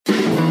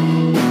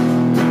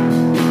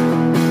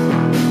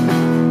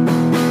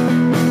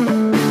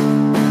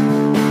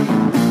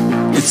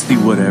the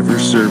Whatever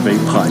Survey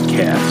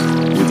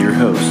Podcast with your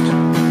host,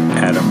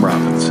 Adam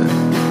Robinson.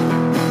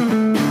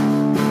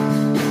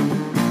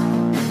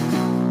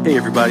 Hey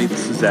everybody,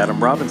 this is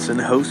Adam Robinson,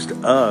 host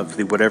of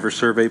the Whatever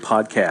Survey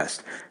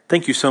Podcast.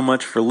 Thank you so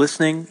much for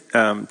listening.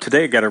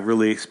 Today I got a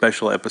really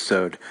special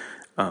episode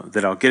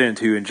that I'll get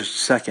into in just a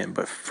second.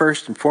 But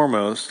first and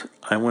foremost,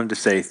 I wanted to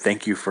say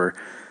thank you for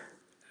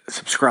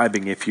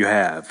subscribing if you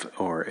have,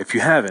 or if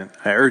you haven't,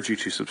 I urge you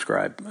to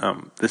subscribe.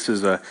 This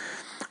is a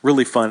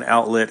really fun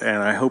outlet,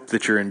 and I hope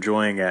that you're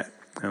enjoying it.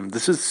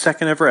 This is the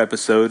second ever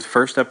episode.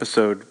 First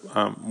episode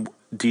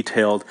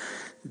detailed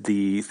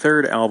the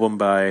third album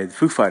by the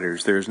Foo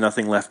Fighters, There's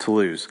Nothing Left to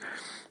Lose.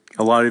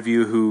 A lot of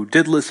you who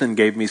did listen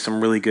gave me some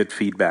really good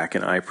feedback,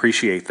 and I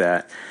appreciate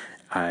that.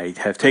 I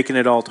have taken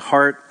it all to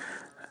heart.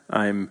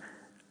 I'm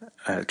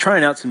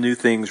trying out some new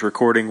things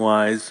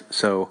recording-wise,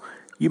 so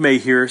you may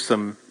hear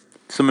some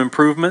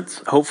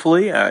improvements,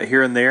 hopefully,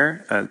 here and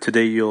there.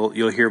 Today you'll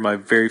hear my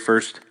very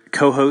first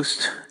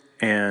co-host,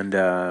 and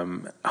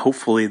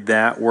hopefully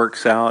that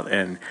works out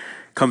and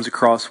comes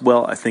across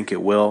well. I think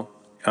it will.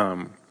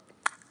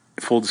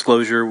 Full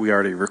disclosure, we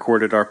already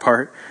recorded our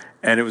part,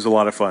 and it was a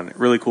lot of fun.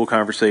 Really cool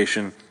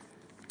conversation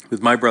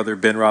with my brother,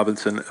 Ben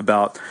Robinson,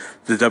 about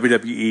the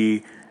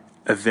WWE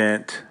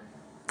event,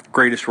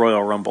 Greatest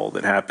Royal Rumble,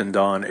 that happened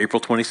on April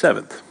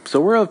 27th.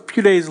 So we're a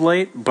few days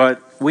late,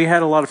 but we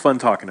had a lot of fun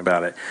talking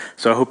about it.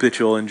 So I hope that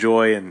you'll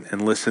enjoy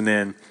and listen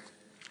in.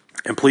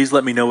 And please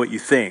let me know what you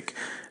think.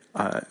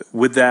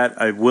 With that,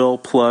 I will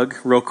plug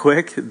real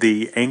quick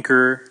the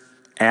Anchor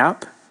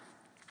app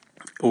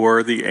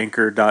or the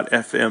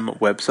Anchor.fm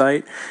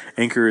website.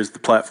 Anchor is the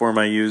platform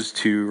I use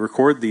to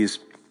record these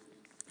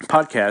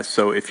podcasts.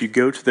 So if you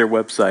go to their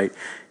website,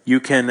 you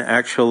can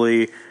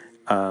actually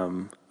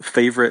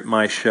favorite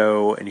my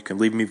show, and you can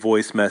leave me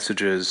voice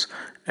messages,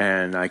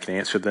 and I can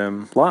answer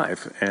them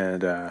live.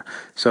 And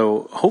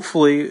so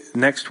hopefully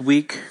next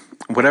week,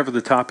 whatever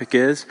the topic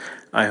is,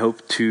 I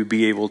hope to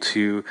be able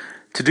to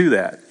do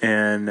that.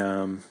 And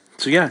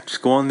so yeah,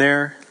 just go on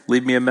there,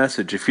 leave me a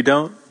message. If you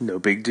don't, no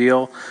big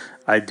deal.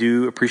 I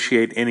do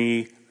appreciate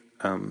any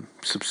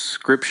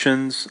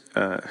subscriptions.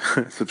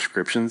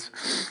 Subscriptions.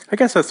 I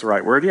guess that's the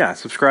right word. Yeah,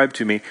 subscribe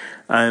to me.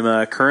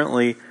 I'm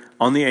currently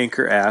on the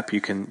Anchor app.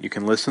 You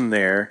can listen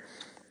there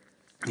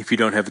if you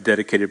don't have a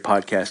dedicated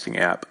podcasting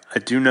app. I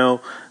do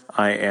know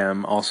I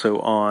am also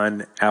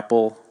on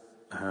Apple,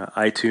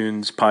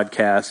 iTunes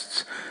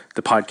podcasts,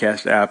 the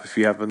podcast app. If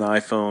you have an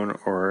iPhone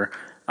or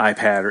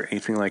iPad or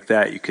anything like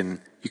that, you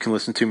can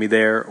listen to me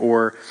there.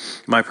 Or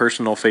my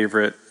personal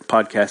favorite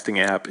podcasting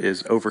app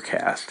is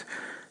Overcast.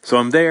 So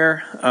I'm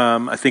there.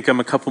 I think I'm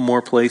a couple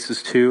more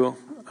places too.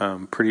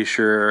 I'm pretty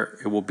sure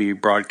it will be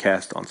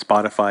broadcast on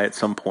Spotify at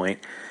some point.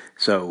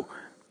 So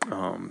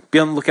be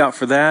on the lookout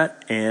for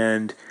that.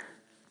 And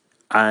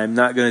I'm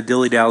not going to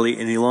dilly-dally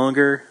any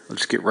longer.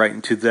 Let's get right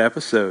into the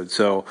episode.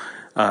 So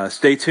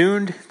stay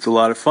tuned. It's a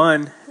lot of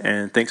fun.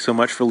 And thanks so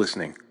much for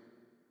listening.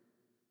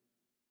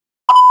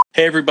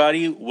 Hey,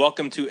 everybody.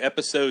 Welcome to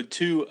episode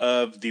 2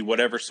 of the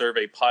Whatever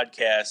Survey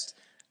Podcast.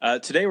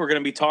 Today we're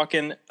going to be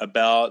talking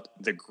about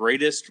the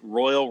Greatest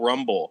Royal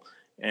Rumble.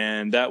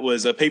 And that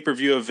was a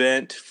pay-per-view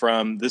event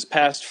from this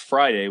past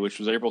Friday, which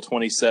was April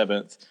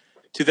 27th,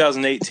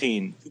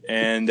 2018.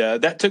 And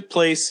that took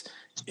place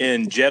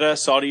in Jeddah,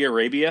 Saudi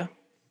Arabia,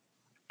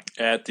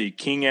 at the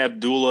King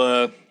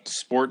Abdullah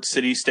Sports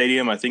City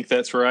Stadium. I think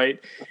that's right.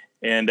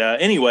 And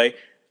anyway,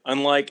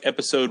 unlike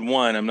episode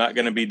 1, I'm not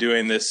going to be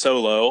doing this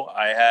solo.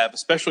 I have a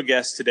special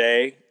guest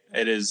today.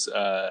 It is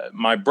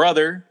my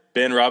brother,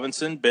 Ben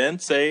Robinson. Ben,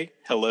 say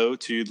hello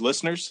to the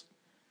listeners.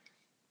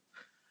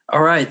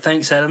 All right.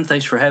 Thanks, Adam.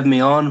 Thanks for having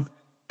me on.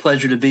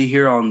 Pleasure to be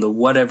here on the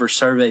Whatever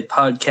Survey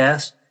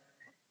Podcast.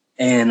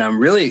 And I'm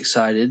really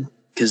excited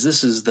because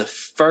this is the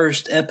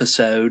first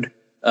episode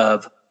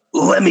of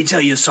Let Me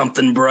Tell You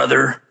Something,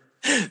 Brother.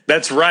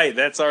 That's right.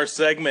 That's our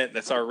segment.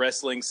 That's our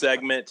wrestling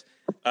segment.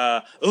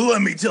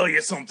 Let me tell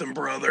you something,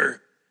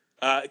 brother.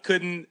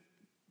 Couldn't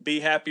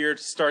be happier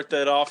to start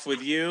that off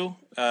with you.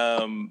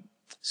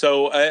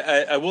 So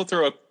I will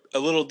throw a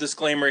little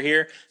disclaimer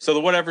here. So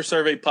the Whatever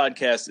Survey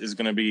Podcast is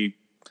going to be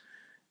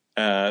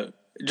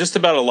just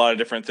about a lot of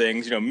different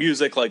things. You know,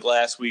 music like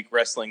last week,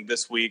 wrestling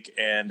this week,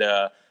 and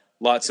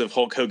lots of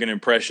Hulk Hogan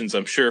impressions,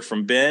 I'm sure,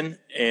 from Ben.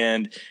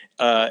 And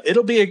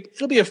it'll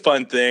be a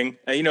fun thing.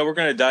 You know, we're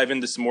going to dive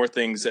into some more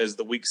things as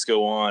the weeks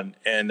go on,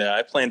 and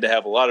I plan to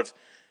have a lot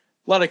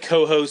of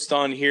co-hosts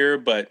on here,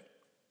 but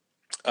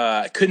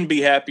I couldn't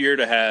be happier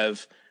to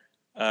have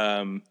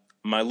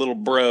my little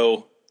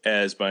bro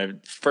as my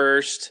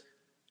first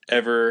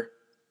ever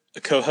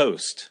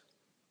co-host.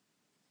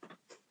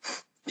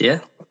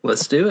 Yeah,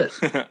 let's do it.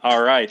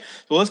 All right.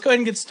 Well, let's go ahead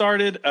and get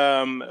started.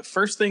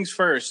 First things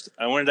first,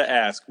 I wanted to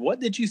ask, what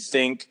did you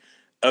think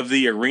of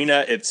the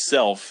arena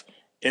itself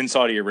in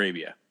Saudi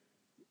Arabia?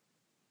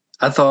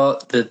 I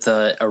thought that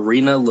the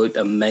arena looked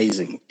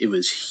amazing. It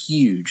was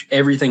huge.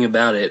 Everything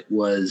about it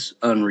was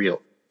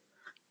unreal.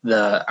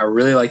 I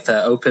really liked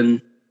the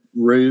open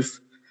roof.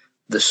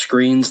 The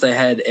screens they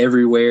had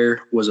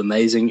everywhere was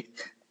amazing.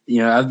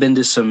 I've been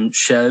to some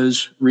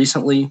shows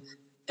recently,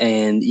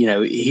 and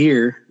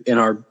here in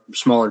our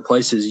smaller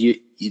places, they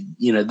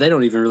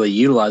don't even really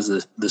utilize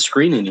the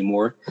screen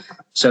anymore.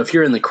 So if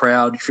you're in the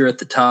crowd, if you're at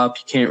the top,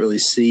 you can't really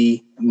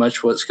see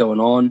much what's going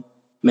on.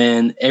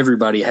 Man,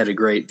 everybody had a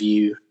great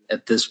view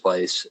at this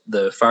place.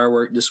 The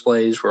firework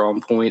displays were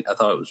on point. I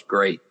thought it was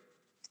great.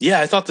 Yeah,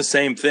 I thought the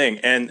same thing.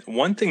 And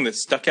one thing that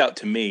stuck out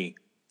to me,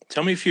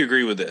 tell me if you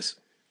agree with this.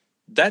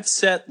 That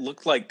set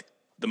looked like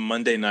the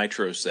Monday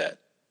Nitro set.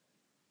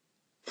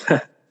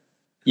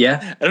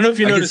 Yeah. I don't know if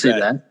you noticed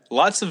that.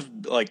 Lots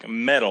of like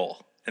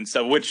metal and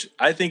stuff, which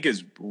I think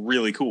is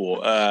really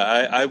cool.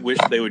 I wish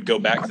they would go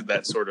back to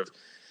that sort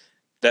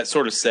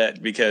of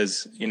set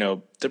because,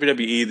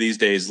 WWE these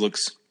days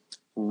looks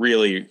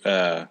really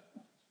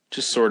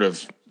just sort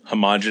of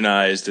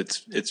homogenized.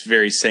 It's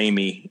very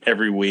samey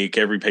every week.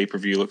 Every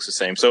pay-per-view looks the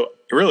same. So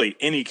really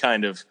any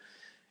kind of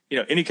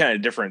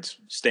difference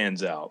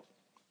stands out.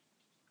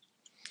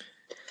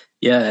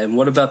 Yeah, and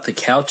what about the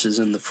couches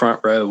in the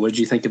front row? What did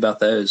you think about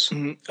those?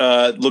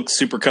 Looked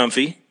super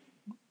comfy.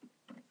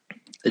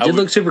 They did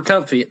look super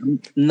comfy.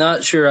 I'm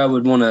not sure I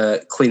would want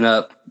to clean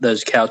up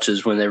those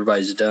couches when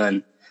everybody's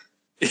done.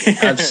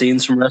 I've seen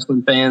some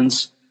wrestling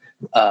fans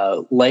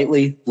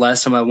lately.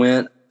 Last time I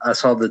went, I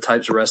saw the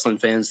types of wrestling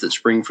fans that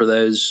spring for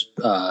those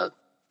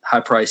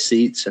high-priced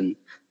seats, and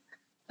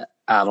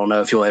I don't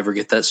know if you'll ever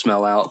get that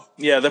smell out.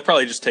 Yeah, they'll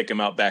probably just take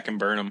them out back and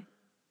burn them.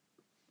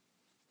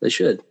 They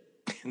should.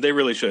 They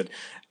really should.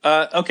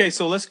 Okay,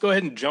 so let's go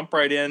ahead and jump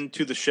right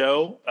into the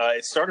show.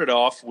 It started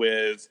off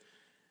with,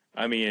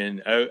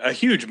 a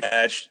huge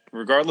match,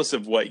 regardless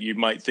of what you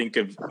might think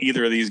of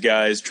either of these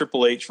guys.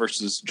 Triple H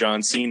versus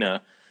John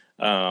Cena.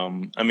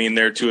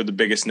 They're two of the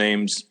biggest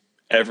names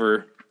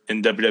ever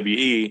in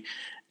WWE.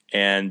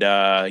 And,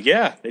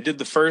 they did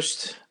the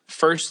first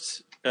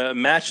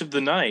match of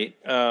the night.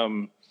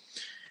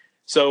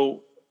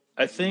 So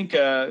I think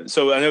I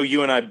know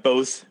you and I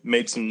both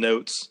made some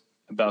notes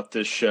about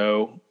this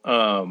show.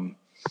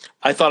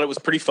 I thought it was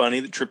pretty funny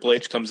that Triple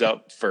H comes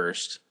out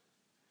first.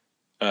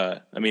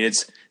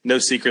 It's no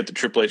secret that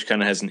Triple H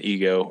kind of has an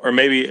ego, or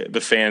maybe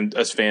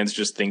us fans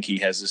just think he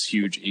has this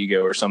huge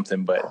ego or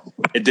something, but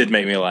it did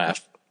make me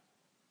laugh.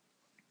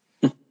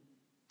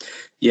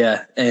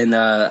 Yeah. And,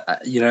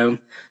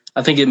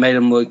 I think it made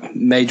him look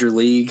major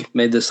league,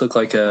 made this look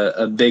like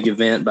a big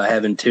event by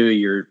having two of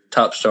your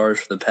top stars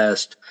for the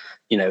past,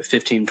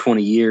 15,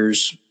 20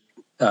 years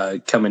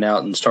coming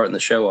out and starting the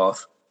show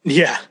off.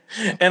 Yeah.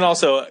 And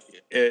also,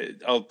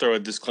 I'll throw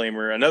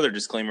another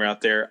disclaimer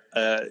out there.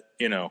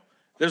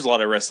 There's a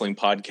lot of wrestling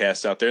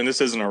podcasts out there, and this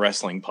isn't a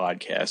wrestling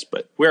podcast,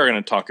 but we are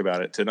going to talk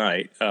about it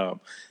tonight.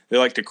 They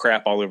like to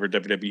crap all over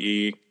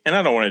WWE, and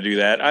I don't want to do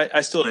that.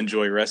 I still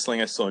enjoy wrestling.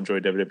 I still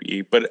enjoy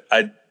WWE, but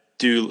I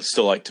do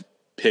still like to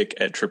pick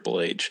at Triple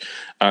H.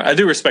 I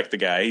do respect the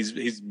guy.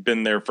 He's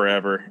been there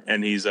forever,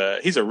 and he's a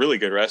really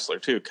good wrestler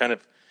too. Kind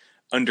of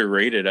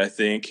underrated, I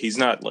think. He's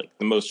not like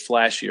the most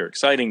flashy or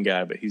exciting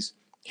guy, but he's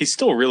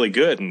still really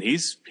good, and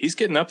he's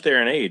getting up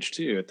there in age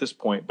too at this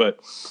point. But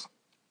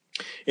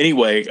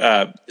anyway,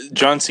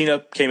 John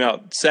Cena came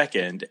out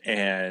second,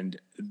 and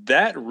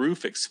that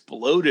roof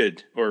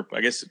exploded. Or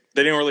I guess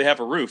they didn't really have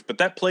a roof, but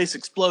that place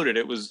exploded.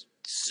 It was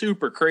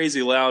super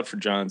crazy loud for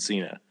John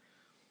Cena.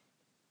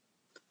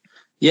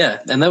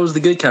 Yeah, and that was the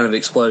good kind of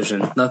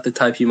explosion, not the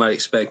type you might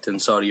expect in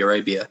Saudi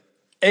Arabia.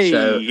 Hey.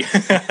 So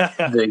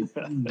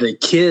the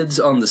kids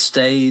on the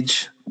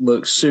stage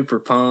looked super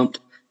pumped.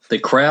 The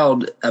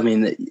crowd,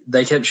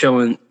 they kept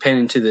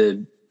panning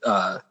to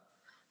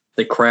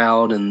the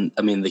crowd, and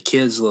the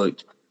kids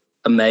looked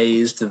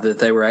amazed that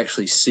they were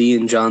actually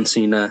seeing John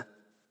Cena.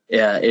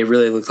 Yeah, it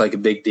really looked like a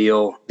big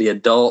deal. The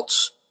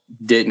adults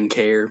didn't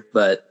care,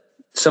 but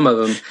some of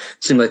them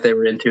seemed like they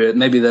were into it.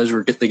 Maybe those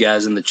were the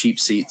guys in the cheap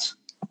seats.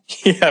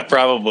 Yeah,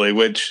 probably.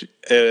 Which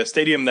a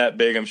stadium that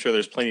big, I'm sure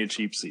there's plenty of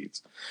cheap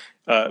seats.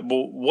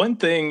 Well, one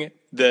thing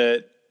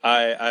that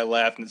I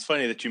laughed, and it's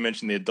funny that you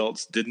mentioned the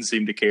adults didn't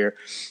seem to care,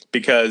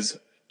 because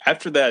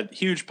after that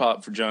huge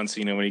pop for John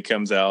Cena when he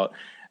comes out,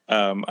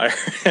 I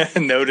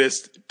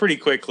noticed pretty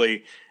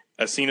quickly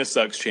a Cena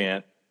sucks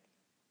chant.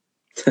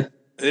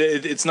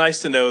 It's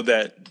nice to know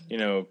that,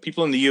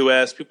 people in the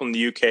U.S., people in the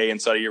U.K.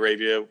 and Saudi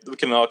Arabia, we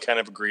can all kind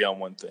of agree on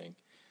one thing.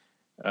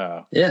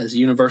 It's a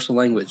universal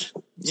language.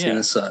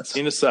 Cena sucks.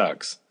 Cena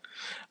sucks.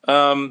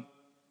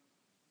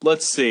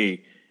 Let's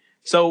see.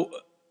 So,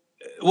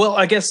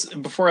 I guess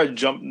before I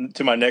jump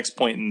to my next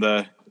point in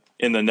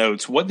the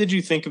notes, what did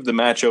you think of the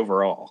match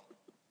overall?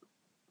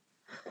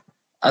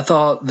 I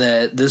thought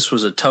that this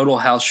was a total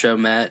house show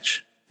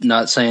match.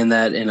 Not saying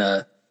that in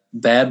a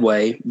bad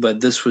way, but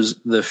this was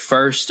the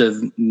first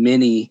of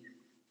many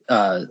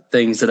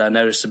things that I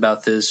noticed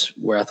about this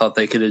where I thought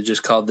they could have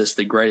just called this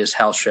the greatest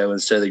house show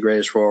instead of the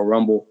greatest Royal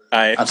Rumble.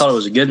 I thought it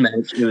was a good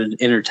match. It was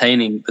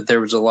entertaining, but there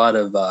was a lot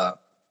of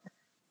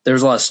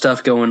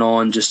stuff going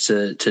on just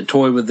to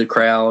toy with the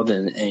crowd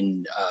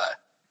and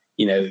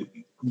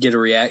get a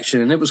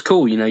reaction. And it was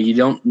cool. You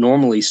don't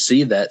normally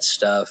see that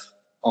stuff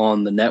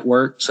on the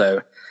network.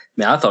 So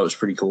mean, I thought it was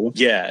pretty cool.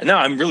 Yeah, no,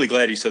 I'm really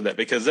glad you said that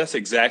because that's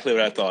exactly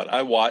what I thought.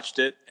 I watched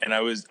it and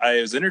I was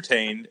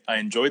entertained. I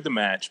enjoyed the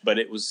match, but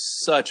it was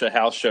such a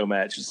house show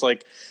match. It's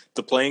like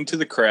the playing to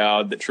the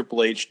crowd that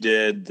Triple H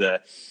did,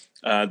 the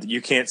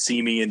 "You Can't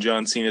See Me" in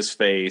John Cena's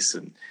face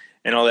and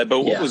all that.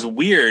 But what was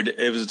weird,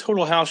 it was a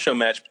total house show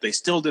match, but they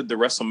still did the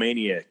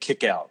WrestleMania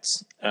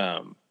kickouts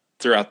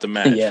throughout the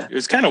match. Yeah. It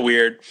was kind of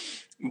weird,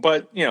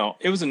 but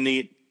it was a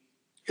neat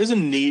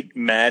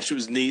match. It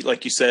was neat,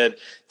 like you said,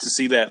 to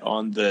see that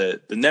on the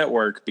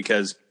network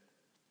because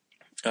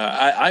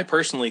I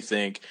personally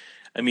think,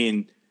 I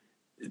mean,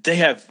 they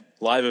have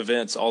live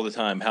events all the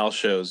time, house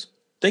shows.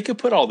 They could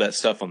put all that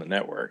stuff on the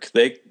network.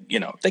 They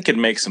could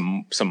make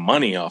some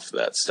money off of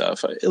that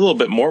stuff. A little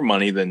bit more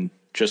money than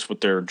just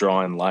what they're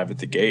drawing live at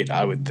the gate,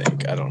 I would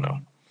think. I don't know.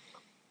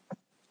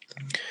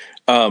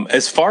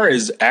 As far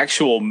as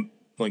actual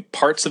like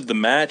parts of the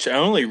match, I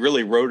only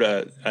really wrote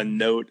a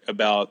note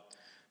about.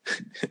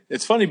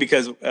 It's funny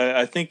because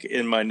I think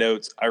in my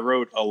notes I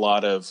wrote a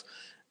lot of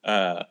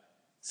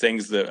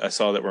things that I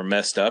saw that were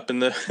messed up in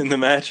the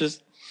matches,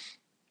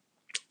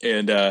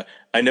 and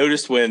I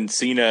noticed when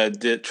Cena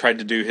tried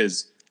to do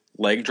his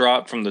leg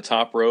drop from the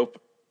top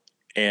rope,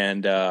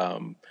 and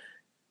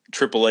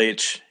Triple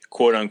H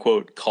quote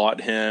unquote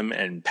caught him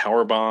and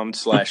powerbombed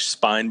 /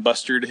 spine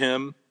bustered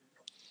him.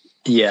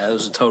 Yeah, it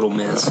was a total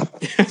miss.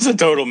 It was a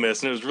total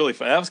miss, and it was really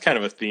fun. That was kind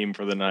of a theme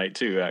for the night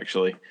too,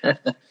 actually.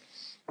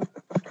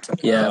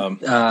 Yeah,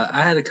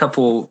 I had a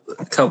couple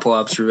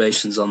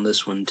observations on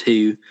this one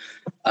too.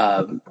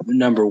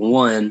 Number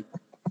one,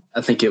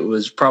 I think it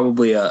was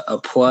probably a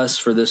plus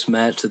for this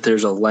match that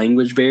there's a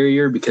language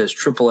barrier because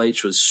Triple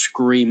H was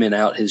screaming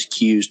out his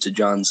cues to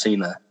John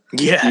Cena.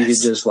 Yes. You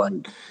could just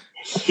like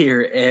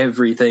hear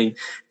everything.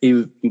 He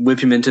would whip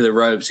him into the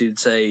ropes. He'd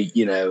say,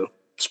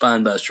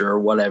 spine buster or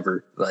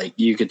whatever. Like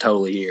you could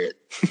totally hear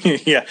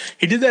it. Yeah,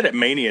 he did that at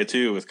Mania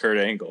too with Kurt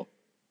Angle.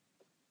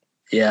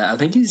 Yeah, I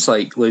think he's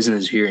like losing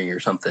his hearing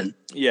or something.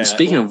 Yeah. And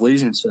speaking of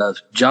losing stuff,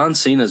 John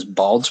Cena's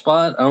bald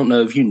spot, I don't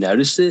know if you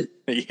noticed it.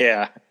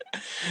 Yeah.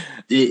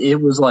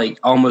 It was like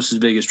almost as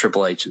big as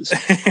Triple H's.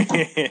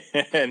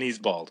 And he's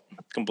bald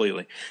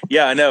completely.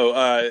 Yeah, I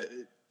know.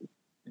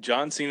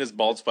 John Cena's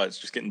bald spot is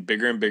just getting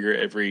bigger and bigger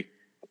every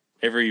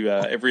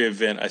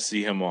event I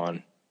see him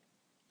on.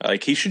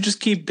 Like he should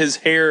just keep his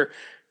hair.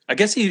 I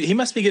guess he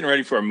must be getting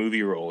ready for a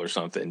movie role or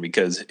something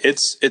because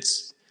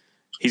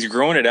he's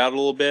growing it out a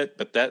little bit,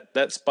 but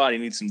that spot he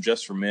needs some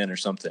Just for Men or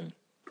something.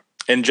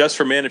 And Just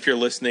for Men, if you're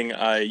listening,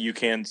 you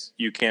can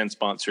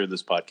sponsor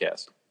this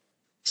podcast.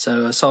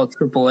 So I saw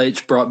Triple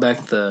H brought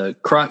back the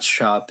crotch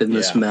chop in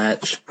this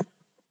match.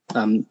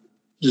 I'm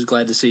just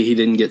glad to see he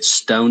didn't get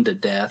stoned to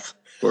death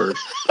for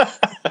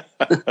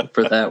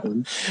that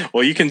one.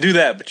 Well, you can do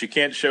that, but you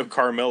can't show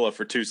Carmella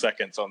for 2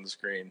 seconds on the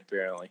screen,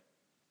 apparently.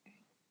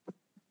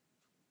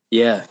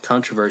 Yeah,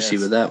 controversy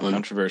with that one.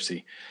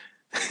 Controversy.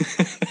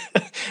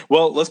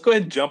 Well, let's go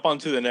ahead and jump on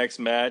to the next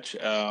match,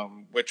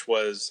 which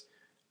was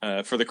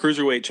for the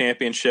Cruiserweight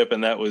Championship,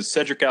 and that was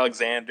Cedric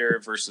Alexander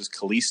versus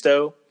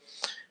Kalisto.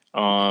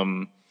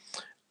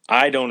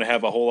 I don't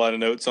have a whole lot of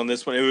notes on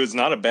this one. It was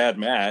not a bad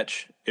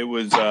match. It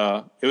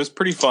was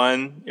pretty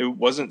fun. It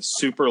wasn't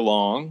super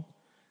long,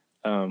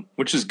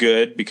 which is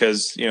good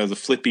because the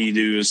flippy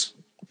doos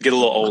get a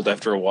little old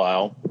after a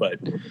while. But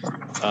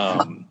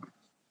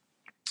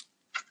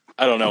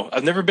I don't know.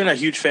 I've never been a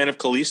huge fan of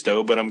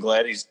Kalisto, but I'm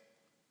glad he's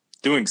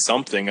doing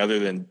something other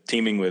than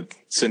teaming with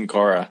Sin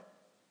Cara.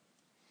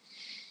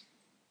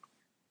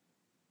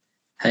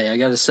 Hey, I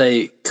got to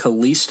say,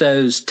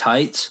 Kalisto's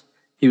tights,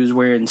 he was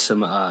wearing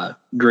some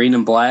green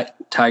and black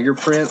tiger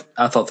print.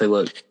 I thought they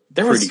looked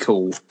pretty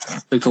cool.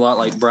 Looked a lot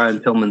like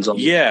Brian Pillman's on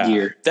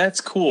gear. That's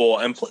cool.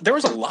 And there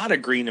was a lot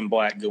of green and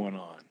black going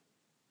on.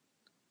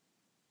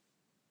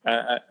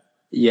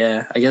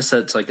 Yeah, I guess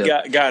that's like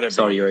a gotta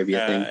Saudi be.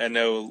 Arabia thing. I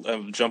know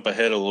I'll jump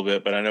ahead a little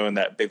bit, but I know in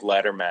that big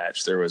ladder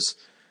match there was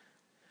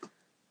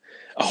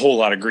a whole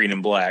lot of green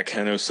and black.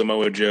 I know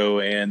Samoa Joe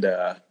and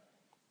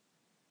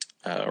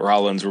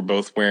Rollins were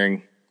both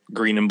wearing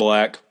green and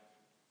black.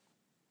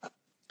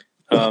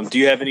 Do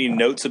you have any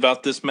notes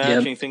about this match?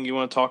 Yep. Anything you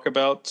want to talk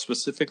about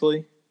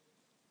specifically?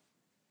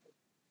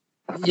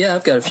 Yeah,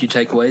 I've got a few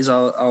takeaways.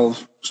 I'll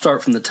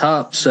start from the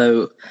top.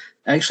 So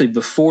actually,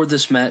 before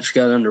this match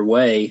got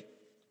underway,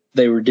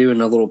 they were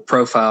doing a little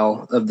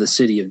profile of the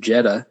city of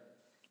Jeddah,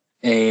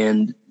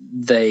 and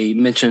they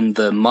mentioned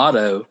the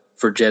motto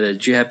for Jeddah.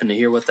 Did you happen to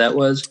hear what that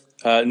was?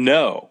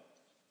 No.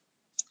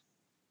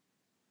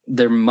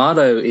 Their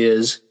motto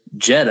is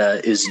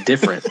Jeddah is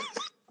different.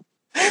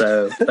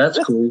 So that's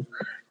cool.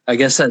 I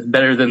guess that's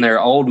better than their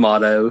old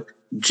motto.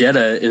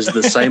 Jeddah is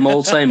the same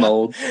old, same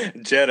old.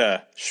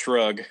 Jeddah,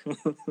 shrug.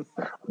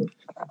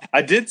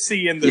 I did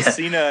see in the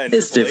Cena and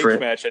Triple H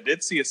match, I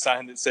did see a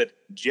sign that said,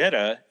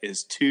 Jeddah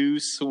is too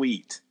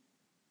sweet.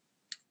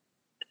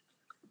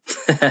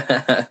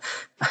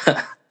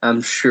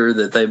 I'm sure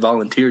that they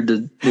volunteered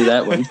to do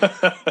that one.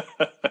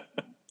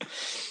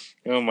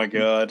 Oh, my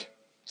God.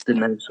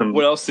 Didn't have some...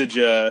 What else did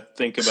you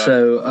think about?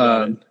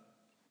 So,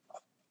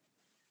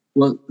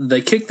 Well,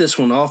 they kicked this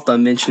one off by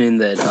mentioning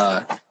that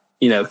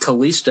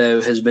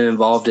Kalisto has been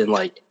involved in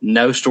like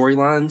no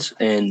storylines,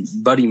 and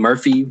Buddy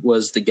Murphy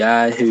was the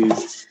guy who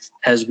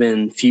has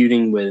been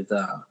feuding with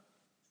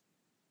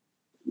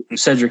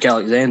Cedric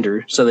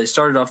Alexander. So they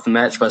started off the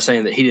match by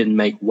saying that he didn't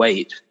make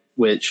weight,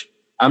 which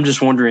I'm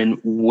just wondering,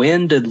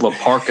 when did La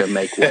Parka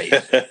make weight?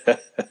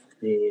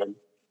 And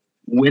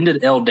when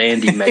did El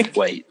Dandy make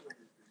weight?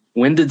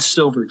 When did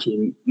Silver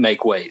King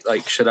make weight?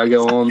 Like, should I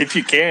go on? If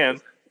you can.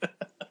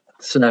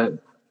 So,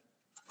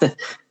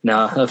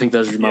 no, I think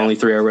those are my only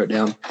three I wrote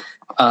down.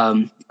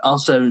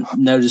 Also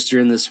noticed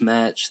during this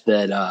match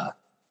that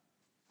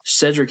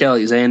Cedric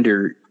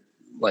Alexander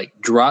like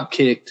drop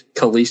kicked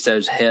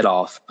Kalisto's head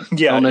off.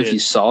 Yeah, I don't know if you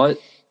saw it,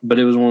 but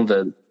it was one of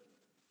the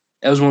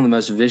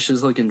most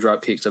vicious looking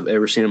drop kicks I've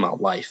ever seen in my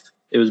life.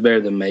 It was better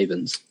than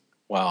Maven's.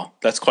 Wow,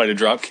 that's quite a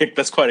drop kick.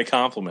 That's quite a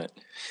compliment.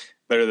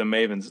 Better than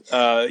Maven's.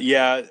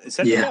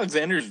 Cedric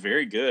Alexander is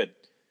very good.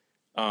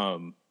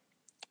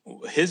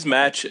 His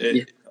match.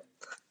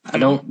 I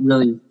don't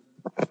really.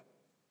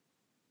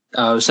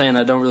 I was saying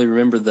I don't really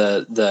remember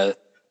the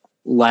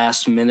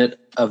last minute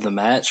of the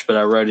match, but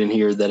I wrote in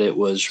here that it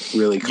was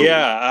really cool.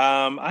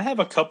 Yeah, I have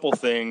a couple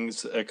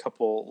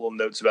little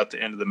notes about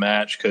the end of the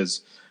match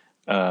because,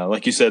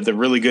 like you said, the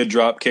really good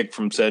drop kick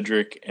from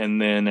Cedric,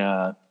 and then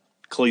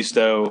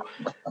Kalisto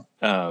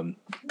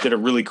did a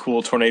really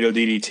cool tornado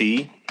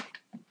DDT.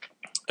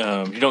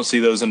 You don't see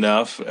those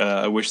enough.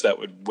 I wish that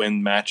would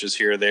win matches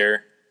here or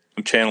there.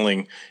 I'm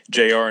channeling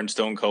JR and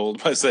Stone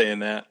Cold by saying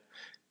that.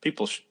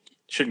 People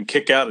shouldn't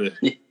kick out of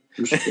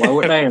slow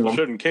it down. People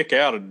shouldn't kick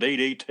out of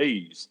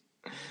DDTs.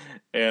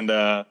 And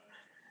but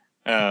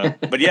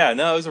yeah,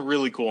 no, it was a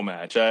really cool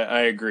match.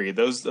 I agree.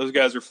 Those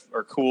guys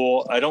are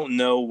cool. I don't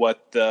know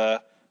what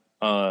the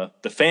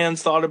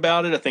fans thought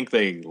about it. I think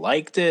they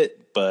liked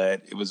it,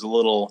 but they were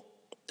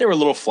a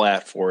little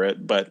flat for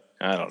it, but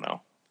I don't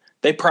know.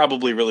 They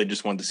probably really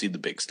just wanted to see the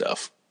big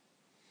stuff.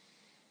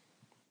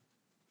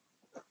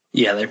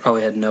 Yeah, they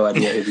probably had no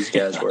idea who these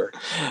guys were.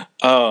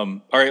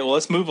 All right, well,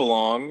 let's move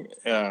along.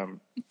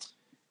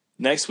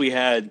 Next, we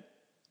had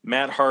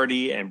Matt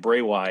Hardy and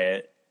Bray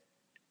Wyatt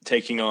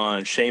taking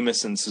on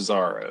Sheamus and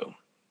Cesaro.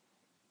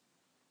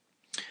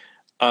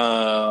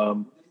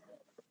 So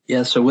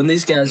when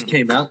these guys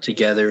came out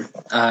together,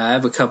 I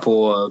have a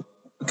couple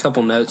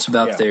notes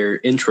about their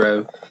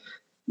intro.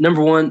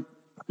 Number one,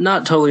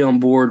 not totally on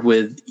board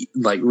with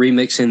like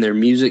remixing their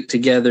music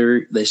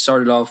together. They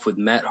started off with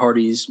Matt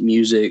Hardy's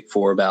music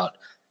for about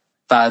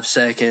 5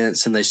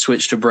 seconds, and they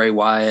switched to Bray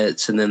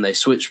Wyatt's, and then they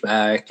switched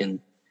back, and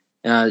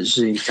it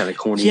seems kind of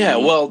corny. Yeah,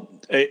 well,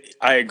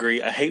 I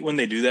agree. I hate when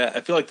they do that.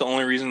 I feel like the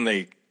only reason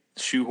they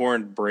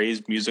shoehorned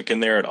Bray's music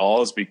in there at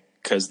all is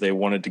because they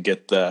wanted to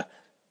get the,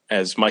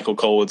 as Michael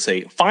Cole would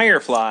say,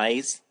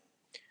 fireflies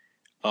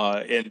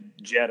in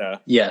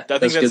Jeddah. Yeah, I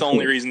think that's the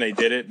only reason they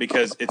did it,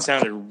 because it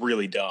sounded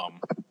really dumb.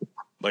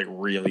 Like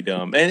really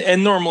dumb.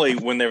 And normally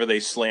whenever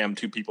they slam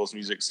two people's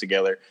musics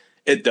together,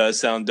 it does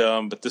sound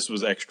dumb, but this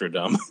was extra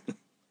dumb.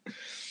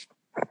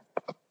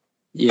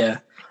 Yeah.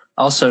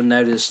 Also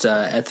noticed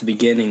at the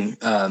beginning,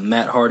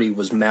 Matt Hardy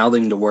was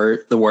mouthing the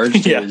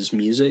words to his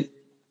music.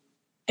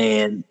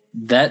 And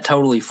that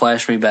totally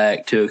flashed me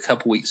back to a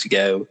couple weeks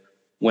ago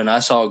when I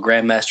saw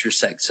Grandmaster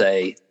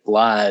Sexay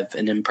live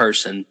and in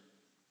person.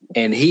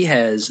 And he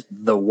has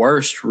the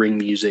worst ring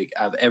music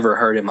I've ever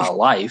heard in my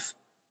life.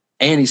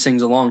 And he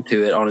sings along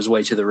to it on his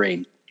way to the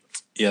ring.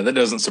 Yeah, that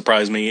doesn't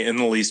surprise me in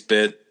the least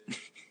bit.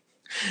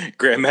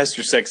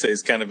 Grandmaster Sexay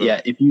is kind of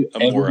a if you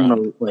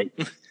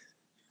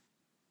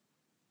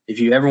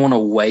ever want to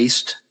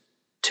waste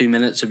 2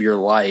 minutes of your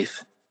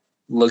life,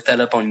 look that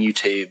up on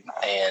YouTube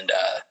and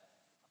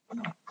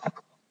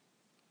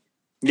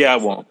I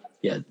won't.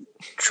 Yeah,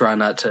 try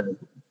not to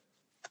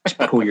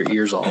pull your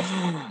ears off.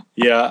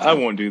 Yeah, I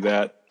won't do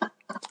that.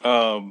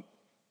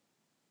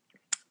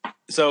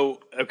 So,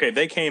 okay,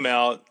 they came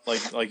out,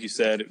 like you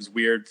said, it was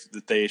weird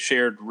that they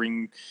shared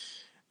ring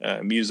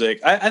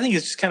music. I think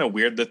it's just kind of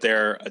weird that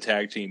they're a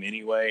tag team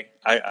anyway.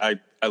 I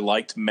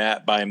liked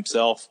Matt by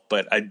himself,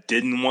 but I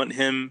didn't want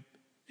him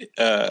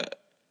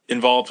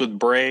involved with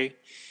Bray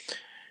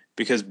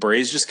because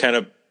Bray's just kind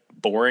of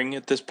boring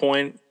at this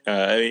point.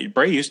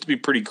 Bray used to be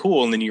pretty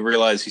cool, and then you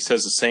realize he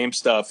says the same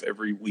stuff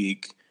every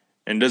week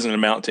and doesn't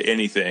amount to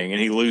anything, and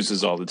he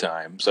loses all the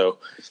time. So,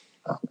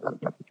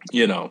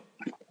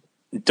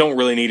 don't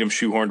really need him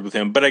shoehorned with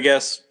him, but I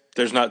guess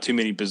there's not too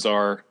many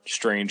bizarre,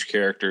 strange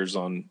characters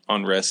on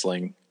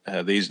wrestling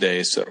these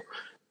days. So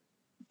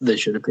they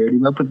should have paired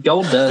him up with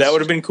Goldust. That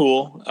would have been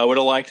cool. I would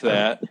have liked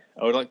that.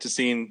 I would have liked to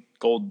seen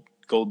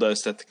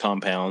Goldust at the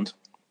compound.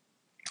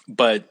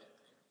 But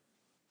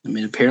I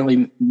mean,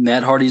 apparently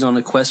Matt Hardy's on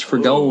a quest for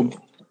gold.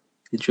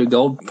 Get you a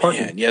gold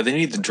partner. Man, yeah, they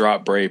need to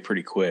drop Bray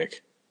pretty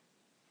quick.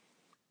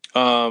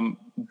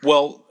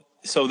 Well,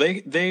 so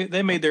they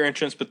made their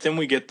entrance, but then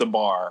we get the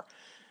bar.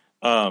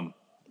 The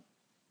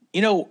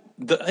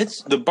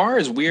bar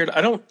is weird.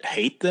 I don't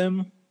hate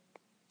them,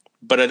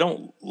 but I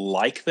don't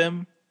like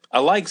them. I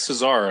like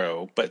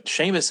Cesaro, but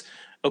Sheamus,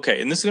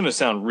 Okay, and this is going to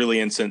sound really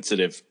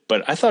insensitive,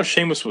 but I thought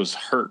Sheamus was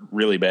hurt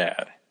really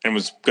bad and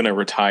was going to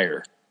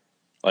retire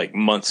like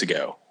months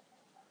ago.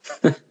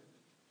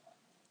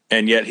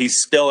 And yet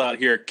he's still out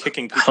here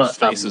kicking people's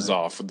faces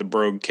off with the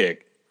brogue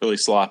kick. Really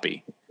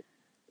sloppy.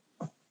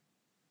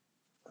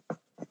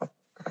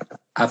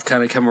 I've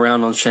kind of come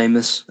around on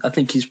Sheamus. I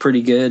think he's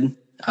pretty good.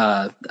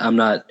 I'm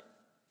not,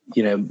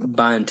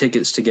 buying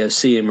tickets to go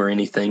see him or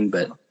anything,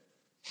 but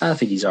I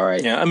think he's all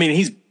right. Yeah, I mean,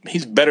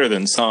 he's better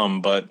than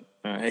some, but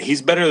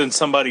he's better than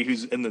somebody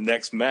who's in the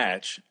next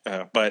match.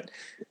 But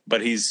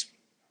he's,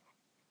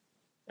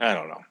 I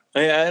don't know.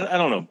 I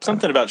don't know.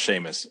 Something about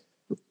Sheamus.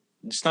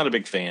 Just not a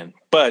big fan.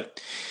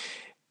 But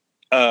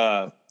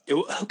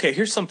okay,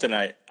 here's something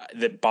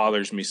that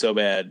bothers me so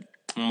bad.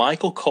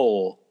 Michael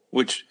Cole,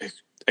 which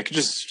I could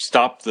just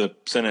stop the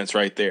sentence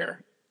right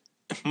there.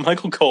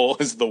 Michael Cole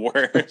is the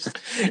worst.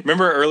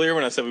 Remember earlier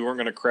when I said we weren't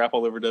going to crap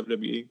all over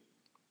WWE?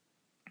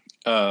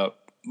 I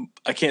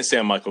can't say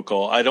on Michael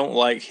Cole. I don't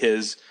like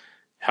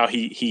how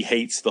he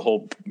hates the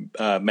whole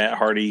Matt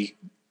Hardy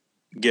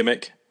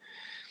gimmick.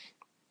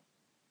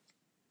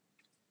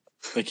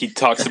 Like he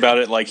talks about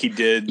it like he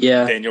did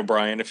Daniel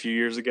Bryan a few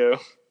years ago.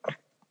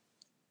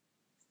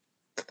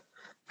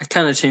 I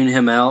kind of tuned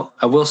him out.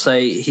 I will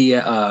say he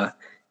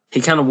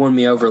kind of won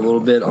me over a little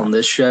bit on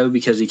this show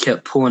because he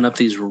kept pulling up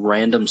these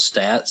random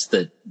stats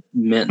that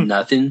meant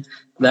nothing.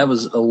 That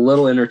was a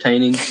little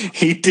entertaining.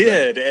 He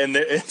did. And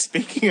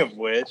speaking of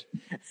which,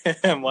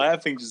 I'm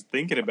laughing just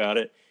thinking about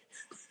it.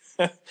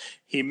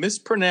 He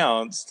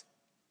mispronounced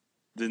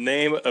the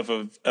name of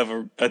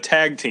a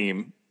tag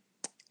team,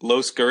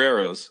 Los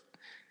Guerreros.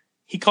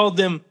 He called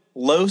them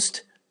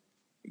Los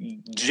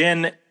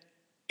Generos.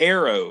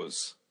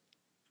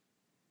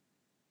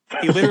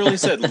 He literally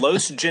said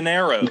Los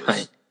Generos.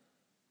 Right.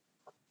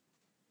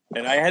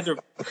 And I had to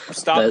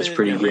stop it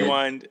and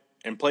rewind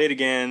and play it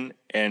again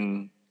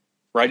and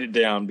write it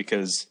down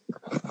because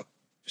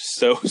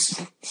so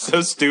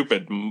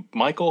stupid.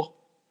 Michael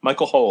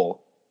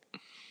Hole.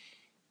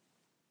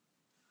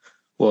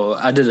 Well,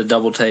 I did a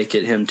double take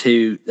at him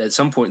too. At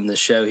some point in the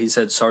show, he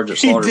said Sergeant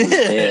Slaughter was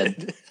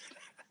dead.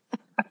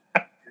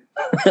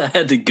 I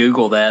had to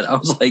Google that. I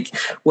was like,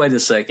 wait a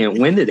second,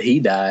 when did he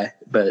die?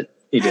 But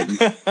he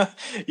didn't.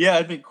 Yeah,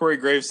 I think Corey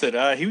Graves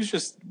said he was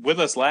just with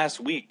us last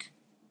week.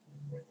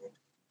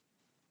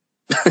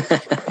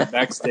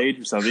 Backstage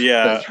or something.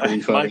 Yeah,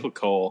 Michael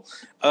Cole.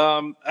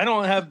 I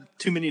don't have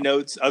too many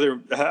notes.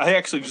 I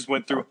actually just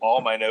went through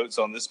all my notes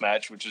on this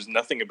match, which is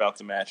nothing about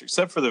the match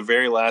except for the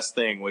very last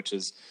thing, which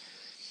is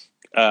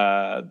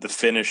the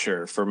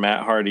finisher for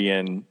Matt Hardy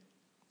and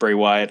Bray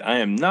Wyatt. I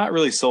am not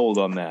really sold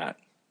on that.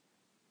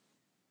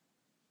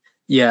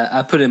 Yeah,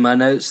 I put in my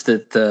notes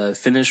that the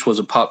finish was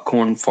a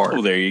popcorn fart.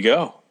 Oh, there you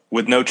go.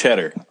 With no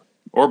cheddar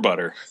or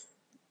butter.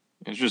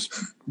 It's just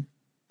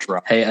dry.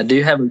 Hey, I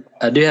do have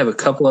a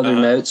couple other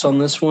notes on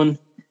this one.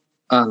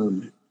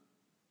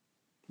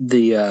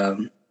 They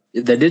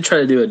did try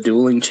to do a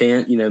dueling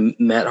chant.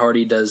 Matt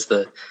Hardy does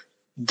the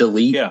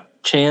delete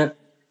chant,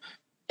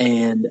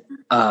 and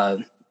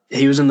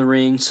he was in the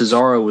ring.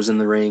 Cesaro was in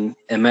the ring,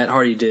 and Matt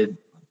Hardy did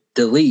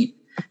delete.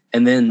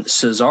 And then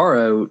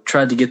Cesaro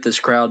tried to get this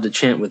crowd to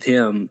chant with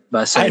him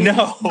by saying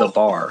the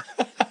bar.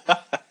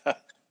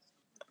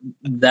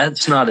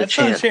 That's not a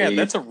chant. Dude.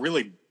 That's a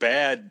really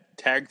bad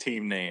tag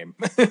team name.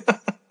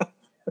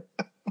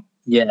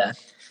 Yeah.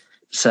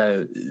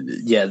 So,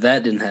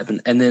 that didn't happen.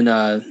 And then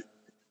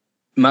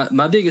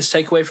my biggest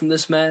takeaway from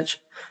this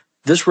match,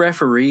 this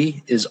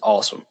referee is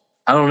awesome.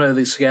 I don't know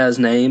this guy's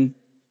name,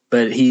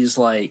 but he's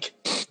like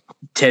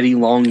Teddy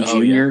Long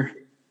Jr. Yeah.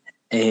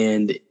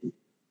 And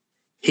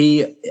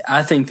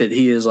I think that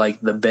he is like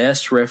the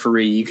best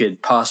referee you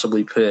could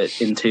possibly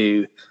put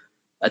into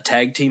a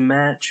tag team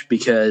match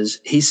because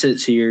he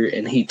sits here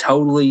and he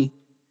totally,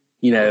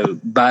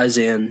 buys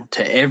in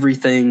to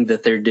everything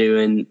that they're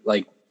doing.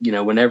 Like,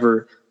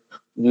 whenever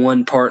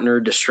one partner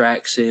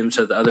distracts him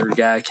so the other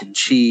guy can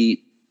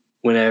cheat,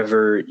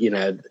 whenever,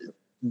 the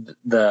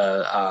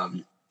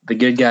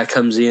good guy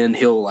comes in,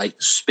 he'll like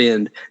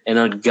spend an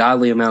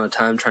ungodly amount of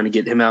time trying to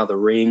get him out of the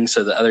ring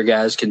so the other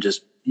guys can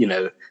just,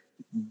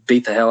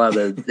 beat the hell out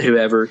of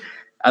whoever.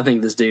 I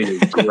think this dude is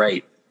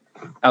great.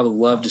 I would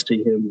love to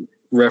see him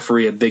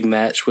referee a big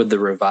match with the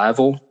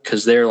Revival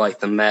because they're like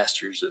the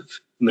masters of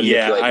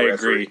manipulating. Yeah, I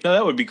agree. No,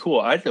 that would be cool.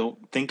 I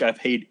don't think I've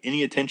paid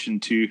any attention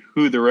to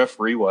who the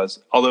referee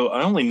was, although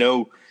I only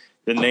know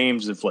the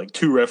names of like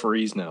two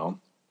referees now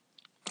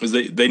because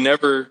they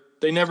never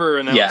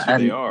announce who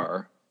they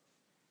are.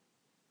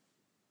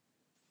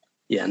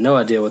 Yeah, no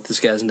idea what this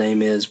guy's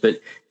name is,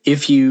 but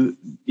if you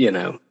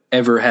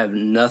ever have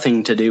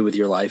nothing to do with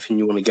your life and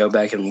you want to go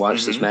back and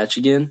watch this match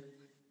again,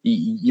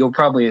 you'll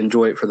probably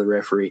enjoy it for the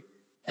referee.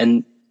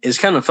 And it's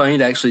kind of funny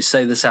to actually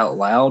say this out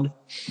loud,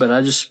 but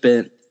I just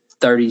spent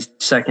 30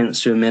 seconds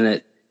to a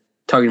minute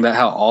talking about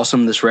how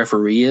awesome this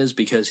referee is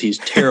because he's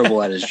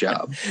terrible at his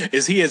job.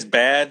 Is he as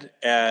bad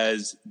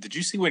as – did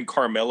you see when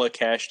Carmella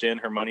cashed in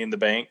her Money in the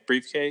Bank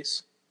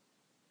briefcase?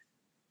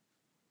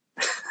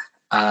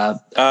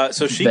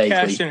 So she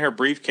cashed in her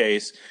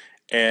briefcase,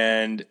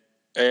 And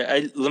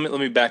let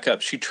me back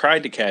up. She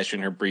tried to cash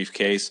in her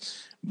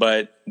briefcase,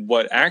 but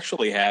what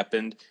actually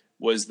happened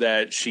was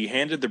that she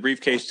handed the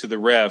briefcase to the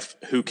ref,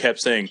 who kept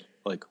saying,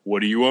 like, "What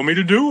do you want me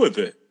to do with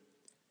it?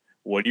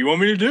 What do you want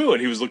me to do?"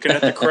 And he was looking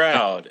at the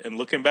crowd and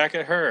looking back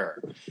at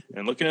her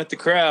and looking at the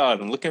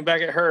crowd and looking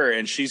back at her,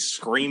 and she's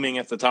screaming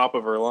at the top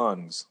of her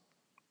lungs.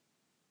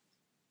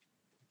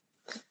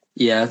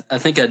 Yeah, I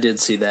think I did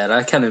see that.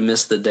 I kind of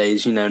missed the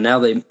days. Now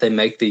they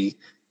make the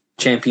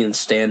champions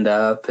stand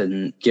up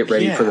and get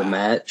ready for the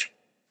match.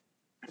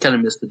 Kind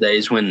of missed the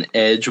days when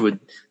Edge would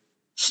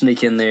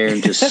sneak in there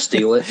and just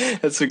steal it.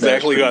 That's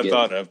exactly what I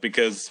thought of,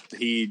 because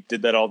he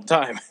did that all the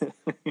time.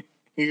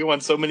 He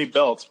won so many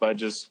belts by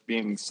just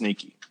being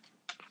sneaky.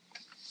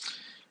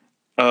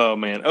 Oh,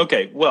 man.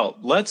 Okay, well,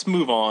 let's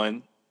move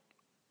on.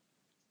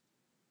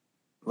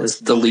 Let's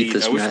delete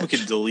this match. I wish we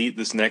could delete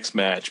this next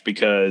match,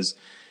 because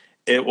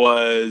it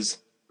was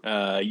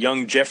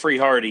young Jeffrey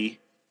Hardy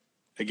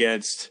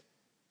against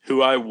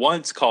who I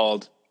once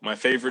called my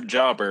favorite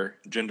jobber,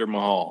 Jinder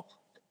Mahal.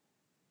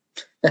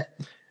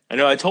 I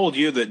know I told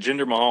you that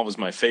Jinder Mahal was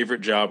my favorite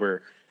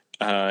jobber,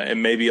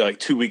 and maybe like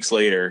 2 weeks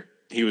later,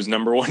 he was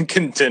number one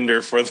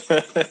contender for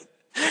the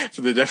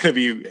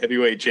WWE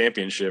Heavyweight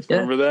Championship. Yeah.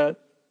 Remember that?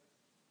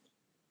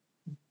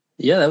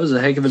 Yeah, that was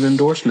a heck of an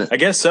endorsement. I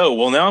guess so.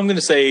 Well, now I'm going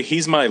to say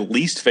he's my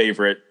least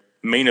favorite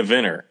main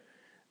eventer,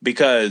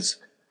 because,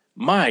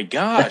 my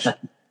gosh,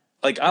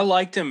 like, I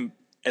liked him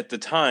at the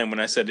time when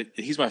I said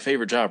he's my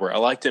favorite jobber. I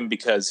liked him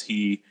because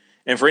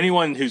and for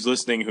anyone who's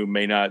listening who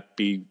may not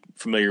be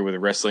familiar with the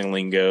wrestling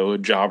lingo, a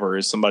jobber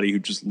is somebody who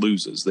just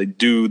loses. They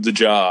do the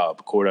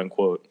job, quote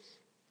unquote.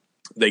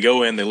 They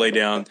go in, they lay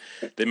down,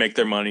 they make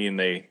their money, and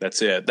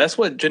that's it. That's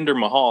what Jinder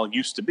Mahal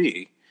used to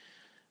be.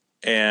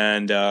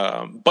 And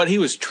but he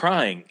was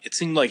trying. It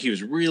seemed like he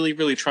was really,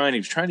 really trying.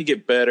 He was trying to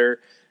get better.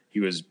 He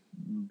was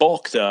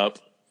bulked up,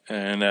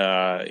 and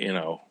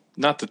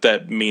not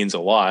that means a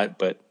lot,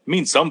 but it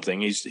means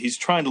something. He's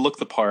trying to look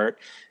the part,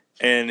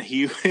 and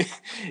he,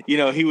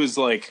 he was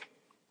like,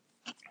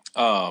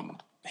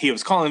 he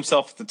was calling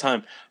himself at the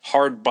time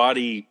Hard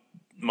Body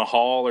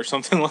Mahal or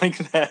something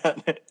like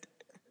that.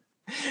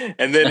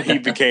 And then he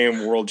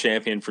became world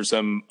champion for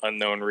some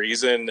unknown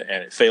reason,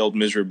 and it failed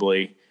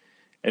miserably.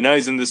 And now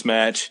he's in this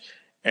match,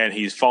 and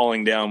he's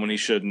falling down when he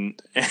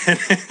shouldn't.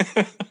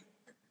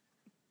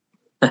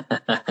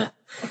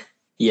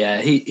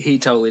 Yeah, he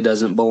totally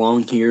doesn't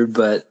belong here.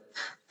 But,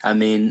 I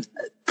mean,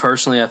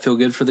 personally, I feel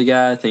good for the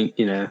guy. I think,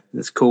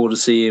 it's cool to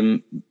see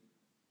him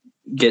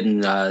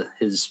getting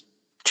his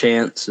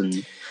chance.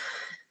 And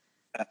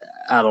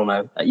I don't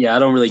know. Yeah, I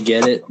don't really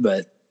get it,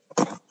 but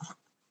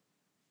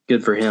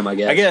good for him, I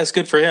guess. I guess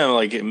good for him.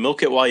 Like,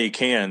 milk it while you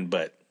can,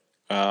 but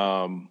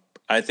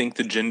I think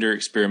the Jinder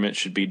experiment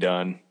should be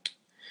done.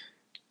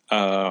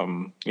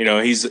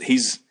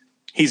 He's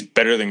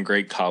better than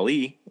Great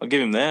Khali. I'll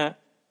give him that.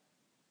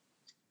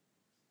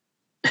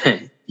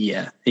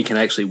 Yeah, he can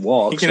actually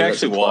walk. He can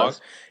actually walk.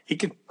 He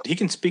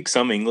can speak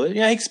some English.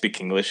 Yeah, he can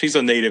speak English. He's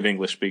a native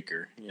English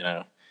speaker.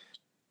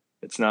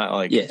 It's not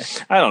like,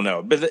 I don't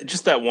know, but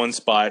just that one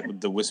spot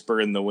with the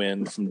whisper in the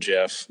wind from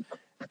Jeff,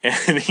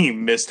 and he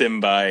missed him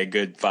by a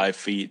good 5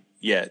 feet.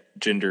 Yet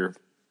Jinder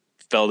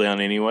fell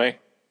down anyway.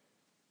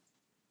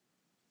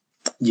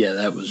 Yeah,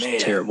 that was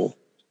terrible.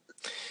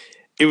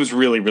 It was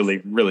really,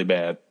 really, really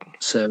bad.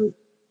 So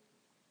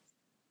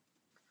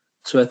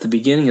at the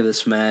beginning of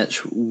this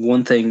match,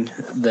 one thing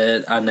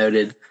that I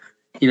noted,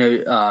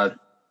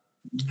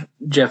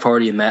 Jeff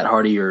Hardy and Matt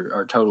Hardy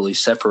are totally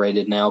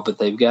separated now, but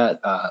they've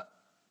got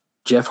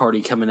Jeff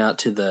Hardy coming out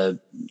to the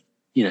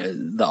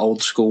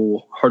old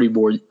school Hardy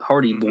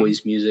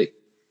Boys music.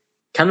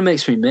 Kind of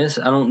makes me miss.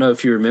 I don't know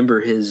if you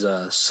remember his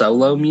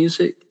solo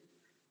music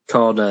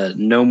called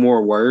No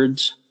More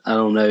Words. I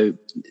don't know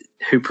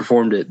who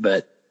performed it,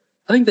 but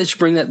I think they should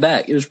bring that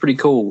back. It was pretty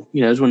cool.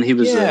 It was when he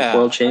was the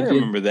world champion. I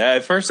remember that.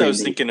 At first, I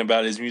was thinking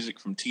about his music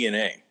from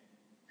TNA,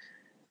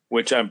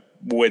 which I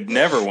would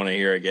never want to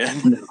hear again.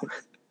 No.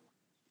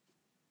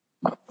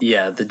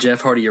 Yeah, the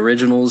Jeff Hardy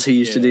originals he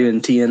used to do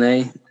in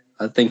TNA.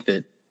 I think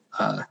that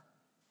I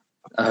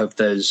hope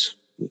those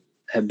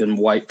have been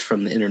wiped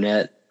from the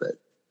internet,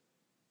 but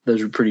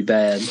those were pretty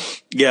bad.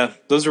 Yeah,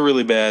 those are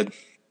really bad.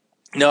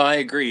 No, I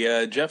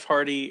agree. Jeff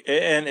Hardy,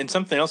 and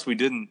something else we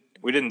didn't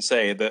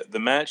say, the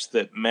match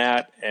that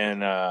Matt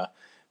and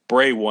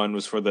Bray won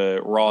was for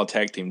the Raw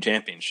Tag Team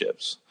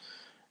Championships,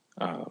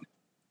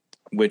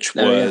 which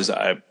was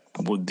I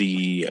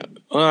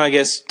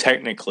guess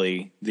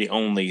technically the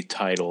only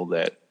title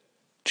that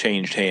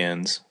changed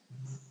hands.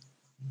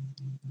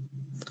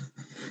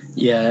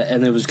 Yeah,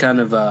 and it was kind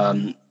of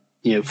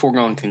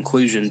foregone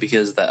conclusion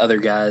because the other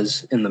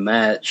guys in the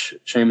match,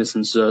 Sheamus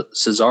and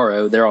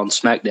Cesaro, they're on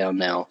SmackDown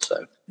now,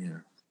 so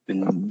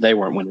they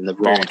weren't winning the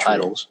Raw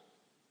titles.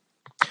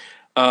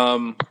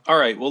 All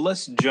right, well,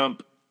 let's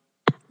jump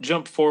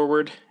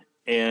forward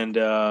and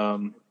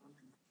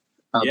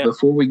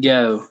before we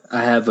go,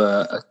 I have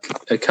a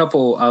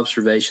couple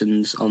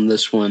observations on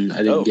this one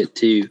I didn't get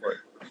to.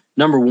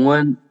 Number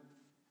one,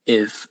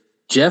 if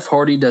Jeff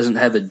Hardy doesn't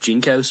have a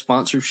Jinko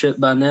sponsorship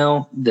by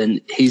now, then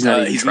he's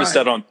not even He's trying. missed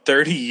out on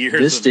 30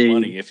 years of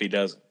money if he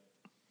doesn't.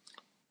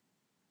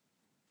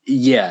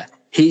 Yeah,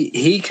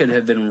 he could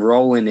have been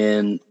rolling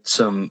in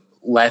some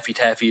Laffy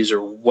Taffies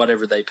or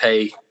whatever they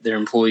pay their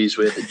employees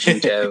with at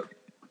Jinko.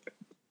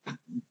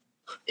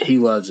 He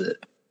loves it.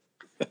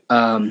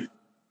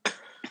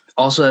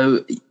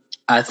 Also,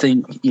 I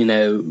think,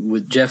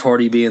 with Jeff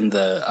Hardy being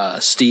the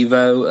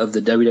Steve-O of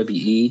the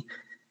WWE,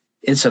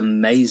 it's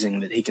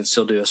amazing that he can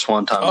still do a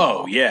Swanton Bomb.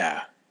 Oh,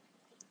 yeah.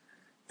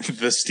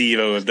 The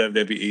Steve-O of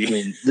WWE. I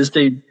mean, this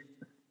dude,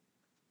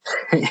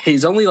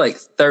 he's only like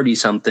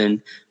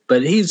 30-something,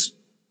 but he's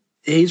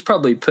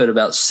probably put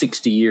about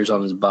 60 years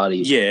on his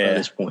body at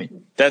this point.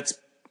 That's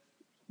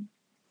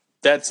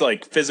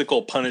like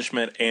physical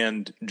punishment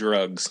and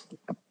drugs.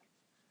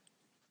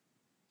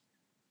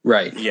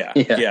 Right.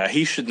 Yeah.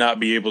 He should not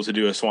be able to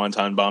do a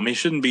Swanton Bomb. He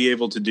shouldn't be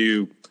able to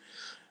do,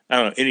 I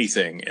don't know,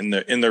 anything in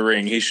the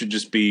ring. He should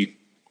just be.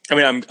 I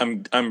mean,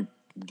 I'm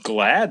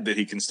glad that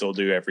he can still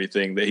do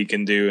everything that he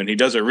can do, and he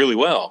does it really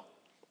well.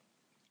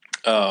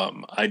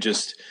 I'm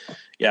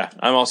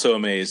also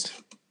amazed.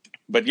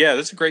 But yeah,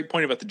 that's a great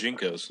point about the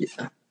Jinkos.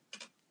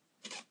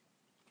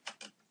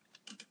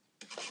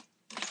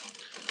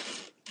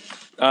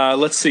 Yeah.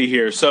 Let's see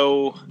here.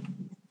 So,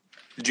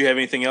 did you have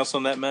anything else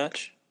on that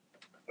match?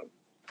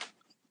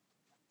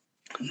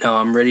 No,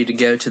 I'm ready to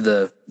go to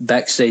the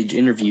backstage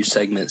interview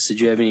segments. Did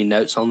you have any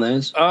notes on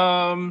those?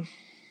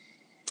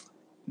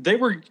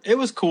 It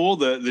was cool.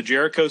 The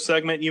Jericho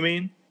segment, you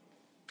mean?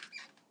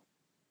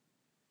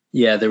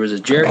 Yeah, there was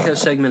a Jericho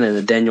segment and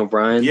a Daniel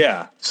Bryan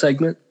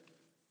segment.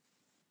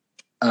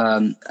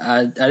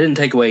 I didn't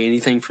take away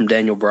anything from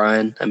Daniel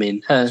Bryan. I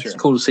mean, It's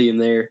cool to see him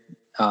there.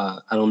 I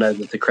don't know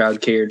that the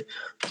crowd cared,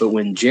 but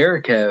when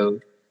Jericho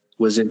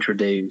was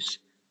introduced,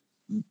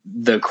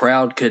 the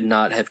crowd could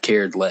not have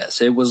cared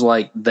less. It was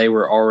like they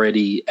were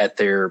already at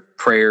their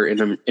prayer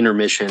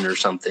intermission or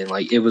something.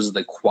 Like, it was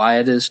the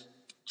quietest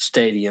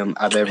stadium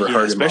I've ever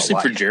heard in my life.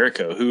 Especially for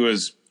Jericho, who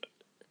was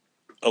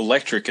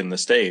electric in the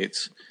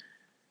States.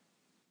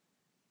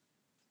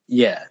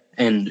 Yeah,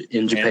 and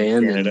in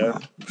Japan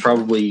and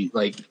probably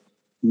like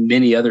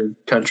many other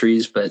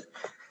countries. But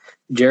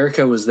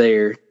Jericho was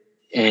there,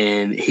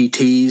 and he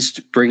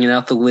teased bringing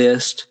out the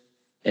list.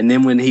 And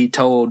then when he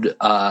told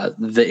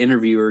the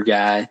interviewer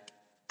guy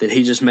that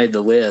he just made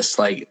the list,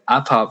 like, I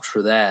popped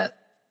for that.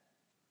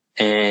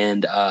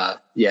 And,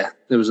 there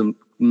was a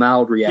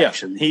mild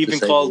reaction. Yeah, he even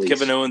called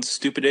Kevin Owens a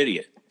stupid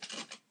idiot.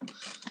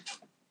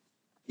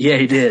 Yeah,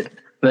 he did.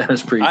 That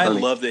was pretty funny. I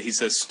love that he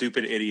says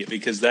stupid idiot,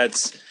 because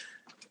that's,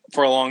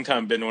 for a long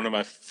time, been one of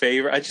my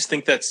favorite. I just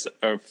think that's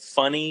a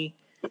funny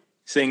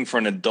thing for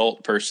an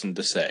adult person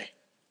to say.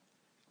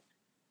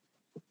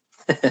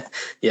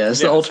 Yeah,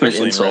 it's the ultimate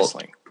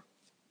insult.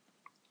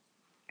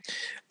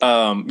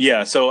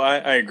 So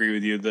I agree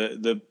with you.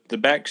 The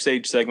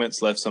backstage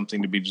segments left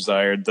something to be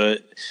desired. Then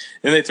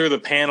they threw the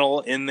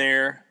panel in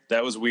there.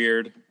 That was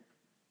weird.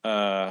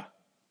 Not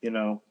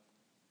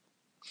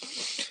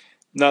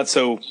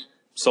so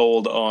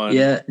sold on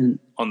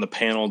the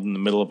panel in the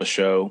middle of a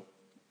show.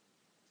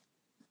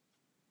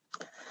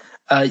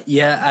 I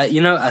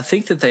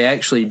think that they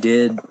actually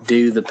did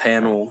do the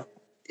panel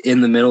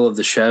in the middle of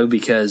the show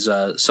because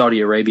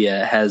Saudi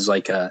Arabia has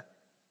like a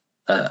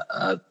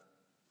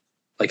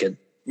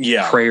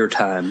prayer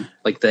time.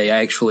 Like, they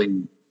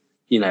actually,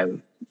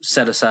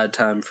 set aside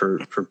time for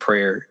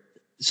prayer.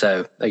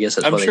 So I guess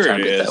that's why they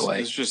timed it that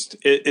way. It's just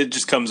it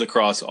just comes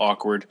across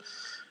awkward.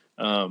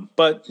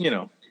 But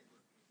yeah,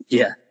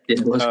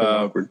 it was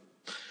awkward.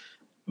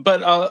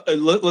 But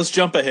let's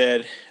jump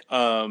ahead.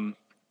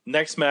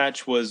 Next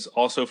match was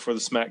also for the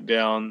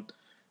SmackDown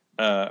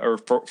or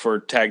for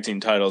tag team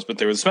titles, but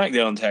there were the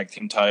SmackDown tag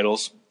team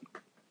titles.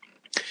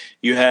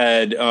 You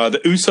had the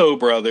Uso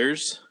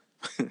brothers.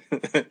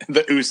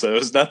 The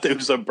Usos, not the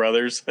Uso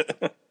brothers.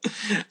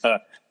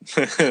 The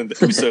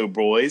Uso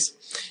boys.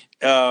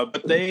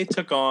 But they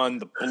took on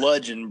the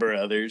Bludgeon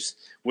Brothers,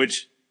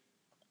 which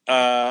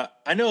I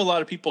know a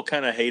lot of people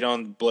kind of hate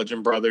on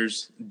Bludgeon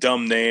Brothers.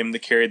 Dumb name, they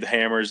carried the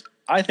hammers.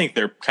 I think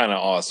they're kind of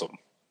awesome.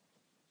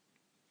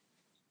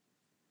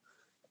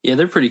 Yeah,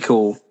 they're pretty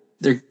cool.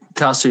 Their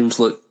costumes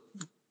look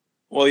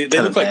they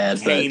look like bad,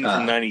 Kane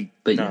from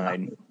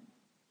 99.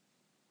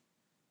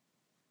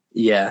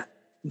 Yeah,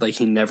 like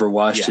he never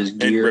washed his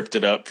gear. And ripped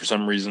it up for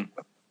some reason.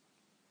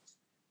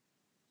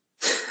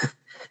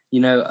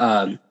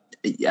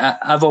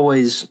 I've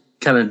always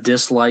kind of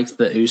disliked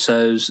the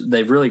Usos.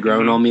 They've really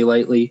grown on me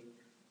lately.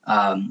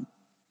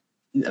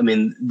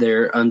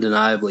 They're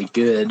undeniably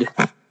good.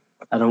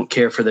 I don't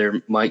care for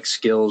their mic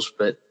skills,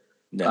 but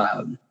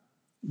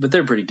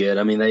they're pretty good.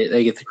 I mean,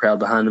 they get the crowd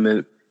behind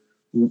them.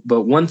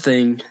 But one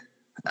thing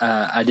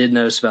I did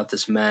notice about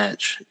this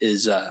match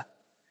is,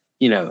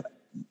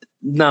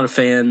 not a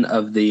fan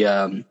of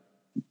the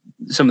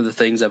some of the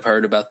things I've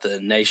heard about the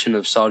nation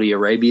of Saudi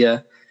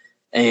Arabia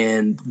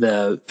and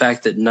the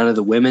fact that none of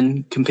the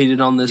women competed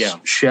on this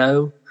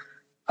show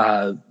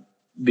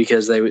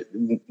because they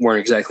weren't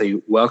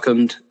exactly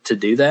welcomed to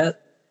do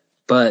that.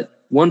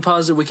 But one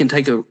positive we can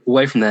take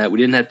away from that, we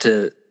didn't have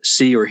to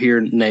see or hear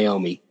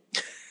Naomi.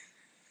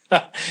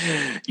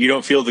 You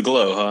don't feel the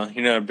glow, huh?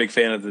 You're not a big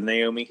fan of the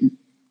Naomi?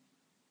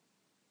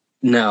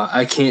 No,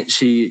 I can't.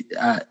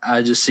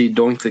 I just see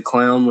Doink the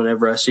Clown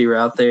whenever I see her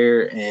out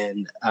there,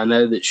 and I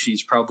know that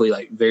she's probably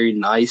like very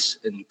nice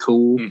and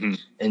cool,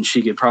 and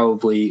she could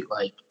probably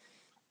like,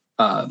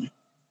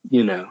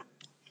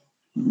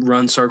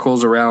 run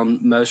circles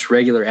around most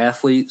regular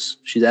athletes.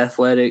 She's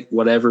athletic,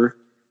 whatever.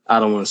 I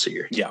don't want to see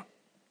her. Yeah.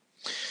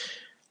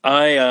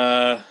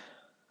 I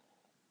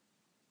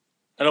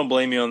don't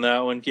blame you on that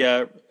one.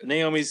 Yeah,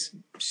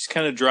 she's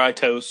kind of dry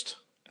toast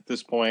at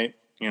this point.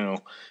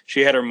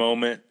 She had her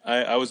moment.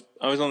 I was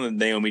on the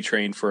Naomi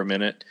train for a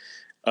minute.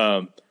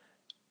 I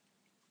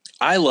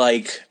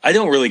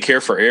don't really care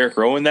for Eric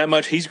Rowan that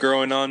much. He's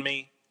growing on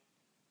me.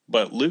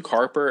 But Luke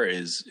Harper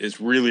is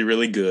really,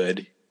 really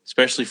good,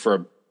 especially for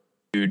a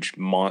huge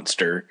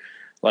monster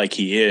like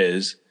he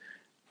is.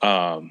 He's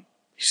a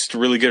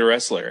really good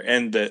wrestler.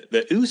 And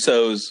the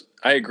Usos,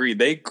 I agree,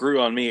 they grew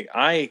on me.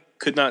 I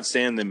could not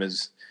stand them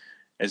as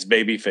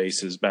baby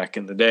faces back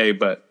in the day,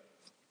 but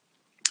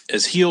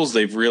as heels,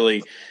 they've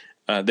really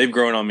they've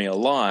grown on me a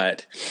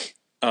lot.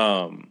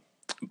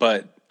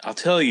 But I'll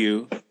tell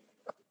you,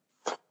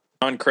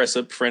 John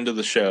Cressup, friend of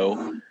the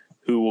show,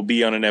 who will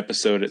be on an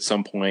episode at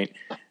some point,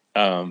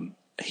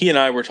 he and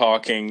I were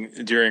talking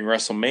during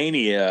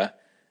WrestleMania,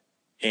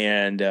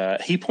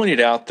 and he pointed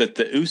out that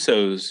the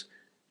Usos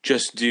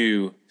just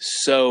do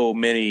so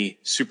many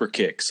super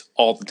kicks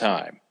all the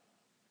time.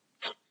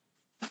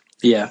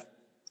 Yeah.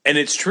 And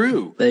it's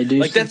true. They do.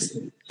 Like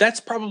that's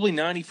probably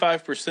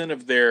 95%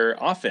 of their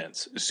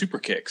offense is super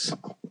kicks.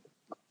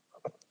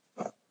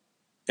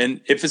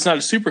 And if it's not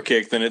a super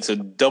kick, then it's a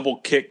double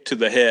kick to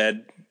the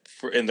head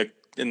in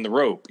the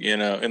rope,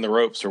 in the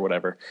ropes or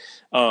whatever.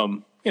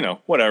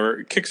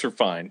 Whatever. Kicks are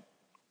fine.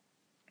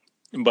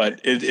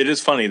 But it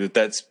is funny that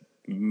that's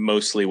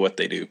mostly what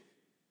they do.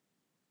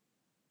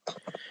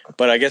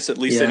 But I guess at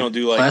least they don't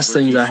do like last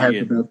things I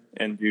have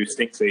and do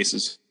stink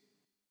faces.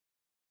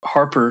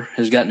 Harper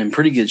has gotten in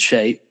pretty good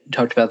shape. We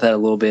talked about that a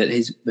little bit.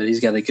 He's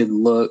got a good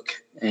look,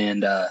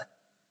 and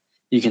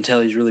you can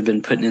tell he's really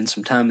been putting in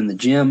some time in the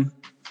gym.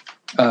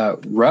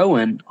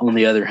 Rowan, on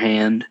the other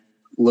hand,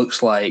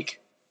 looks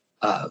like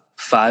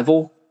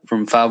Fievel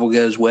from Fievel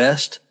Goes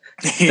West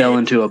fell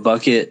into a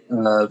bucket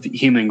of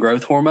human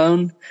growth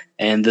hormone,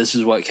 and this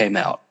is what came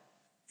out.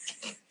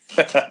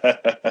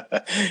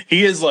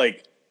 He is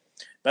like,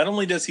 not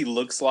only does he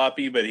look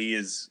sloppy, but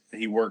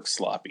he works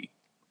sloppy.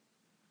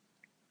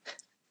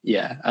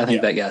 Yeah, I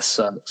think that guy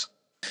sucks.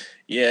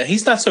 Yeah,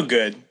 he's not so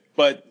good,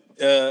 but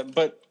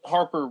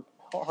Harper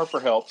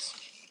helps.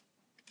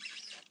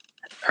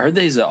 I heard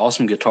that he's an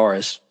awesome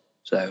guitarist.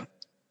 So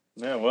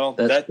yeah, well,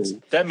 cool.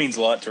 That means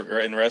a lot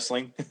in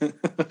wrestling.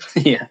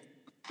 Yeah.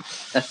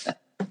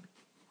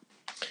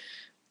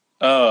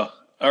 Oh,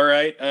 all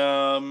right.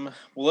 Well,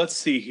 let's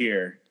see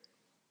here.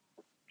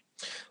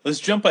 Let's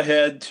jump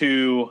ahead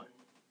to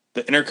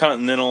the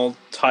Intercontinental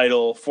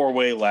title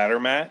 4-way ladder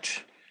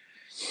match.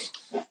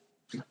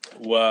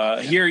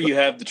 Here you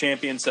have the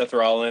champion Seth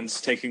Rollins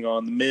taking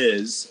on The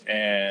Miz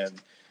and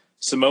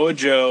Samoa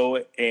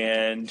Joe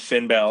and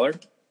Finn Balor.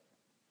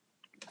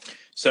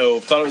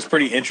 So thought it was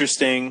pretty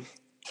interesting,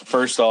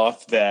 first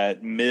off,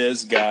 that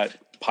Miz got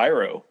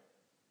pyro.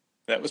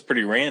 That was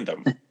pretty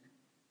random.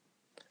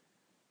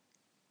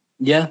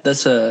 Yeah,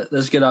 that's a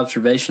good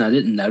observation. I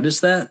didn't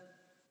notice that.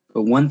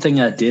 But one thing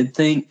I did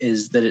think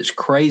is that it's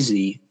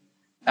crazy.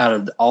 Out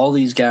of all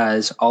these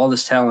guys, all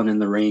this talent in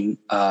the ring,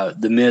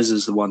 The Miz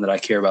is the one that I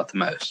care about the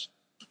most.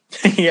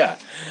 Yeah,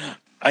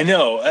 I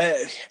know.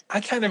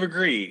 I kind of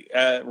agree.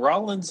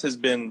 Rollins has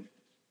been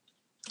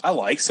 – I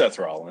like Seth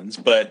Rollins,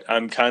 but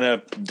I'm kind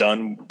of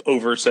done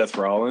over Seth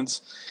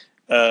Rollins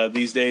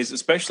these days,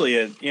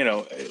 especially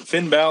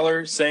Finn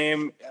Balor,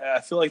 same.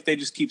 I feel like they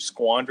just keep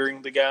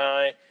squandering the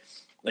guy.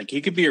 Like, he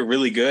could be a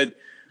really good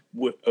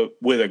with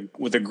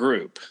a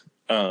group.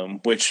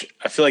 Which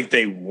I feel like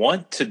they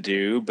want to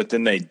do, but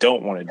then they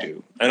don't want to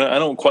do. I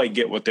don't quite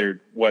get where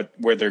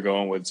they're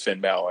going with Finn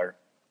Balor.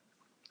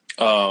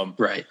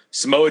 Right.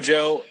 Samoa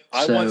Joe.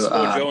 I want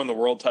Samoa Joe in the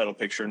world title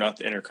picture, not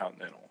the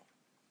Intercontinental.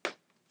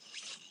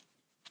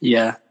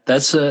 Yeah,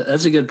 that's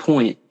a good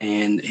point.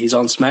 And he's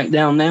on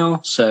SmackDown now,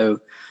 so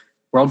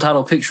world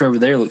title picture over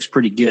there looks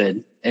pretty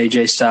good.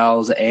 AJ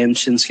Styles and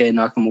Shinsuke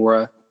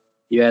Nakamura.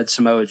 You add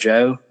Samoa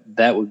Joe,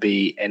 that would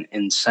be an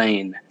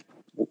insane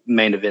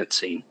main event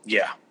scene.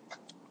 Yeah,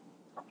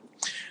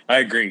 I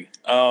agree.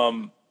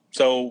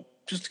 So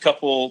just a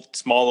couple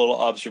small little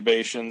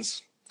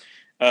observations.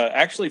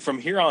 Actually, from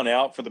here on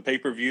out for the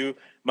pay-per-view,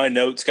 my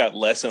notes got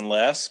less and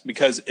less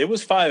because it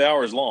was 5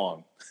 hours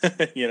long,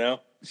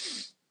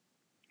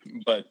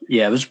 But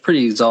yeah, it was a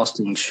pretty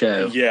exhausting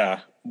show.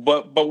 Yeah,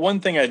 but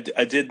one thing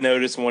I did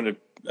notice and wanted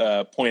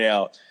to point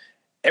out,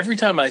 every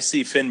time I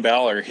see Finn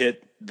Balor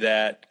hit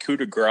that coup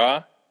de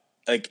grace,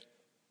 like,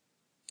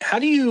 how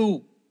do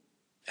you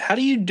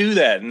do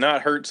that and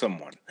not hurt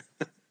someone?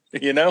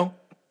 Yeah,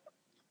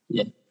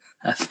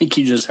 I think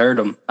you just heard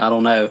him. I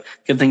don't know.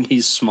 Good thing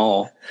he's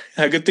small.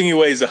 A good thing he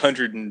weighs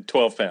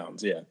 112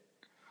 pounds. Yeah.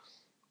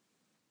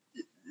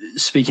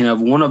 Speaking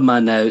of, one of my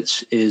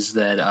notes is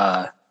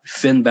that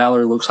Finn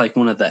Balor looks like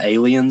one of the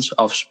aliens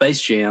off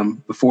Space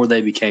Jam before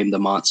they became the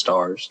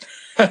Monstars.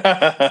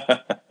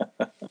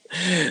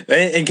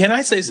 And can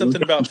I say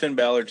something about Finn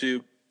Balor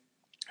too?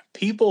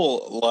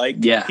 People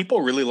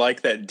really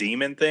like that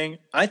demon thing.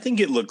 I think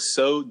it looks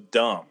so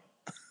dumb.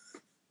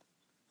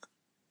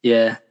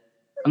 Yeah.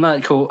 I'm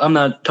not cool. I'm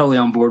not totally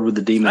on board with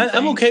the demon thing.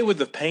 I'm okay with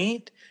the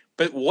paint,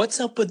 but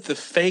what's up with the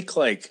fake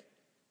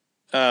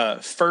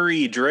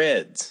furry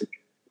dreads?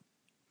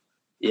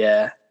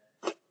 Yeah.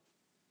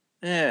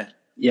 Yeah.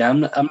 Yeah,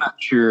 I'm not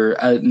sure.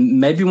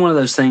 Maybe one of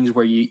those things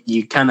where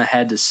you kind of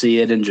had to see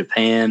it in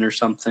Japan or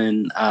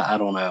something. I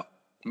don't know.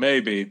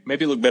 Maybe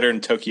look better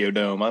in Tokyo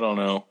Dome. I don't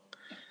know.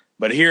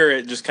 But here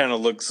it just kind of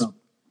looks.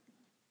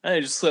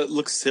 It just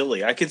looks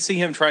silly. I could see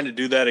him trying to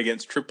do that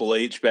against Triple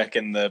H back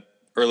in the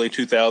early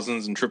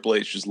 2000s, and Triple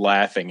H just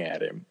laughing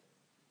at him.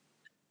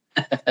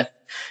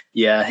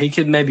 Yeah, he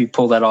could maybe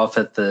pull that off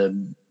at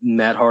the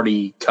Matt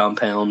Hardy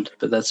compound,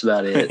 but that's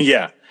about it.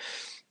 Yeah,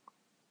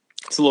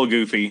 it's a little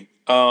goofy.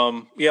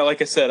 Yeah,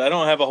 like I said, I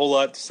don't have a whole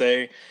lot to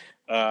say.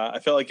 I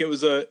felt like it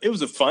was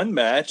a fun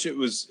match. It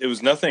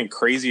was nothing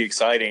crazy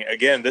exciting.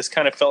 Again, this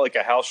kind of felt like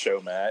a house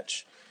show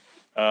match.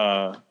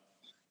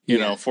 You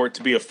know, for it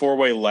to be a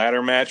 4-way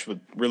ladder match with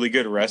really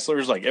good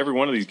wrestlers, like every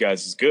one of these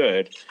guys is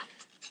good.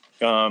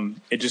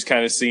 It just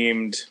kind of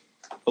seemed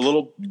a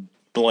little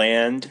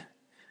bland.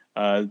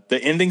 The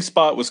ending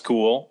spot was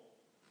cool.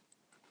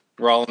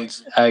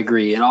 Rollins. I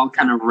agree. It all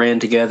kind of ran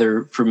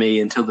together for me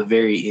until the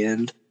very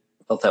end.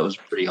 I thought that was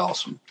pretty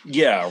awesome.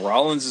 Yeah,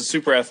 Rollins is a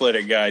super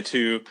athletic guy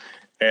too.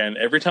 And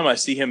every time I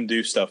see him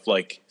do stuff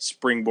like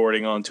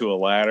springboarding onto a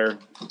ladder,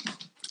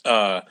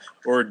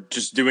 or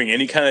just doing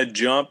any kind of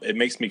jump, it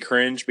makes me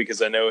cringe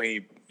because I know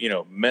he,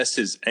 messed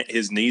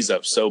his knees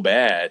up so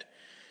bad.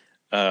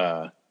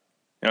 The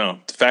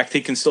fact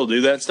he can still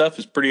do that stuff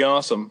is pretty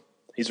awesome.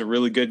 He's a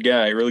really good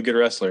guy, a really good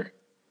wrestler.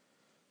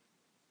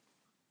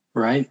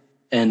 Right.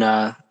 And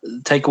the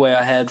takeaway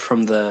I had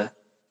from the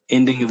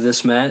ending of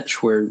this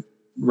match where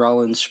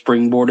Rollins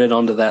springboarded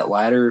onto that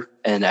ladder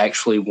and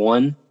actually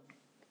won,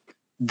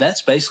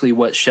 that's basically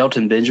what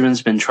Shelton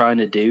Benjamin's been trying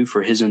to do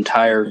for his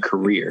entire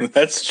career.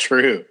 That's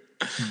true.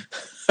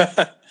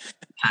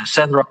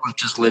 Seth Rollins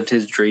just lived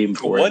his dream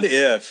for it.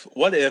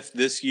 What if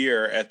this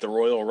year at the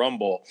Royal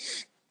Rumble,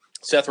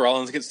 Seth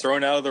Rollins gets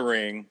thrown out of the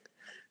ring,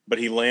 but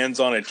he lands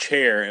on a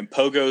chair and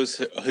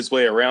pogos his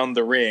way around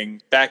the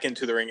ring, back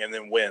into the ring, and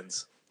then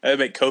wins? That would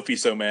make Kofi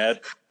so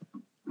mad.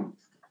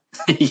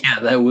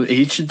 Yeah,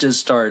 he should just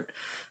start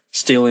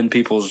stealing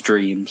people's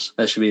dreams.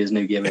 That should be his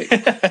new gimmick.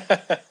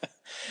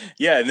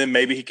 Yeah, and then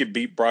maybe he could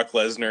beat Brock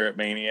Lesnar at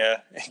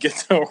Mania and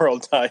get the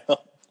world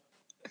title.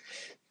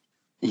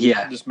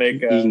 Yeah, just make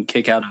he can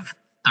kick out of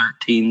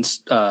 13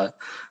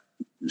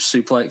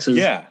 suplexes.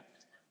 Yeah,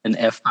 and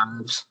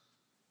F5s.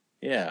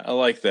 Yeah, I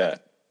like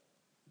that.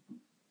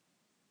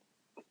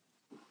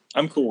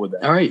 I'm cool with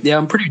that. All right, yeah,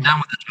 I'm pretty done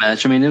with this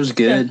match. I mean, it was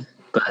good,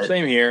 but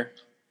same here.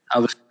 I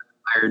was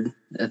tired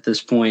at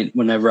this point.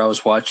 Whenever I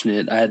was watching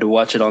it, I had to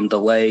watch it on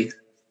delay.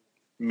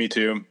 Me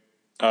too.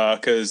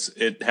 Because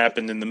it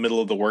happened in the middle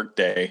of the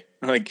workday.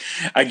 Like,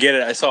 I get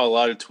it. I saw a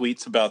lot of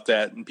tweets about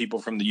that, and people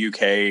from the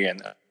UK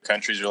and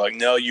countries are like,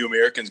 "No, you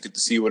Americans get to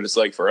see what it's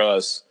like for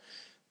us."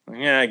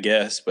 Yeah, I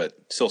guess, but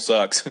still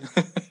sucks. At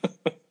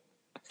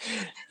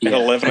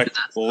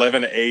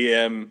 11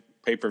 a.m.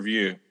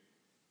 pay-per-view.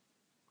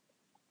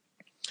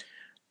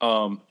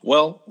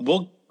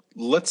 Well,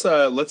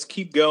 let's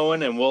keep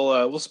going, and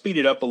we'll speed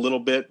it up a little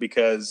bit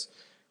because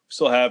we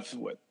still have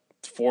 3 or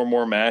 4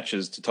 more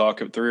matches to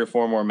talk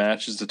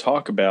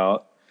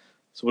about.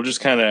 So we'll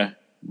just kind of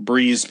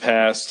breeze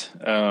past,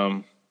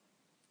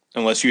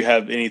 unless you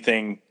have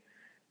anything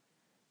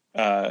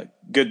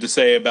good to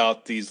say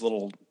about these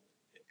little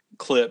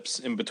clips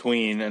in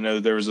between. I know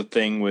there was a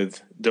thing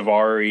with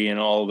Daivari and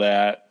all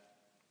that.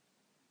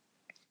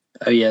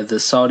 Oh yeah, the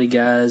Saudi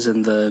guys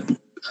and the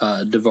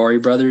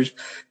Daivari brothers.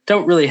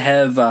 Don't really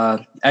have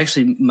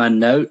actually my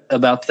note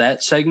about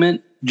that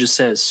segment just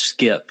says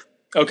skip.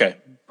 Okay,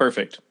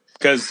 perfect.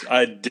 Because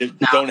I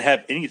don't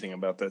have anything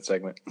about that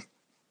segment.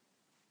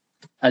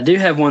 I do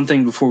have one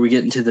thing before we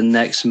get into the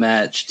next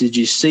match. Did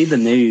you see the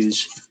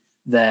news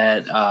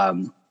that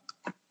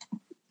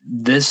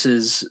this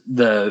is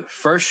the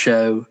first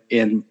show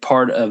in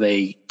part of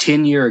a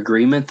 10-year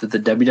agreement that the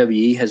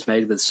WWE has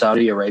made with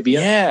Saudi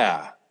Arabia?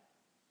 Yeah.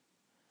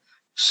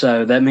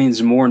 So that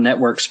means more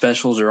network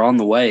specials are on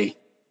the way.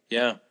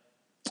 Yeah,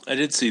 I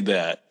did see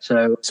that.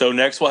 So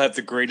next we'll have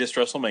the greatest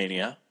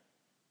WrestleMania.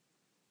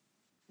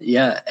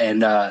 Yeah,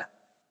 and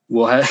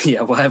we'll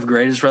have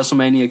greatest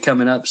WrestleMania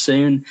coming up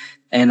soon.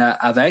 And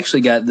I've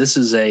actually got, this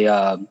is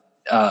a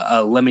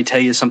Let Me Tell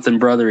You Something,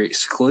 Brother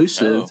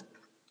exclusive. Oh.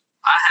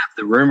 I have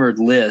the rumored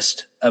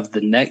list of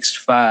the next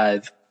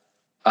 5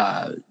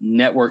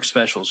 network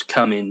specials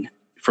coming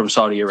from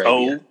Saudi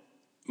Arabia. Oh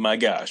my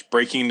gosh.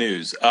 Breaking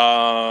news.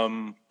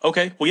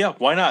 Okay. Well, yeah,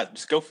 why not?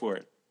 Just go for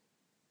it.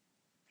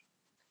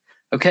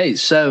 Okay,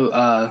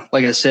 so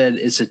like I said,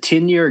 it's a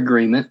 10-year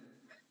agreement.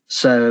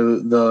 So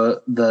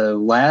the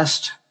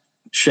last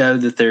show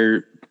that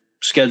they're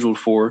scheduled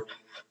for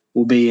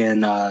will be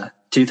in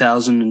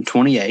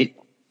 2028.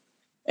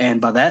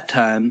 And by that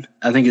time,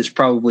 I think it's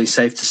probably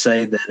safe to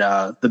say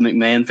that the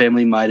McMahon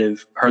family might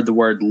have heard the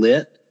word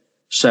lit.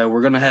 So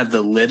we're going to have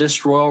the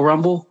Littest Royal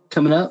Rumble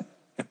coming up.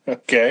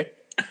 Okay.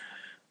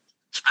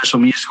 Special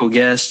musical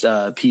guest,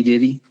 P.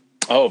 Diddy.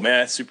 Oh,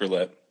 man, that's super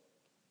lit.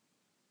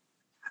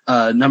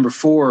 Number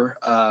 4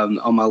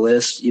 on my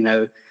list,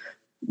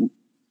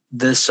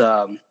 this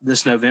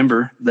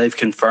November, they've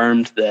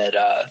confirmed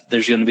that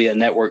there's going to be a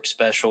network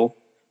special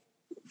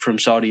from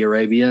Saudi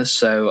Arabia.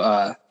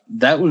 So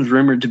that one's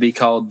rumored to be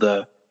called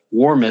the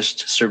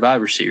Warmest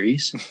Survivor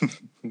Series.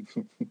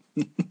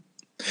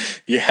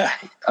 Yeah,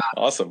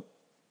 awesome.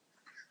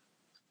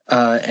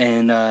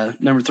 And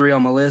number 3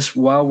 on my list,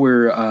 while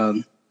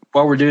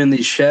we're doing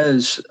these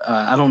shows,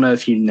 I don't know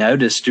if you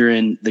noticed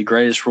during the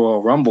Greatest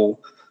Royal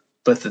Rumble,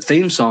 but the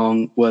theme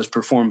song was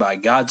performed by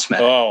Godsmack.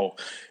 Oh,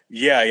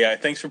 yeah.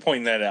 Thanks for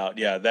pointing that out.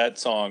 Yeah, that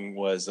song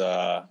was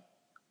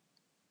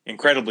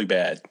incredibly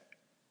bad.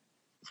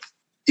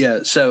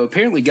 Yeah, so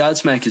apparently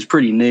Godsmack is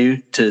pretty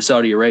new to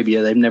Saudi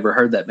Arabia. They've never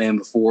heard that band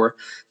before.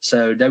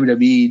 So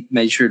WWE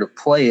made sure to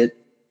play it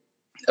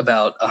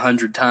about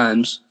 100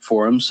 times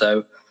for them.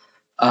 So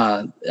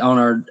on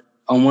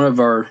one of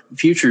our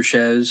future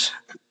shows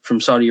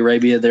from Saudi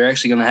Arabia, they're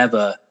actually going to have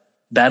a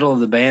Battle of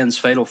the Bands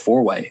Fatal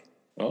 4-Way.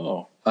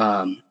 Oh.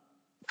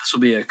 This will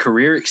be a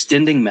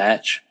career-extending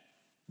match.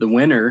 The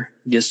winner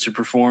gets to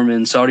perform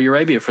in Saudi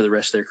Arabia for the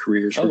rest of their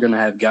careers. Oh. We're going to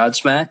have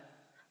Godsmack,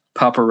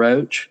 Papa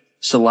Roach,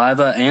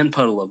 Saliva, and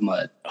Puddle of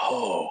Mud.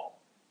 Oh.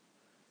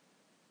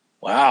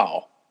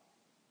 Wow.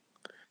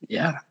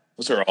 Yeah.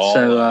 Those are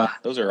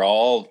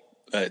all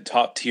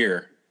top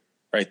tier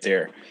right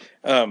there.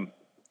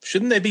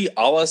 Shouldn't they be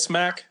Allah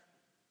Smack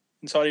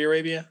in Saudi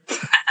Arabia?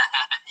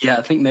 Yeah,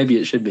 I think maybe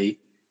it should be.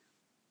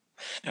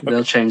 Okay.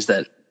 They'll change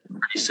that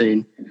pretty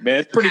soon. Man,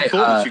 it's pretty cool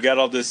that you got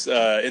all this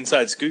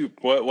inside scoop.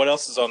 What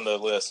else is on the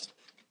list?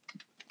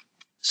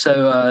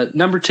 So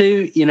number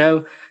 2,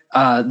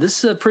 this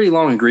is a pretty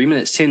long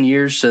agreement. It's 10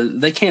 years, so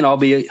they can't all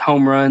be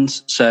home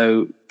runs.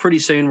 So pretty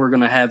soon we're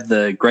going to have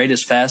the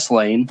Greatest Fast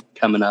Lane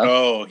coming up.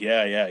 Oh,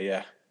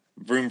 yeah.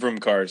 Vroom, vroom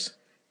cars.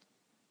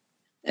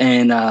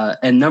 And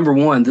number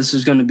 1, this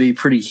is going to be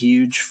pretty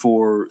huge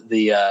for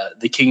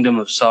the Kingdom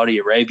of Saudi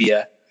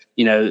Arabia.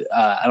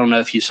 I don't know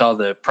if you saw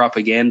the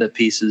propaganda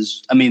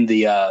pieces. I mean,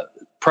 the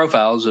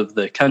profiles of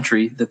the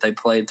country that they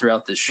played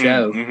throughout this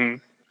show. Mm-hmm.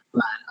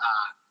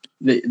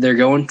 But they're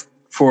going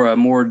for a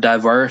more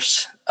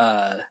diverse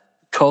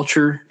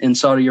culture in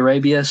Saudi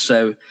Arabia.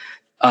 So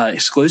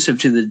exclusive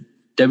to the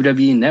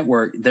WWE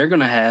Network, they're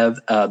going to have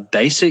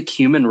basic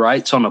human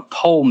rights on a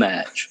pole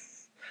match.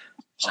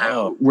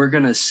 So we're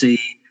going to see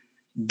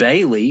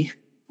Bayley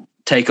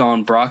take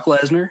on Brock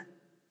Lesnar.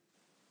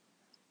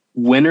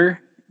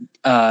 Winner,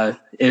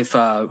 if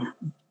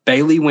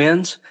Bayley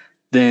wins,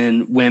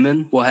 then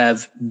women will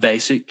have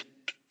basic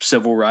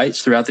civil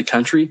rights throughout the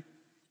country.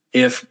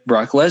 If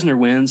Brock Lesnar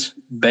wins,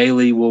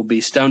 Bayley will be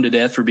stoned to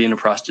death for being a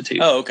prostitute.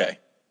 Oh, okay.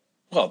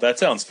 Well, that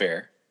sounds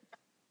fair.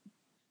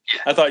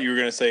 Yeah. I thought you were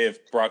going to say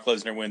if Brock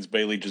Lesnar wins,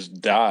 Bayley just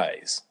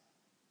dies.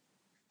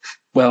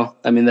 Well,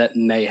 I mean, that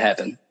may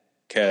happen.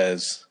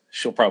 Because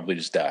she'll probably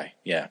just die.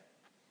 Yeah.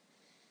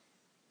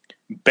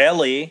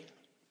 Belly.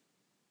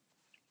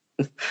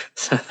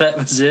 So that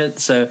was it.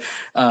 So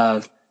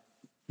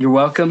you're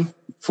welcome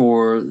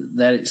for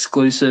that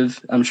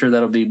exclusive. I'm sure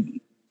that'll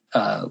be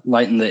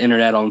lighting the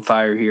internet on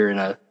fire here in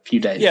a few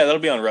days. Yeah, that'll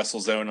be on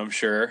WrestleZone, I'm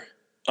sure.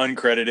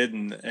 Uncredited,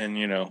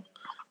 and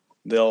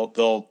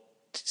they'll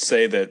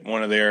say that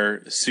one of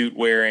their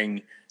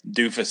suit-wearing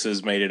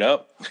doofuses made it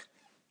up.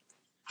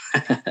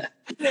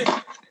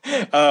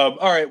 All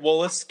right, well,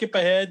 let's skip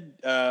ahead.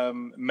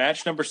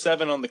 Match number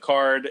 7 on the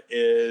card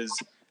is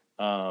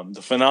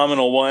the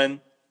phenomenal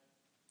one,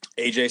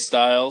 AJ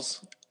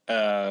Styles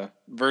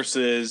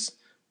versus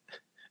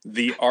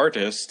the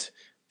artist,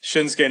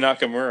 Shinsuke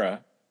Nakamura.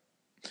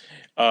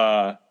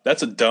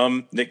 That's a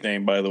dumb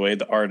nickname, by the way,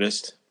 the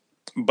artist.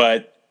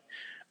 But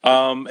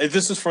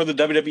this is for the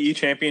WWE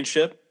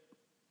Championship,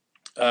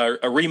 a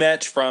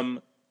rematch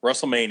from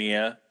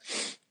WrestleMania.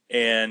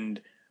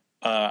 And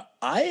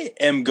I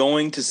am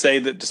going to say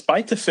that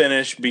despite the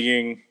finish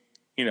being,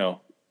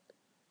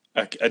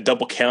 a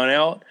double count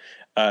out,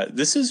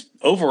 this is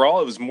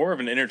overall, it was more of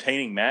an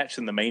entertaining match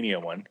than the Mania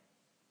one,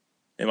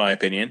 in my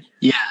opinion.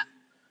 Yeah,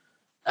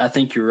 I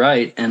think you're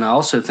right. And I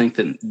also think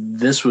that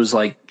this was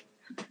like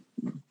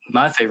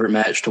my favorite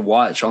match to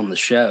watch on the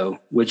show,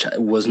 which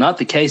was not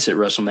the case at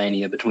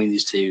WrestleMania between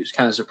these two. It's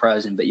kind of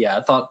surprising. But yeah,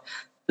 I thought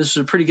this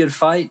was a pretty good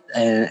fight,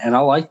 and I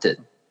liked it.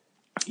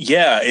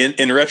 Yeah,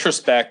 in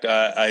retrospect,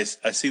 I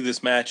see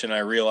this match and I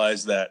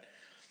realize that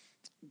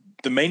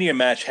the Mania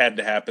match had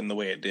to happen the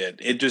way it did.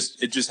 It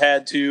just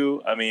had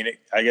to. I mean,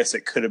 I guess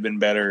it could have been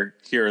better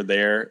here or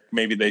there.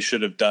 Maybe they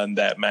should have done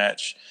that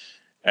match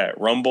at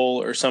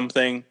Rumble or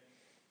something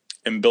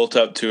and built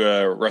up to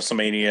a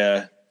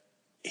WrestleMania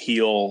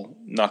heel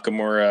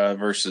Nakamura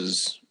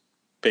versus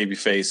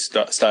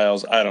babyface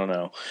Styles. I don't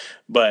know,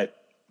 but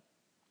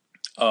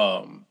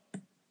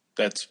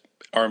that's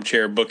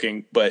armchair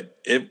booking. But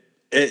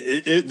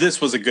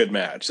this was a good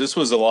match. This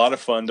was a lot of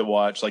fun to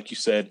watch. Like you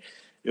said,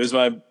 it was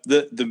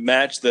the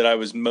match that I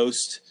was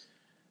most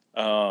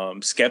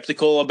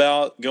skeptical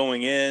about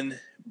going in,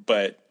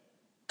 but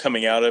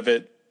coming out of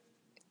it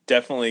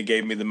definitely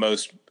gave me the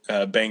most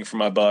bang for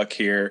my buck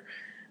here.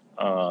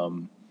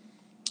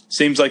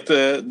 Seems like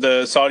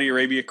the Saudi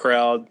Arabia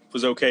crowd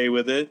was okay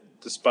with it,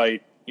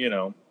 despite,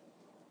 I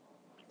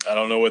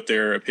don't know what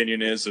their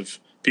opinion is of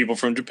people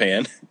from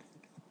Japan.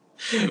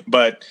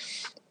 But,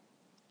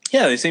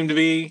 yeah, they seem to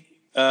be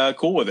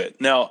cool with it.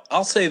 Now,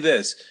 I'll say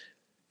this.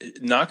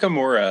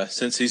 Nakamura,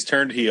 since he's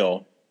turned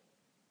heel,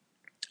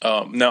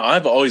 now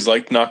I've always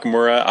liked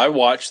Nakamura. I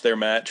watched their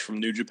match from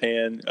New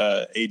Japan,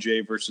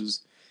 AJ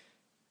versus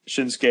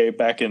Shinsuke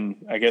back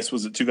in, I guess,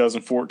 was it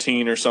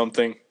 2014 or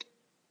something?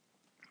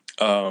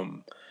 I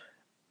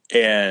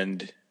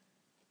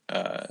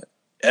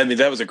mean,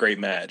 that was a great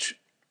match.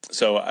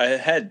 So I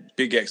had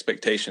big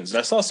expectations. And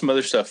I saw some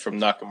other stuff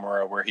from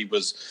Nakamura where he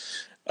was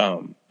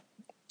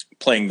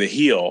playing the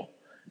heel.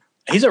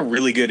 He's a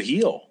really good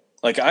heel.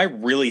 Like, I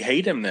really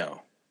hate him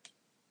now.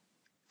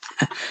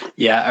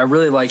 Yeah, I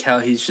really like how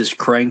he's just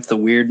cranked the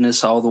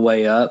weirdness all the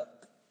way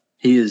up.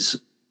 He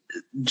is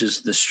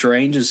just the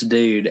strangest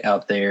dude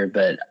out there,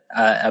 but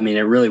I mean,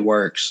 it really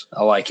works.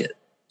 I like it.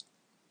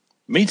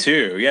 Me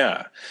too,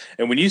 yeah.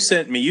 And when you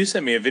sent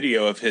me a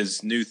video of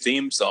his new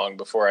theme song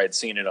before I'd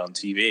seen it on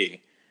TV.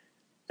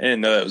 I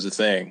didn't know that was a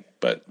thing,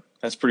 but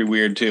that's pretty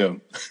weird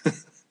too.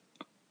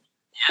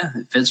 Yeah,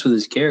 it fits with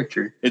his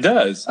character. It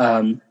does.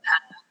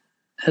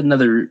 Had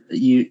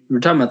you were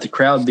talking about the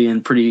crowd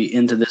being pretty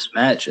into this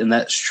match, and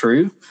that's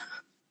true.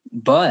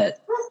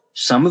 But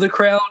some of the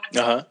crowd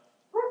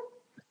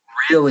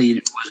really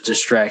was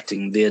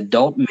distracting. The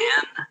adult men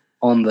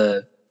on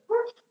the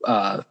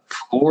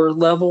floor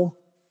level,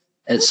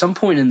 at some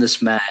point in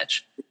this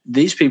match,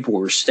 these people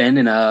were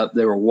standing up.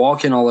 They were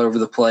walking all over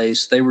the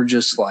place. They were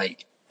just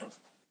like,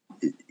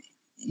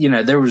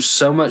 there was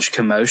so much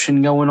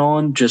commotion going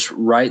on just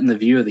right in the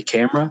view of the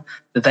camera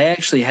that they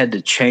actually had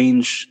to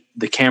change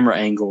the camera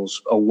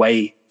angles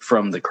away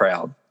from the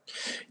crowd.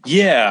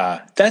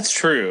 Yeah, that's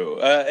true.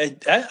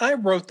 I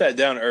wrote that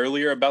down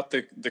earlier about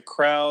the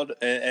crowd,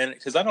 and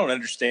because I don't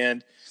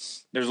understand.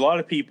 There's a lot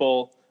of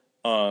people,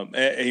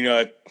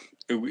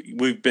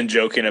 we've been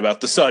joking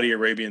about the Saudi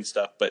Arabian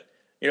stuff, but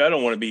I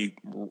don't want to be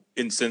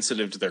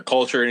insensitive to their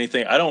culture or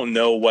anything. I don't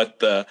know what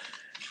the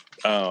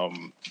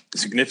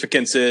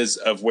significance is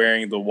of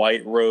wearing the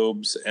white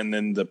robes and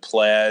then the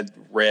plaid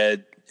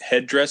red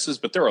headdresses,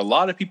 but there were a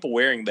lot of people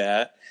wearing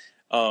that.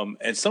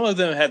 And some of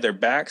them had their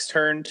backs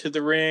turned to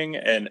the ring,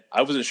 and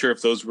I wasn't sure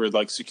if those were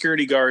like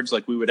security guards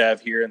like we would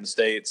have here in the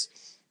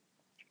States.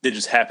 They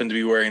just happened to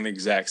be wearing the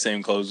exact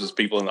same clothes as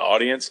people in the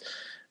audience.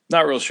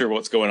 Not real sure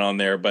what's going on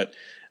there, but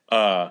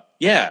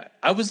yeah,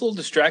 I was a little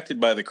distracted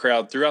by the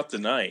crowd throughout the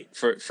night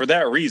for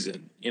that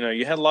reason.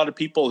 You had a lot of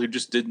people who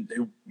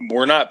who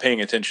were not paying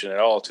attention at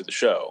all to the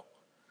show.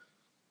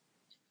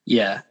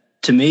 Yeah.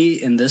 To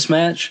me, in this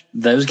match,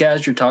 those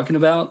guys you're talking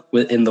about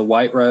in the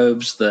white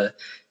robes, the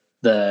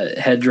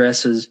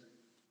headdresses,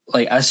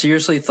 like, I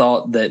seriously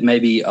thought that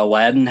maybe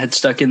Aladdin had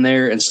stuck in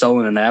there and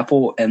stolen an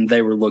apple, and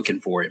they were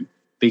looking for him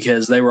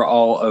because they were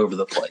all over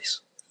the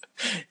place.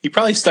 He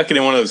probably stuck it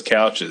in one of those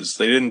couches.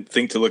 They didn't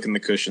think to look in the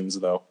cushions,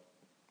 though.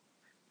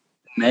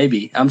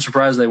 Maybe. I'm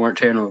surprised they weren't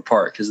tearing them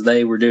apart because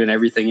they were doing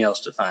everything else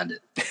to find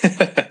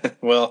it.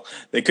 Well,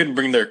 they couldn't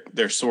bring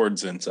their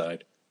swords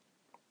inside.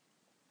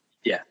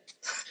 Yeah.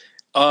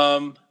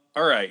 All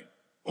right.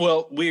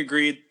 Well, we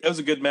agreed. That was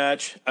a good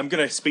match. I'm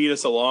going to speed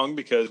us along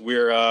because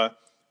we're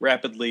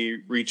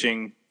rapidly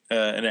reaching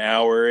an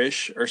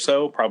hour-ish or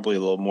so, probably a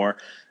little more.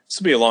 This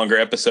will be a longer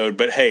episode,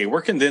 but hey,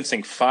 we're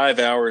condensing 5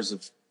 hours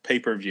of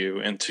pay-per-view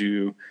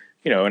into,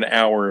 an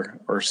hour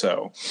or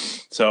so.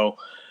 So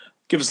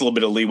give us a little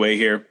bit of leeway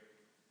here.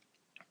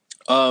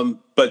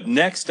 But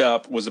next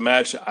up was a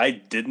match I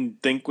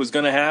didn't think was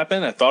going to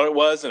happen. I thought it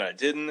was, and I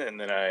didn't, and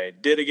then I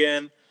did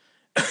again.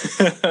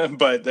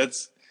 But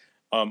that's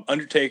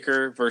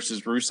Undertaker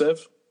versus Rusev.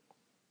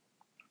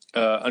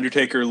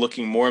 Undertaker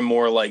looking more and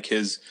more like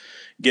his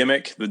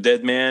gimmick, the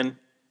Dead Man.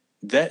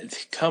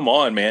 Come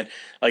on, man.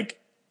 Like,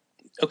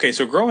 okay,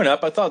 so growing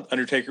up, I thought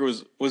Undertaker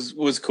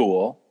was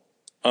cool.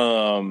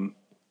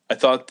 I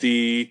thought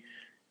the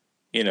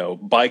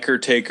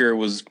biker Taker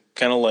was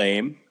kind of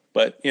lame,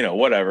 but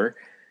whatever.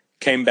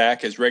 Came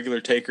back as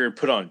regular Taker,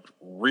 put on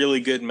really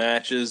good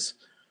matches.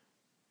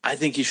 I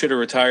think he should have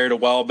retired a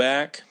while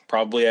back,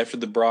 probably after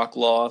the Brock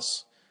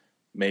loss,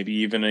 maybe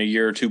even a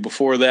year or two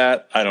before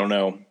that. I don't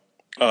know.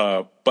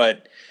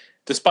 But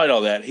despite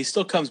all that, he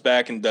still comes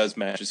back and does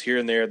matches here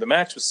and there. The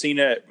match with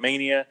Cena at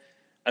Mania,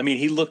 I mean,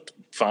 he looked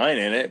fine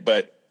in it,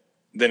 but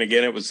then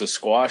again, it was a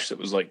squash that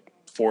was like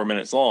 4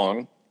 minutes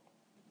long.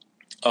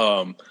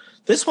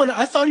 This one,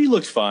 I thought he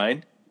looked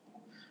fine.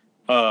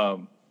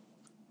 It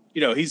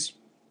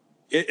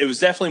was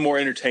definitely more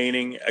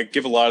entertaining. I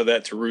give a lot of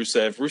that to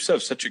Rusev.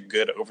 Rusev's such a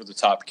good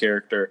over-the-top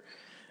character.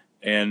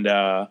 And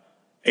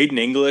Aiden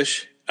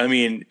English,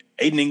 Aiden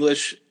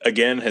English,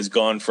 again, has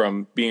gone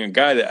from being a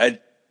guy that I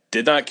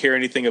did not care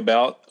anything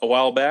about a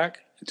while back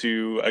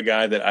to a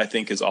guy that I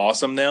think is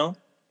awesome now.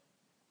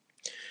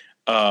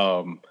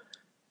 I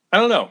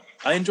don't know.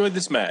 I enjoyed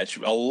this match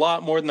a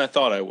lot more than I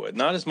thought I would.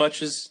 Not as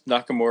much as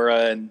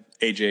Nakamura and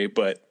AJ,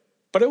 but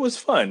it was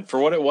fun. For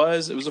what it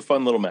was a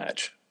fun little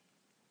match.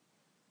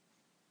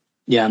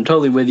 Yeah, I'm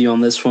totally with you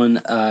on this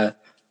one. I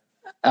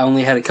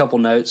only had a couple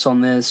notes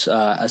on this.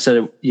 I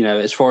said,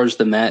 as far as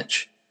the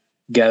match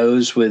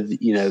goes with,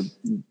 the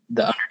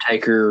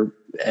Undertaker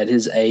at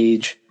his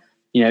age,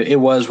 it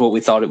was what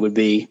we thought it would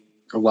be.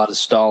 A lot of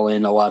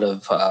stalling, a lot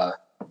of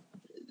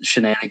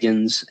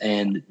shenanigans,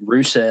 and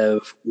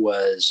Rusev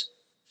was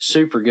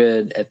super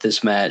good at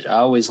this match. I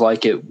always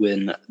like it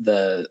when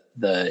the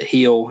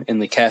heel in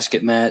the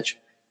casket match,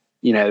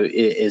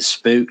 is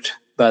spooked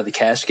by the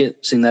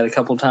casket. Seen that a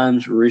couple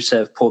times.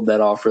 Rusev pulled that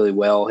off really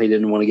well. He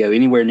didn't want to go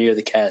anywhere near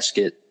the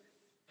casket,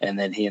 and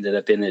then he ended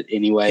up in it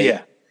anyway.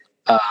 Yeah.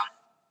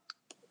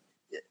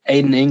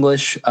 Aiden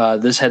English,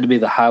 this had to be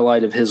the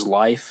highlight of his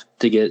life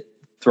to get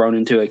thrown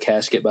into a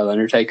casket by the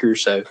Undertaker.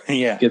 So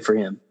yeah, good for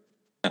him.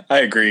 I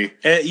agree.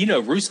 And,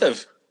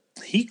 Rusev,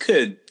 he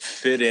could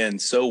fit in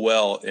so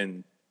well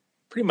in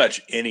pretty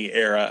much any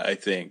era, I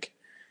think.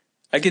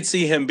 I could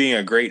see him being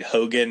a great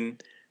Hogan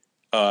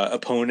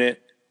opponent.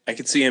 I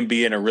could see him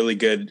being a really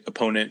good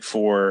opponent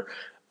for,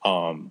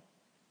 The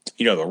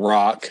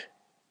Rock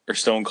or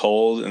Stone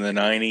Cold in the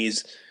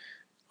 90s.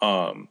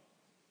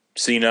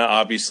 Cena,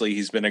 obviously,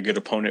 he's been a good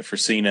opponent for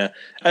Cena.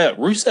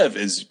 Rusev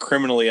is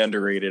criminally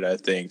underrated, I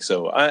think.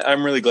 So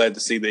I'm really glad to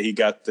see that he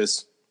got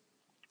this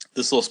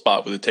little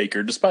spot with the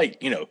Taker.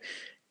 Despite,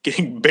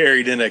 getting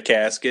buried in a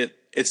casket,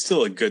 it's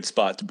still a good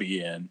spot to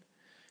be in.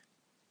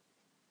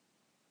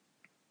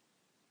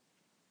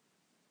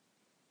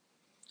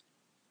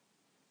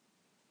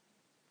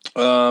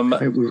 We're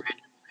ready to move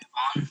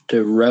on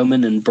to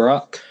Roman and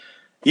Brock.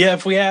 Yeah,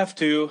 if we have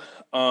to.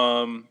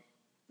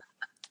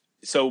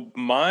 So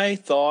my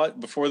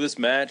thought before this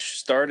match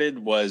started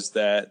was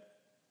that,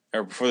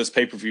 or before this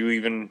pay-per-view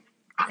even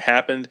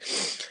happened,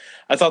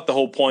 I thought the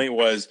whole point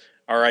was,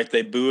 all right,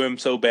 they boo him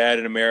so bad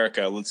in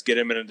America, let's get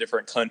him in a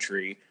different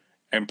country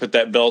and put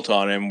that belt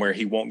on him where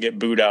he won't get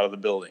booed out of the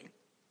building.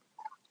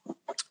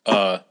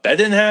 That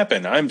didn't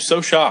happen. I'm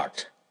so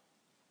shocked.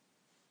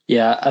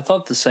 Yeah, I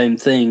thought the same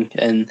thing.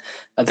 And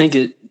I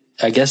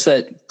guess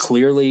that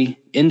clearly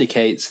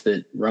indicates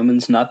that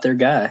Roman's not their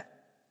guy.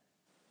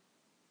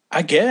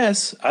 I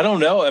guess. I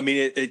don't know. I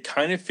mean, it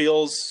kind of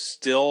feels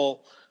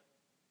still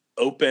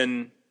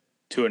open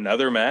to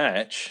another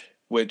match,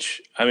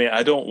 which,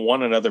 I don't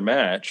want another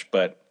match,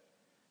 but.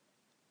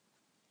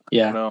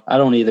 Yeah, I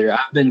don't either.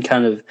 I've been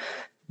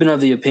of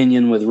the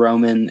opinion with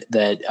Roman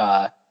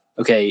that,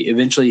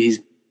 eventually he's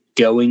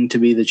going to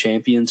be the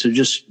champion. So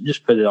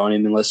just put it on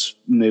him and let's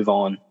move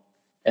on.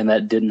 And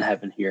that didn't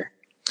happen here.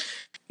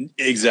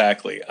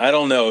 Exactly. I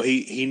don't know.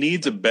 He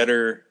needs a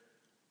better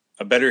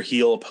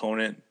heel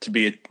opponent to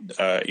be,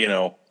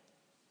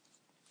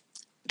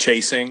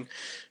 chasing,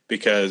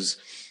 because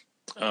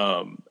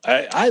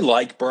I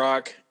like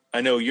Brock.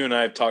 I know you and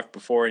I have talked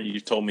before, and you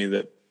told me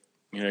that,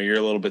 you're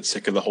a little bit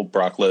sick of the whole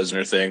Brock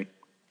Lesnar thing.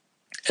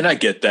 And I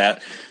get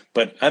that.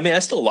 But, I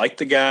still like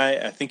the guy.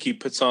 I think he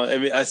puts on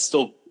 – I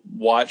still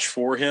watch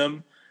for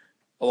him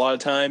a lot of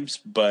times.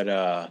 But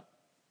I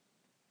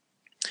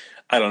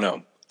don't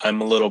know.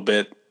 I'm a little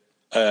bit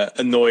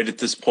annoyed at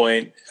this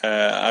point.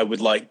 I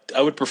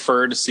would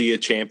prefer to see a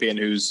champion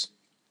who's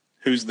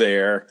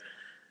there.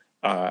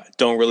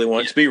 Don't really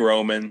want it to be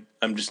Roman.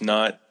 I'm just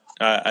not.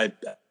 I'm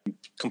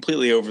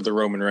completely over the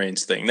Roman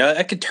Reigns thing. Now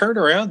I could turn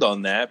around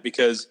on that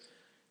because,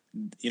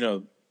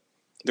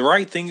 the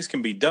right things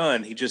can be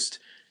done. He just,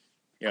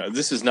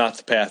 this is not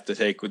the path to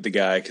take with the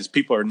guy because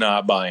people are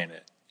not buying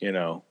it.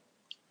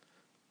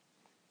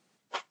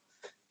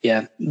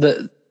 Yeah,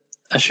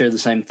 I share the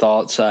same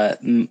thoughts.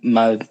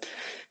 My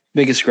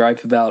biggest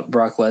gripe about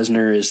Brock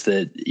Lesnar is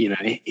that,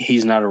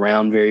 he's not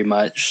around very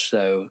much.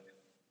 So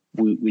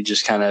we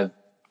just kind of,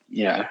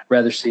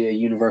 rather see a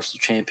universal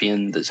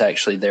champion that's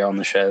actually there on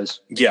the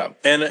shows. Yeah.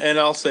 And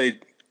I'll say,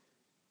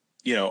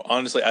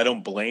 honestly, I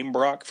don't blame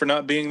Brock for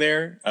not being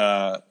there.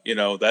 That's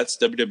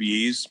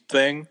WWE's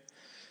thing.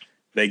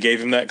 They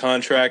gave him that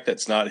contract.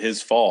 That's not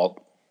his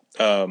fault.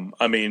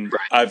 Right.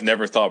 I've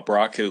never thought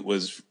Brock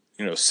was,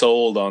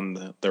 sold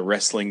on the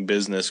wrestling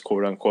business,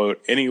 quote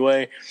unquote,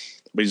 anyway.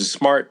 But he's a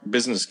smart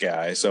business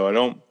guy, so I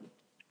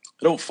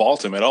don't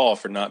fault him at all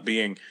for not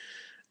being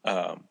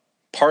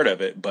part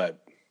of it.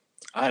 But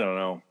I don't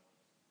know.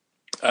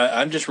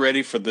 I'm just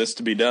ready for this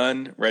to be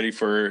done. Ready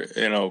for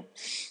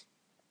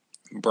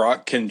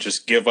Brock can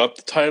just give up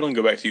the title and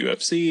go back to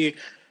UFC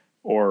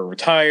or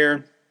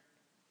retire.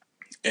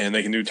 And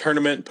they can do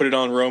tournament, put it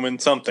on Roman,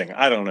 something.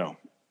 I don't know.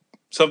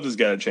 Something's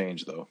got to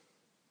change, though.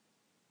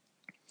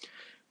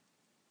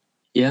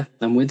 Yeah,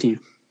 I'm with you.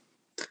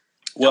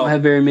 Well, I don't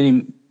have very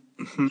many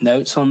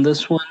notes on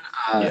this one.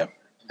 Yeah.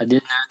 I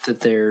did note that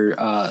their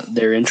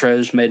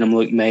intros made them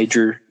look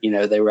major. You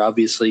know, they were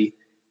obviously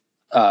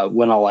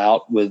went all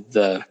out with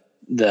the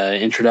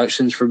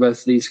introductions for both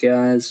of these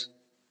guys.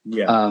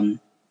 Yeah.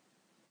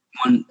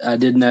 One I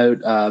did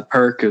note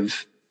perk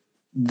of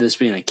this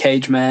being a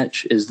cage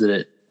match is that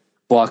it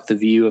blocked the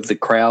view of the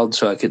crowd,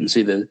 so I couldn't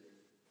see the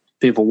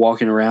people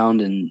walking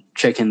around and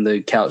checking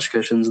the couch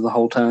cushions the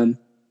whole time.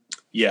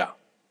 Yeah.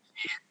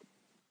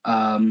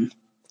 5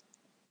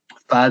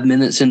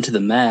 minutes into the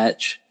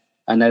match,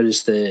 I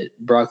noticed that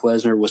Brock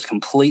Lesnar was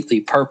completely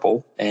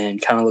purple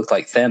and kind of looked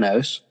like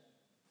Thanos.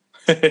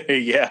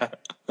 Yeah.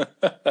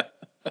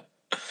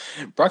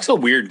 Brock's a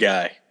weird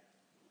guy.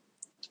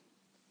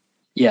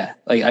 Yeah,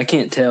 like I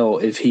can't tell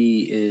if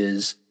he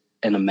is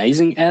an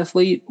amazing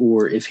athlete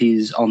or if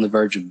he's on the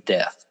verge of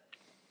death.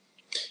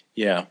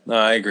 Yeah, no,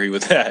 I agree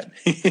with that.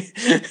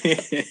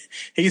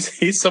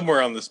 He's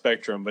somewhere on the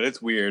spectrum, but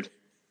it's weird.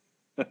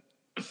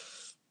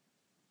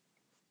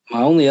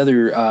 My only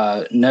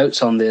other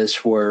notes on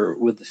this were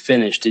with the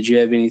finish. Did you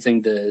have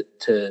anything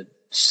to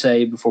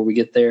say before we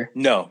get there?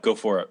 No, go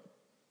for it.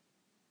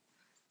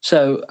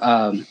 So,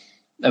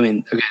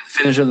 the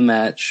finish of the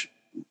match,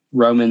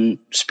 Roman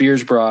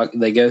spears Brock.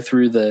 They go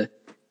through the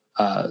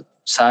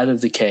side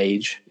of the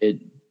cage. It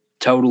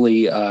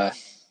totally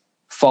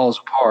falls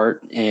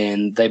apart,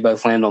 and they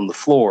both land on the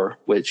floor,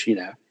 which, you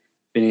know,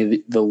 if any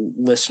of the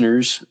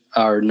listeners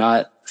are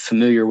not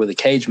familiar with a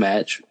cage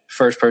match,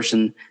 first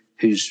person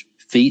whose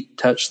feet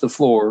touch the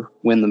floor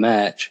win the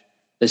match.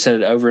 They said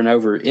it over and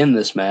over in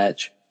this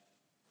match.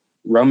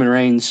 Roman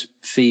Reigns'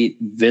 feet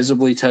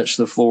visibly touched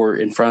the floor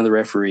in front of the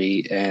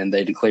referee, and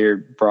they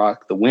declared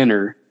Brock the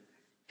winner.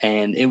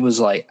 And it was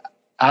like,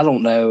 I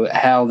don't know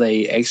how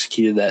they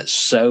executed that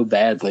so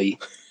badly.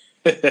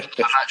 I'm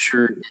not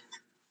sure.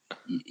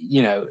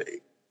 You know,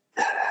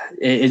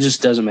 it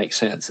just doesn't make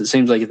sense. It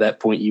seems like at that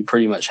point you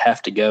pretty much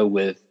have to go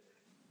with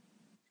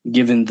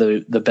giving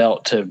the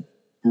belt to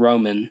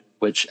Roman,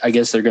 which I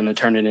guess they're going to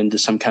turn it into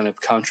some kind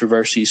of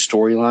controversy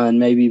storyline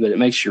maybe, but it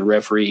makes your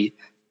referee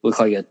look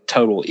like a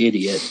total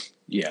idiot.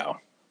 Yeah.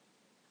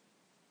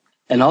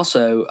 And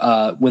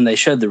also, when they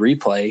showed the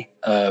replay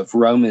of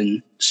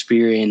Roman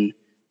spearing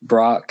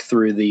Brock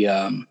through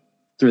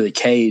the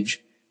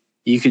cage,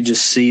 you could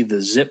just see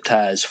the zip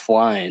ties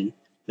flying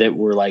that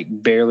were like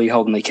barely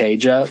holding the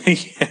cage up.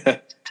 Yeah.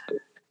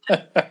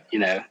 You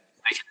know,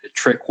 making a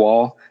trick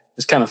wall.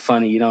 It's kind of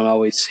funny. You don't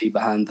always see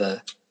behind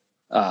the,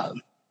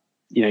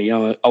 you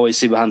don't always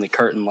see behind the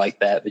curtain like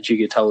that, but you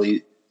could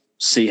totally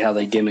see how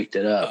they gimmicked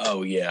it up.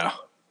 Oh yeah.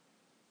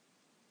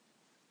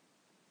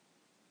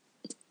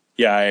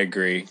 Yeah, I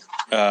agree.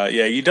 Yeah,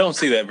 you don't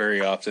see that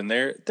very often.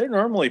 They're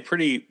normally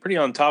pretty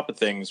on top of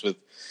things with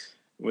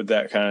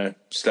that kind of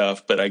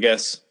stuff, but I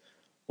guess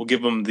we'll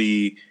give them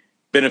the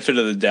benefit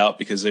of the doubt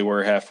because they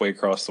were halfway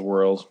across the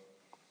world.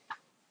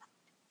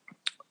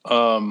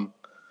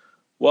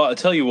 Well, I'll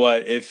tell you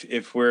what,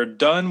 if we're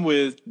done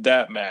with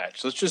that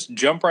match, let's just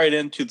jump right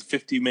into the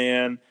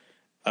 50-man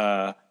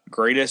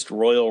greatest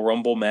Royal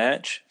Rumble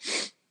match.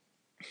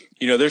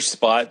 You know, there's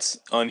spots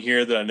on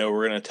here that I know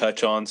we're going to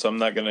touch on, so I'm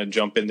not going to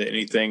jump into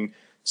anything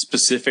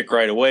specific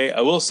right away.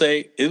 I will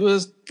say it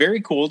was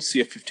very cool to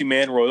see a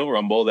 50-man Royal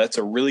Rumble. That's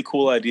a really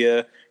cool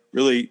idea,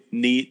 really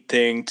neat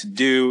thing to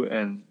do,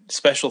 and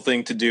special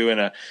thing to do in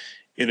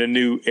a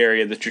new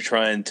area that you're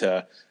trying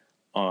to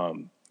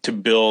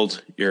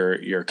build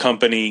your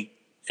company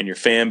and your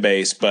fan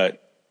base.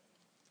 But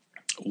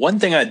one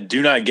thing I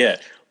do not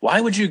get, why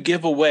would you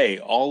give away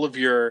all of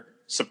your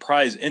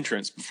surprise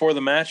entrants before the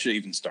match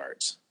even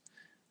starts?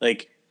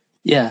 Like,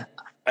 yeah,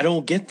 I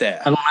don't get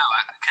that. I don't know.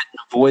 I couldn't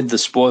avoid the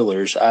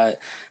spoilers. I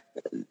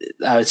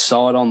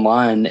saw it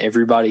online.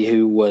 Everybody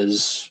who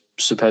was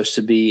supposed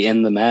to be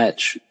in the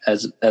match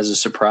as a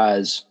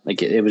surprise,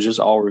 like it was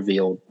just all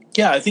revealed.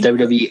 Yeah, I think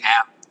WWE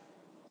app.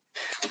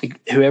 Like,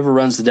 whoever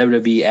runs the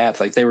WWE app,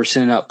 like they were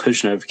sending out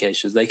push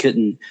notifications. They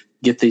couldn't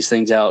get these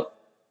things out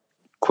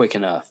quick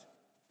enough.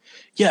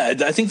 Yeah,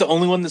 I think the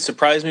only one that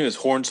surprised me was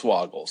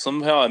Hornswoggle.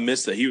 Somehow I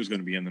missed that he was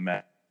going to be in the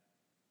match.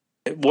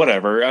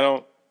 Whatever. I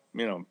don't,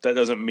 that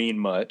doesn't mean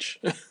much.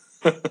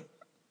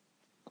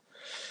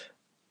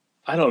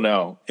 I don't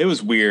know. It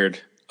was weird.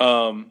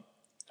 I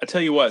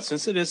tell you what,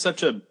 since it is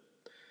such a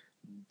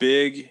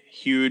big,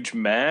 huge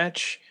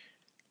match,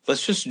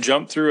 let's just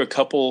jump through a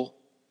couple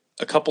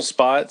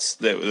spots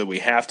that we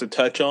have to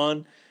touch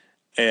on,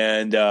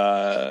 and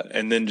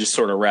then just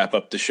sort of wrap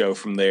up the show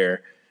from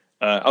there.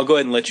 I'll go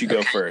ahead and let you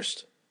go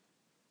first.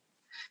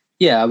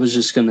 Yeah, I was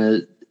just going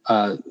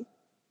to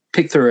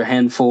pick through a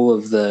handful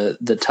of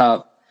the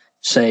top,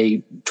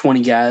 say,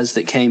 20 guys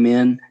that came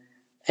in.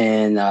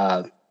 And,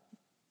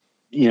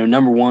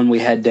 number one, we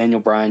had Daniel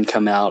Bryan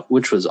come out,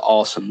 which was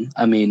awesome.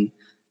 I mean,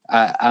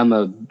 I'm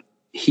a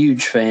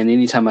huge fan.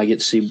 Anytime I get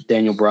to see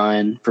Daniel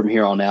Bryan from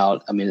here on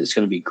out, I mean, it's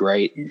going to be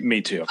great.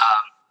 Me too.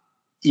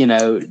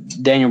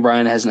 Daniel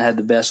Bryan hasn't had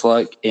the best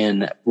luck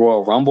in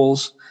Royal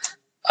Rumbles.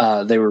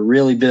 They were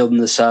really building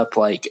this up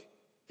like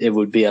it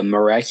would be a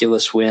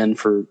miraculous win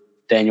for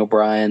Daniel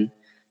Bryan.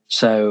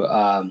 So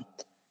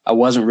I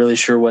wasn't really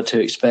sure what to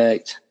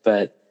expect.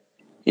 But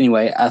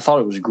anyway, I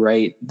thought it was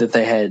great that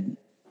they had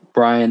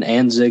Bryan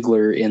and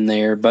Ziggler in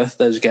there. Both of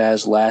those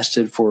guys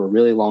lasted for a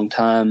really long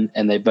time,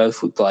 and they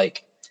both looked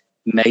like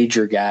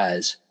major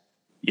guys.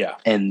 Yeah.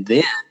 And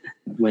then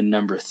when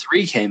number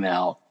 3 came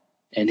out,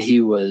 and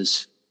it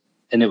was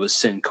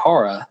Sin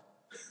Cara,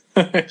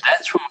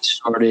 that's when we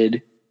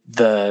started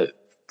the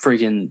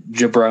freaking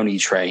jabroni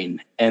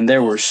train. And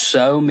there were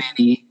so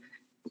many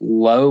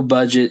low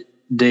budget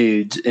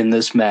dudes in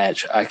this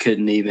match, I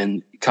couldn't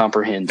even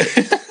comprehend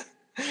it.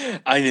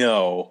 I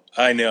know.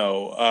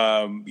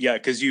 Yeah,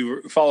 because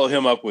you follow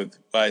him up with,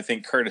 I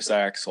think, Curtis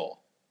Axel.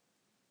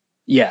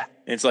 Yeah.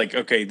 And it's like,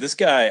 okay, this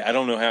guy, I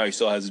don't know how he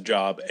still has a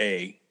job,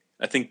 A.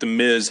 I think The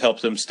Miz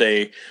helps him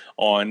stay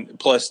on.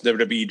 Plus,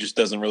 WWE just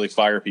doesn't really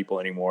fire people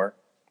anymore.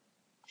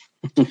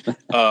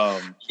 Yeah.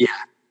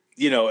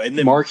 And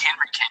then Mark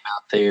Henry came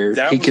out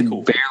there. He could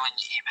barely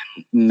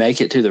even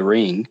make it to the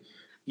ring.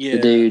 Yeah.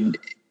 The dude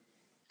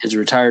is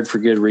retired for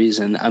good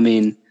reason. I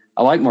mean,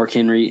 I like Mark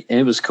Henry, and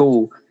it was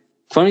cool.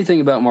 Funny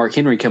thing about Mark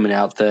Henry coming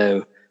out,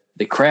 though,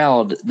 the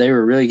crowd, they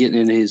were really getting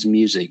into his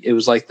music. It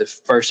was like the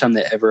first time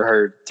they ever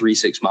heard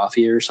 3-6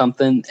 Mafia or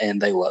something,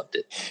 and they loved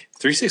it.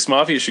 3-6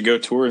 Mafia should go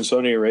tour in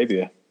Saudi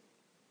Arabia.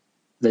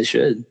 They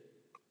should.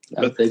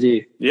 I hope they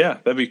do. Yeah,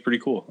 that'd be pretty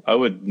cool. I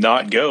would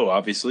not go,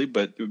 obviously,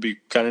 but it would be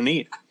kind of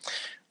neat.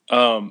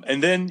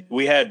 And then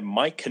we had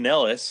Mike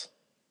Kanellis.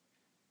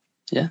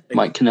 Yeah,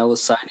 Mike Kanellis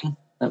signing.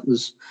 That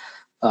was,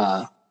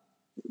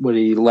 what did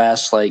he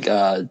last, like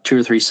 2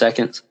 or 3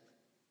 seconds?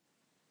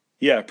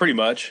 Yeah, pretty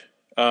much.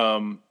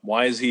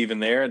 Why is he even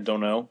there? I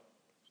don't know.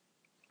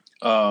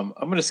 I'm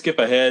going to skip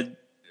ahead.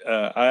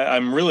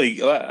 I'm going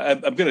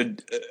to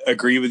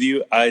agree with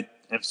you. I'm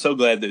so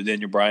glad that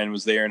Daniel Bryan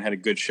was there and had a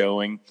good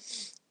showing.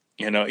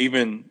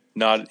 Even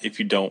not if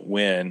you don't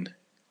win,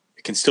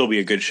 it can still be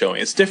a good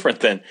showing. It's different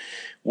than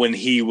when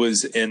he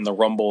was in the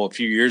Rumble a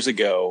few years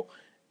ago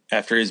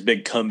after his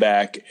big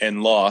comeback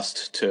and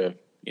lost to,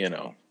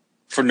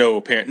 for no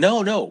apparent.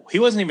 No, he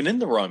wasn't even in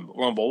the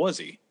Rumble, was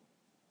he?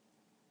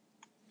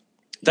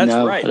 That's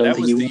right. That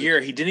was the year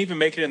he didn't even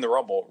make it in the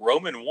Rumble.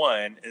 Roman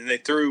won, and they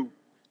threw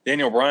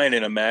Daniel Bryan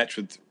in a match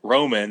with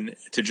Roman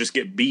to just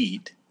get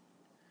beat.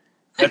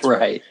 That's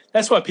right.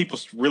 That's why people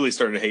really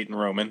started hating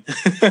Roman.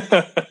 That's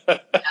why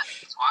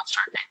I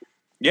started hating.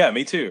 Yeah,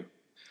 me too.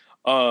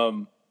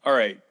 All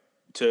right.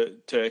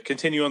 To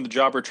continue on the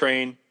jobber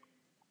train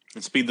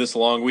and speed this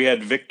along, we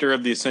had Victor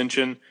of the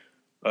Ascension.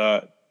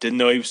 Didn't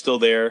know he was still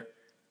there.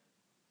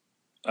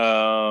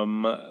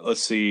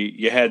 Let's see.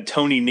 You had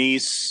Tony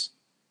Nese.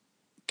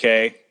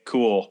 Okay,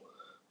 cool.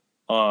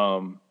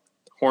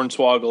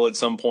 Hornswoggle at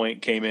some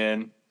point came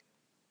in.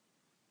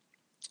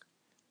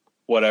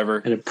 Whatever.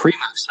 And a Primo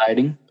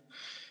sighting.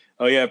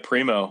 Oh, yeah,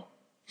 Primo.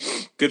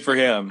 Good for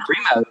him.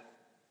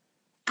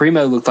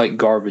 Primo looked like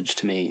garbage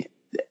to me.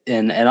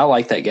 And I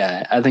like that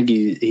guy. I think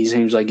he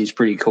seems like he's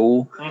pretty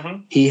cool.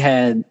 Mm-hmm. He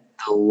had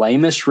the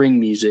lamest ring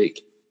music.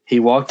 He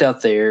walked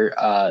out there.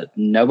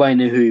 Nobody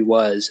knew who he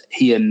was.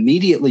 He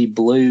immediately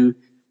blew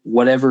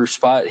whatever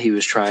spot he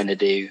was trying to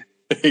do.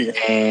 Yeah.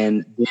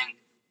 And then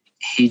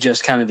he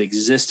just kind of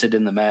existed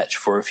in the match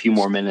for a few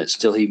more minutes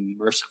till he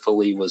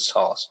mercifully was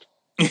tossed.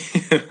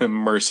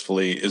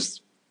 Mercifully is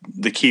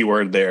the key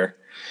word there.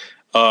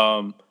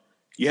 You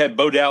had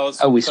Bo Dallas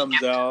who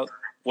comes out.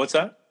 What's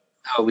that?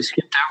 Oh, we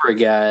skipped over a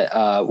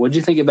guy. What did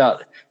you think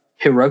about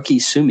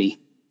Hiroki Sumi?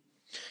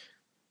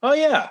 Oh,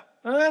 yeah.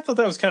 I thought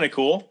that was kind of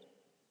cool.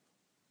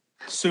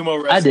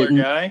 Sumo wrestler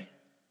guy.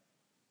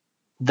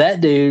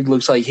 That dude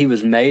looks like he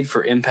was made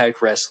for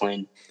Impact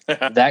Wrestling.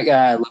 That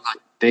guy looked like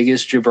the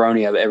biggest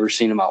jabroni I've ever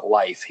seen in my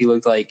life. He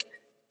looked like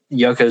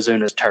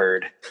Yokozuna's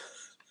turd.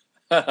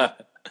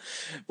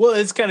 Well,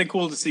 it's kind of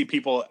cool to see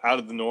people out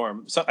of the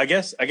norm. So I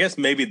guess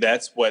maybe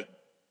that's what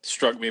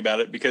struck me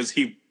about it, because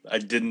I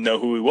didn't know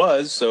who he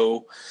was.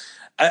 So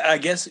I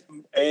guess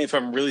if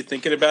I'm really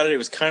thinking about it, it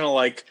was kind of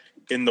like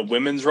in the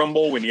women's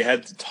Rumble when you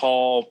had the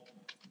tall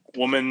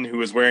woman who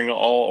was wearing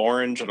all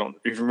orange. I don't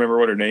even remember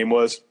what her name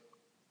was.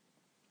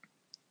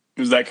 It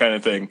was that kind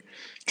of thing.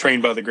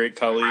 Trained by the great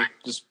Khali.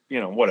 Just,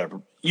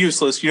 whatever.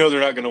 Useless. They're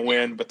not going to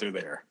win, but they're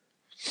there.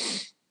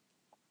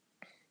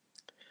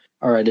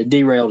 All right, it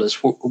derailed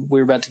us.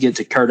 We're about to get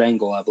to Kurt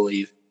Angle, I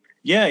believe.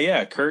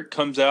 Yeah. Kurt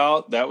comes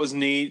out. That was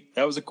neat.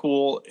 That was a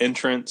cool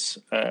entrance.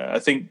 I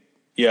think,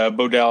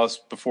 Bo Dallas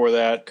before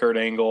that, Kurt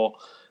Angle.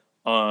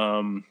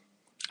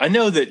 I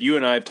know that you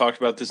and I have talked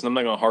about this, and I'm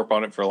not going to harp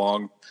on it for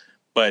long,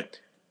 but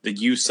the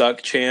 "you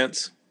suck"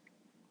 chants.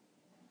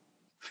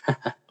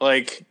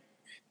 Like,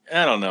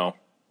 I don't know.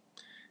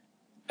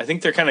 I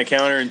think they're kind of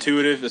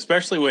counterintuitive,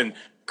 especially when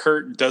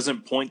Kurt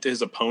doesn't point to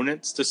his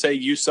opponents to say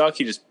 "you suck."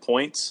 He just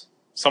points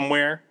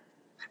somewhere.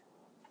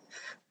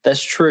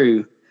 That's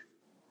true.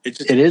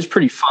 It is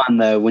pretty fun,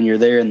 though, when you're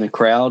there in the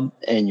crowd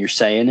and you're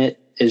saying it.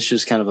 it's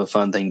just kind of a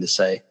fun thing to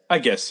say. I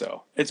guess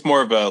so. It's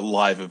more of a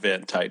live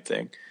event type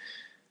thing.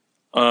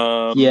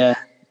 Yeah.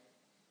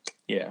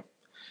 Yeah.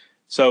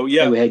 So,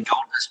 yeah. We had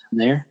Goldust in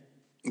there.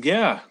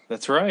 Yeah,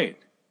 that's right.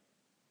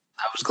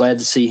 I was glad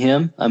to see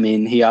him. I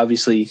mean, he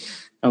obviously,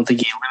 I don't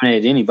think he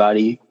eliminated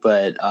anybody,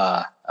 but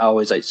I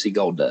always like to see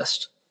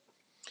Goldust.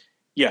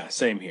 Yeah,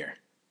 same here.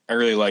 I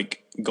really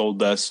like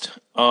Goldust.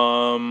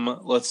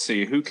 Let's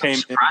see who came. I'm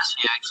surprised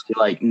he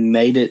actually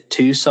made it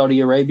to Saudi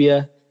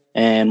Arabia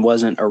and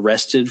wasn't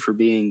arrested for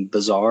being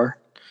bizarre.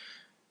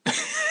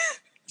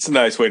 It's a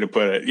nice way to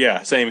put it.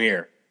 Yeah, same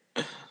here.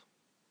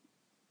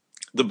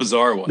 The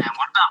bizarre one. Man,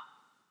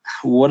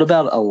 what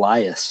about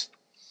Elias?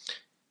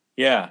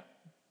 Yeah,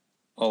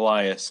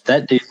 Elias.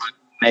 That dude looked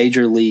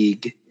major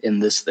league in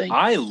this thing.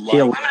 I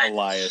love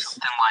Elias.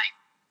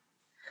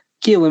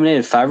 He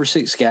eliminated 5 or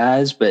 6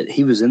 guys, but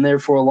he was in there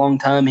for a long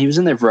time. He was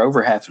in there for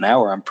over half an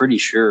hour, I'm pretty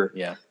sure.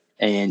 Yeah.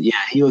 And, yeah,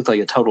 he looked like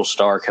a total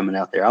star coming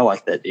out there. I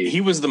like that dude. He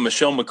was the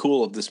Michelle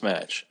McCool of this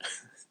match.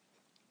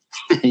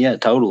 Yeah,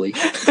 totally.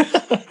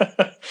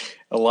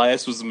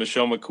 Elias was the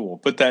Michelle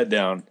McCool. Put that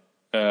down,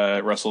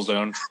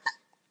 WrestleZone,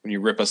 when you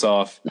rip us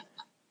off.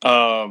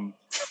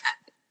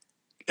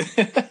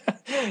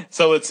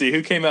 So let's see.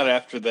 Who came out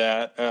after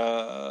that?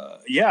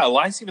 Yeah,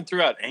 Elias even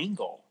threw out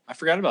Angle. I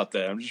forgot about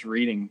that. I'm just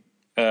reading.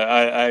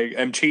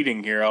 I'm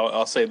cheating here.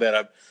 I'll say that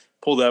I've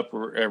pulled up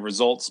a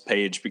results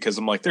page because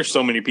I'm like, there's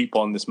so many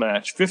people in this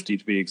match, 50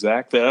 to be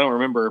exact, that I don't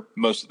remember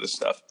most of this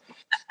stuff.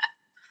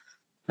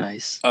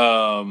 Nice.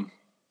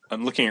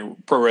 I'm looking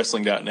at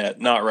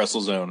ProWrestling.net, not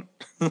WrestleZone.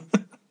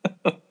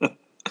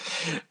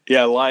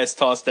 Yeah, Elias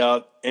tossed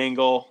out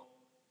Angle.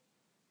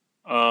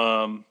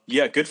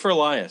 Yeah, good for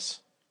Elias.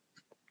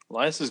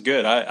 Elias is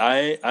good.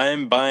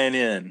 I'm buying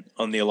in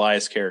on the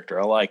Elias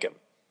character. I like him.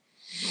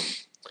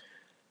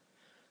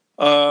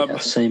 Yeah,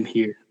 same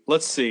here.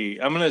 Let's see.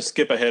 I'm going to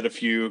skip ahead a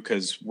few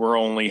because we're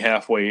only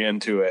halfway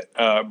into it.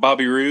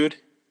 Bobby Roode.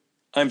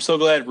 I'm so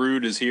glad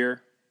Roode is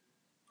here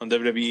on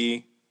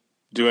WWE,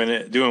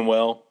 doing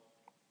well.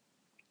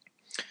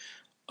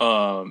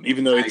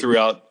 Even though he threw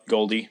out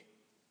Goldie.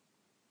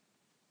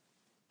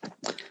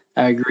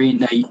 I agree.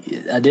 Now,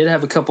 I did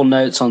have a couple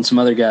notes on some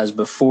other guys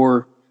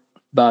before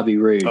Bobby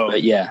Roode,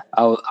 but yeah,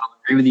 I'll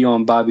agree with you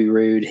on Bobby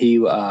Roode. He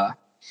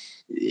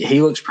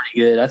looks pretty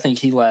good. I think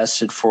he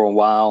lasted for a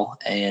while,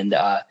 and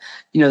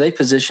they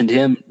positioned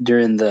him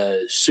during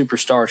the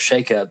Superstar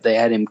Shakeup. They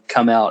had him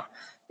come out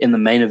in the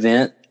main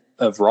event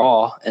of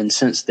Raw, and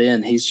since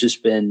then he's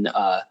just been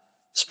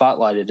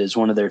spotlighted as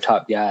one of their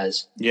top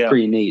guys. Yeah,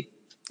 pretty neat.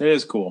 It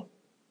is cool.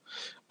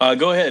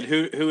 Go ahead.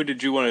 Who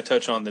did you want to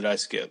touch on that I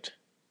skipped?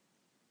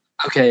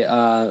 Okay,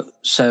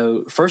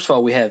 so first of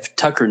all, we have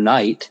Tucker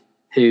Knight,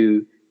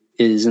 who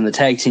is in the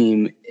tag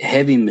team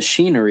Heavy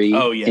Machinery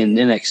in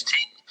NXT,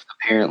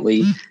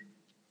 apparently.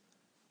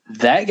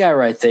 That guy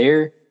right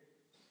there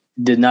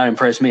did not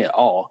impress me at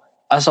all.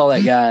 I saw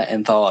that guy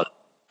and thought,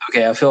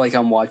 okay, I feel like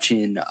I'm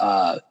watching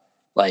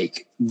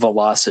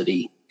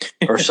Velocity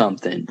or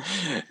something.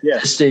 Yeah.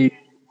 This dude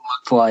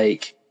looked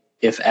like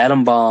if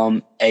Adam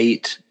Bomb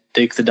ate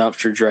Dick the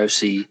Dumpster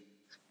Drosy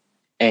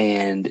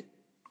and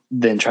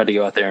then tried to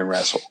go out there and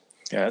wrestle.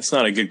 Yeah, that's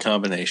not a good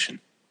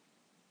combination.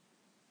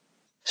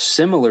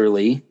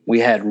 Similarly, we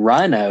had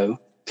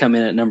Rhino come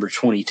in at number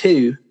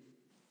 22,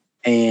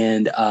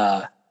 and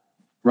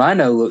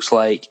Rhino looks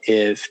like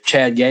if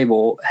Chad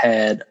Gable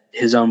had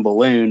his own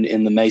balloon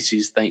in the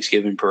Macy's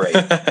Thanksgiving Parade.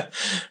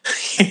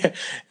 Yeah.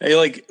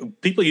 Like,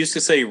 people used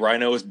to say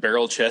Rhino was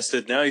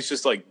barrel-chested. Now he's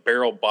just like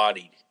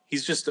barrel-bodied.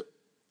 He's just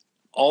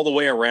all the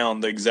way around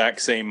the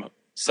exact same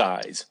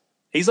size.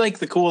 He's like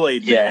the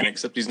Kool-Aid man,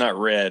 except he's not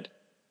red.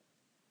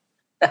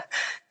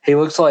 He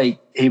looks like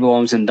he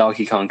belongs in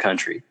Donkey Kong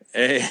Country.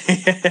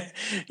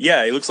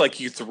 Yeah, he looks like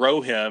you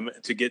throw him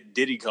to get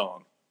Diddy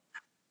Kong.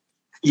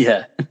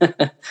 Yeah.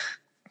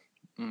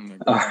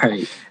 All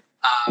right.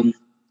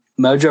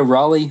 Mojo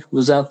Rawley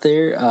was out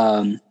there.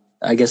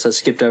 I guess I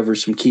skipped over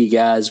some key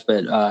guys,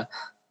 but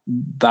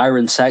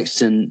Byron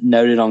Saxton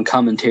noted on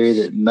commentary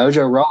that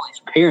Mojo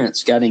Rawley's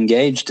parents got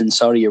engaged in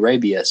Saudi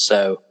Arabia.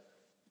 So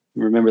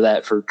remember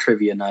that for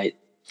trivia night.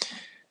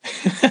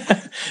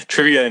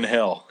 Trivia in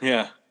hell.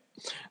 Yeah.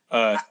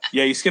 Yeah,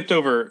 you skipped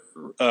over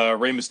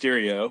Rey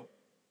Mysterio.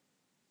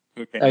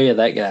 Okay. Oh, yeah,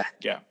 that guy.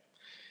 Yeah.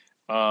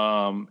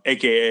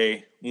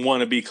 AKA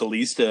wannabe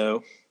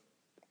Kalisto.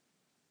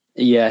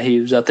 Yeah, he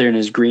was out there in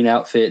his green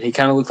outfit. He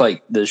kind of looked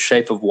like the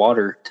Shape of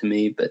Water to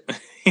me, but cool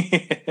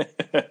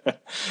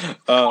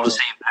to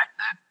see him back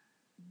then.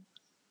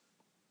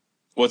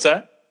 What's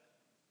that?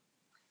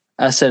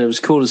 I said it was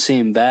cool to see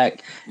him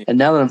back. Yeah. And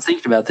now that I'm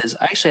thinking about this,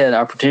 I actually had an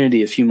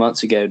opportunity a few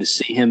months ago to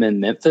see him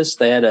in Memphis.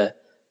 They had a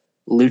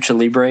Lucha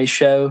Libre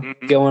show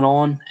going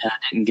on, and I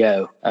didn't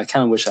go. I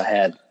kind of wish I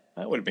had.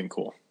 That would have been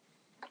cool.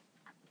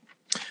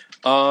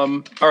 All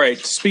right,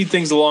 to speed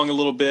things along a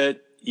little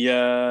bit.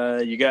 Yeah,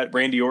 you got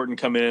Randy Orton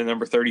coming in at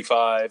number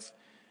 35.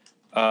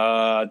 Some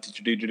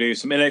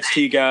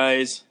NXT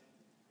guys.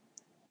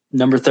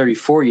 Number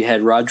 34, you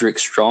had Roderick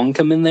Strong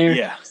come in there.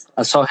 Yeah,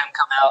 I saw him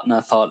come out, and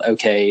I thought,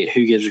 okay,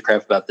 who gives a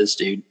crap about this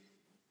dude?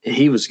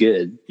 He was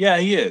good. Yeah,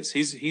 he is.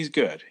 He's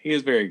good. He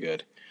is very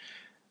good.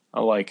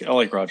 I like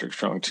Roderick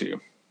Strong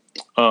too.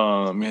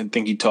 I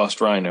think he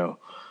tossed Rhino.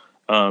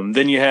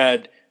 Then you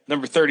had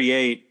number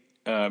 38,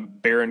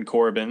 Baron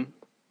Corbin,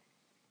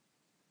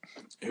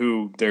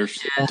 who they're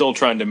still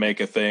trying to make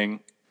a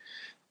thing.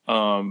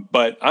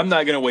 But I'm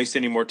not going to waste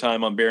any more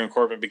time on Baron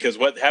Corbin because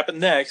what happened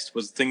next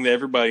was the thing that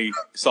everybody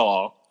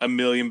saw a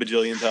million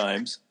bajillion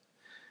times.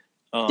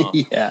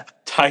 Yeah.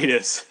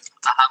 Titus.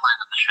 The highlight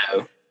of the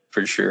show,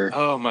 for sure.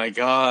 Oh, my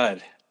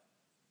God.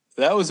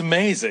 That was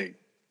amazing.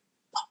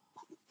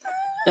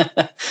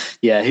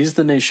 Yeah, he's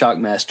the new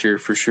Shockmaster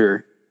for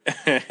sure.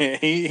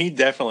 he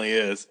definitely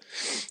is.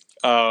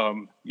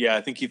 Yeah,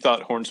 I think he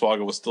thought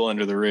Hornswoggle was still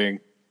under the ring.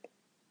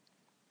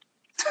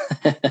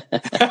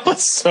 That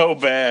was so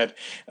bad.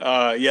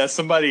 Yeah,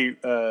 somebody,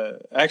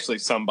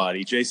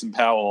 Jason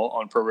Powell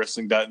on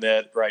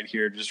ProWrestling.net right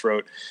here just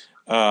wrote,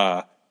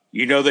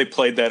 they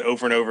played that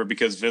over and over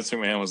because Vince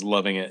McMahon was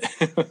loving it.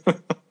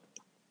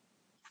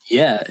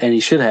 Yeah, and he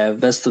should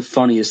have. That's the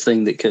funniest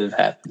thing that could have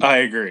happened. I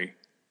agree.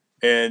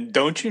 And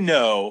don't you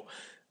know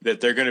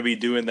that they're going to be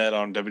doing that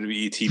on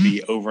WWE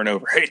TV over and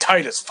over? Hey,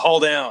 Titus, fall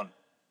down.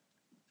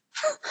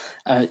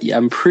 Yeah,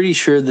 I'm pretty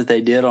sure that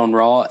they did on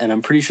Raw, and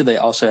I'm pretty sure they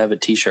also have a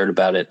T-shirt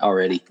about it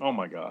already. Oh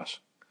my gosh,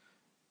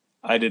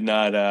 I did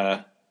not.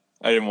 I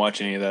didn't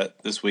watch any of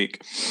that this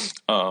week.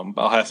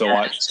 I'll have to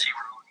watch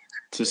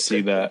to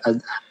see that.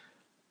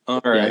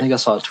 All right, yeah, I think I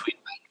saw a tweet.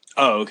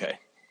 Oh, okay.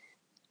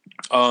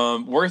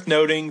 Worth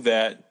noting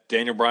that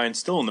Daniel Bryan's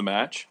still in the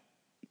match,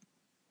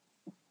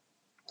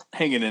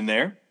 hanging in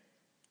there.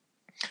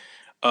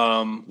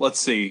 Let's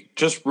see,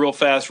 just real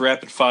fast,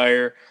 rapid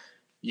fire.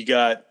 You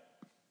got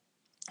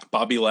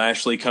Bobby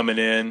Lashley coming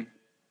in.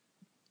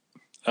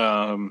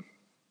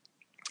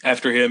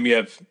 After him, you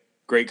have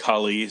Great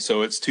Khali,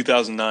 so it's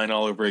 2009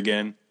 all over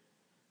again.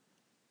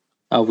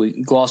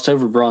 We glossed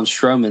over Braun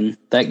Strowman.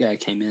 That guy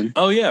came in.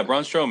 Oh yeah,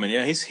 Braun Strowman.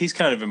 Yeah, he's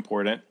kind of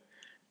important.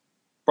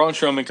 Braun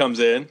Strowman comes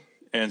in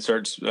and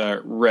starts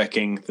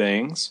wrecking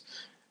things.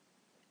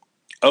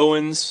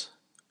 Owens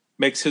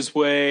makes his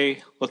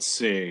way. Let's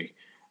see,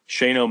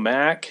 Shane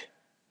O'Mac.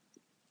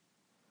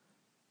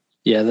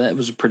 Yeah, that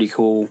was pretty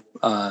cool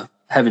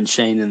having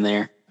Shane in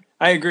there.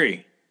 I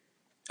agree.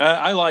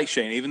 I like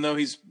Shane, even though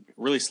he's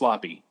really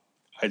sloppy.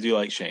 I do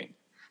like Shane.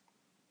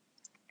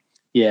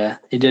 Yeah,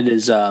 he did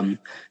his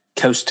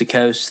coast to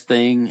coast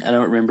thing. I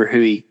don't remember who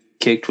he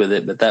kicked with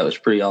it, but that was a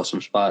pretty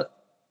awesome spot.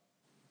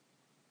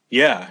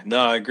 Yeah, no,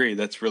 I agree.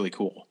 That's really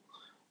cool.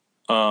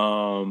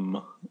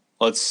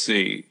 Let's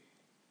see.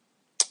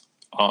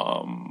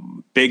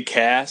 Big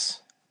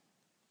Cass,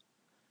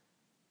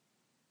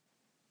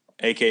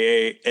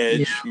 aka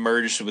Edge,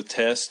 merged with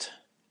Test.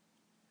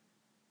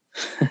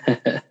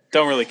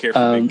 Don't really care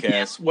for Big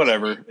Cass. Yeah.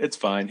 Whatever, it's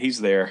fine. He's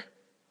there.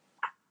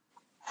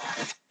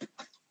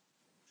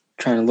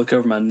 Trying to look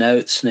over my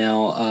notes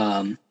now.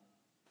 I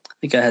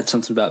think I had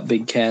something about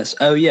Big Cass.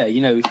 Oh yeah,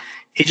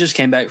 he just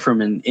came back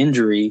from an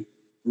injury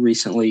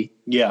recently.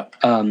 Yeah.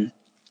 Did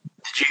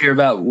you hear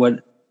about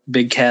what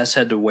Big Cass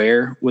had to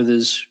wear with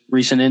his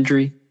recent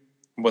injury?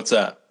 What's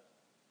that?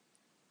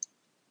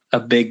 A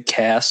big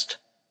cast.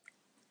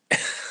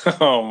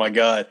 Oh my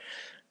God!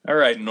 All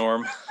right,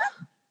 Norm.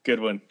 Good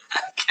one.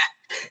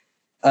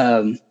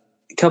 A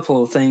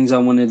couple of things I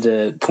wanted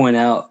to point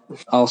out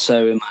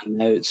also in my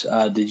notes.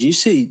 Did you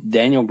see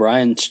Daniel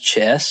Bryan's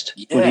chest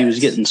when he was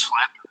getting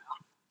slapped?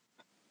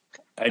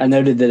 I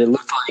noted that it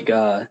looked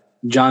like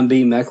John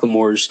B.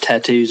 McLemore's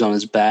tattoos on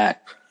his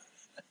back.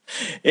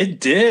 It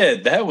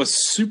did. That was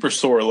super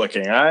sore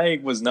looking. I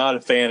was not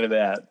a fan of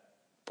that.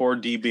 Poor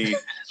DB.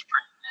 That's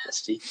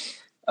pretty nasty.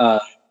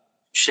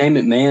 Shane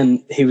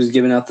McMahon, he was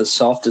giving out the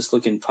softest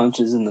looking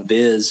punches in the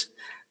biz.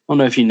 I don't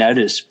know if you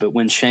noticed, but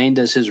when Shane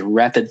does his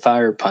rapid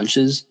fire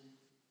punches,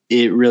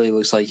 it really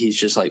looks like he's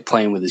just like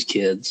playing with his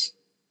kids.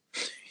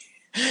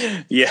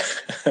 Yeah,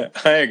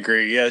 I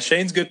agree. Yeah,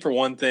 Shane's good for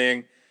one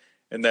thing,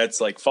 and that's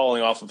like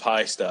falling off of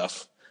high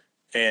stuff.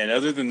 And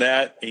other than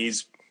that,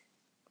 he's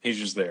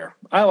just there.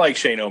 I like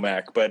Shane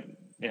O'Mac, but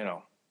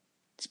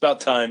it's about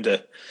time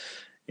to,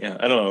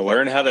 I don't know,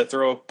 learn how to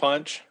throw a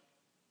punch.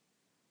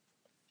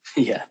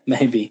 Yeah,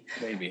 maybe.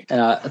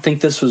 I think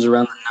this was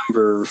around the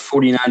number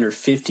 49 or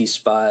 50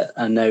 spot.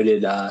 I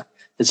noted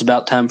it's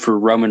about time for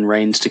Roman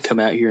Reigns to come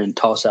out here and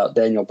toss out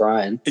Daniel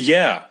Bryan.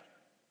 Yeah.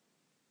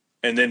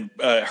 And then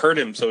hurt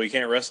him so he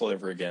can't wrestle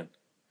ever again.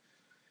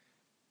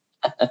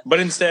 But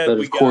instead,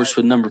 of course,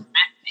 with number 50.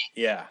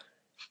 Yeah.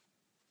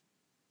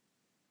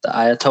 The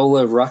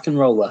Ayatollah of Rock and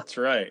Rolla. That's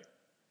right.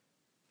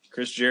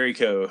 Chris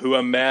Jericho, who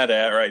I'm mad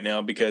at right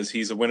now because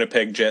he's a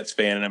Winnipeg Jets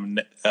fan and I'm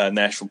a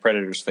Nashville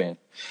Predators fan.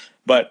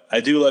 But I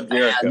do love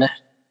Jericho.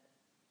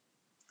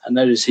 I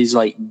noticed he's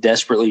like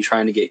desperately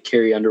trying to get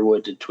Carrie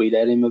Underwood to tweet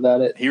at him about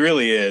it. He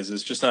really is.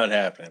 It's just not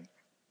happening.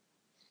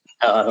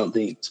 No, I don't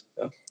think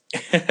so.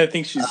 I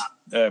think she's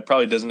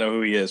probably doesn't know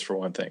who he is for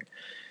one thing.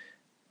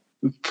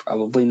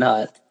 Probably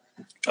not.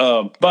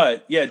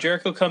 But yeah,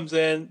 Jericho comes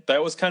in.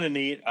 That was kind of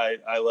neat.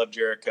 I love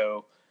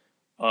Jericho.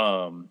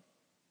 Kind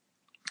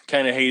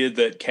of hated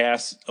that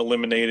Cass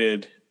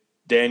eliminated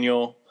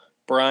Daniel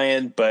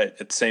Bryan, but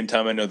at the same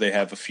time, I know they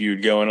have a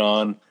feud going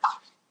on.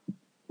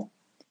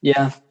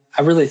 Yeah,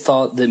 I really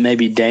thought that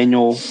maybe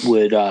Daniel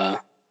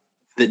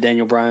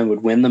Bryan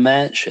would win the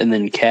match, and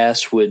then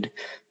Cass would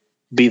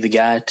be the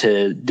guy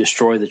to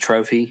destroy the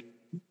trophy.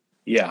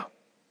 Yeah.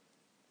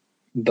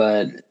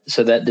 But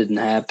so that didn't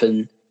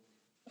happen.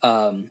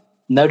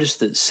 Noticed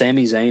that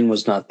Sami Zayn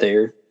was not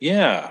there.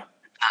 Yeah.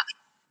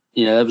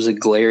 That was a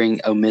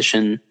glaring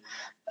omission.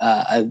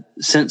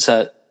 Since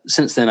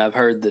then, I've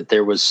heard that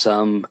there was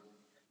some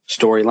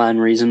storyline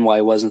reason why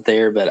he wasn't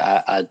there, but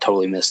I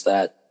totally missed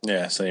that.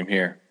 Yeah, same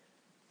here.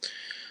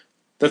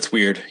 That's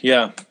weird.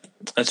 Yeah,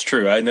 that's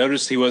true. I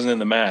noticed he wasn't in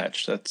the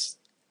match. That's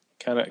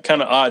kind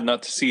of odd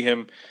not to see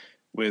him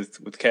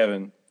with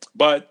Kevin.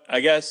 But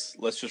I guess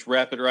let's just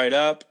wrap it right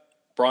up.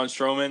 Braun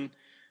Strowman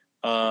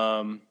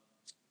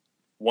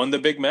won the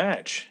big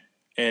match,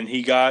 and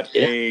he got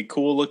a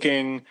cool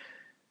looking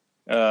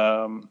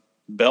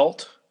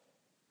belt,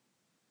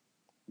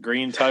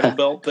 green title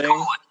belt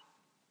thing.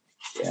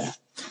 Yeah,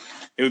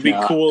 it would be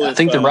cool if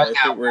it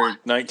were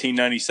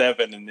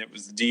 1997 and it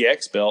was the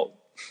DX belt.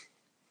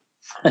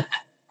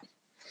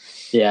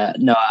 Yeah,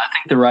 no, I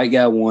think the right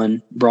guy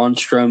won. Braun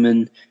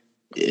Strowman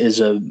is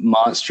a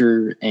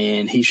monster,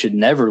 and he should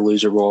never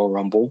lose a Royal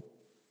Rumble.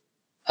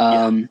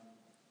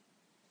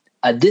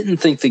 I didn't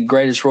think the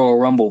Greatest Royal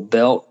Rumble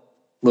belt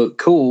looked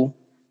cool.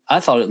 I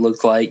thought it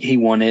looked like he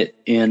won it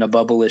in a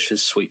Bubblicious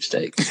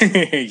sweepstakes.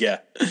 Yeah.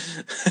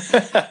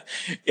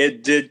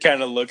 It did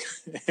kind of look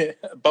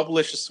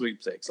Bubblicious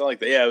sweepstakes. I like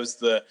that. Yeah, it was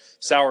the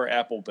sour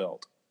apple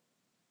belt.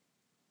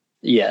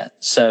 Yeah,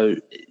 so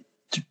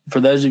for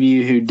those of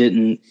you who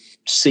didn't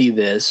see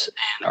this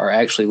and are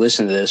actually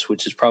listening to this,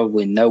 which is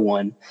probably no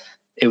one,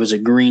 it was a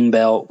green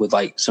belt with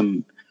like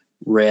some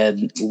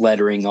red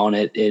lettering on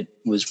it. It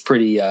was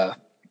pretty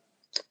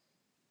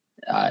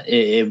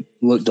it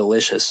looked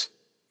delicious.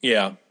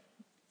 Yeah.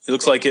 It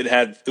looks like it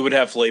would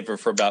have flavor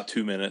for about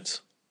 2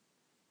 minutes.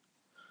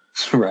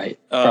 Right.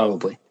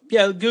 Probably.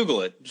 Yeah,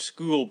 Google it. Just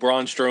Google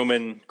Braun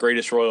Strowman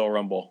Greatest Royal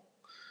Rumble.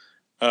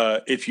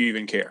 If you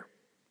even care.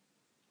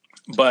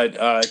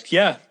 But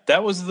yeah,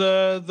 that was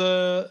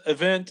the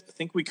event. I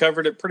think we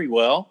covered it pretty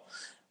well.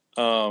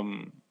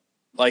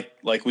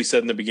 Like we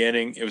said in the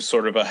beginning, it was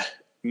sort of a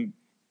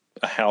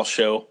house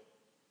show,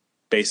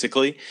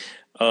 basically.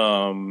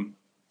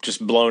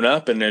 Just blown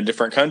up in a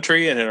different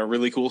country and in a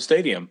really cool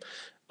stadium.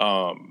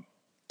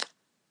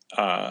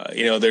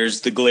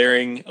 There's the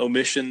glaring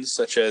omissions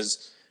such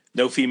as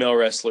no female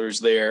wrestlers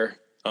there,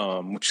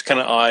 which is kind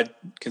of odd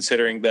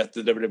considering that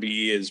the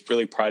WWE is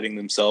really priding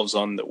themselves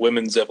on the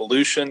women's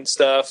evolution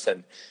stuff.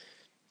 And,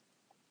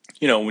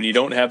 when you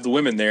don't have the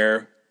women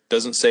there,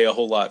 doesn't say a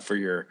whole lot for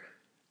your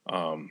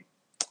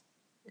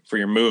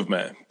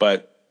movement.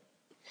 But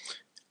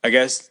I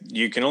guess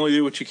you can only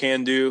do what you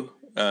can do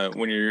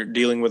when you're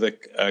dealing with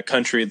a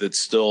country that's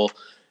still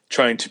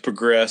trying to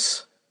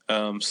progress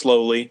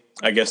slowly.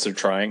 I guess they're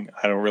trying.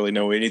 I don't really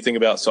know anything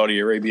about Saudi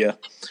Arabia.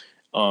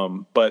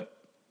 But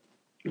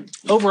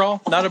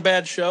overall, not a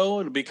bad show.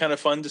 It'll be kind of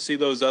fun to see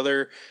those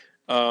other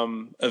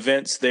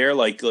events there.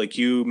 Like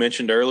you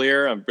mentioned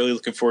earlier, I'm really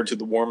looking forward to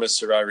the warmest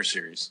Survivor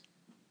Series.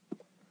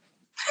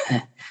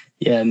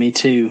 Yeah, me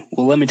too.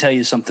 Well, let me tell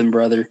you something,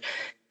 brother.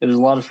 It was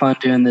a lot of fun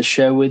doing this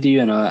show with you,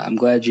 and I'm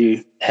glad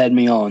you had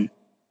me on.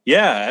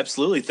 Yeah,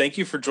 absolutely. Thank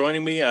you for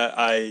joining me.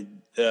 I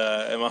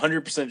am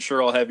 100%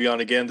 sure I'll have you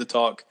on again to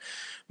talk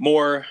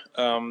more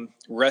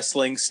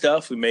wrestling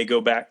stuff. We may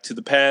go back to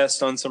the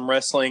past on some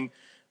wrestling.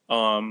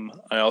 I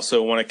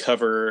also want to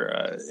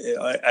cover,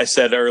 I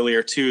said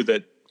earlier too,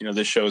 that,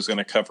 this show is going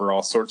to cover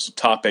all sorts of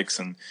topics.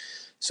 And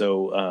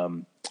so we're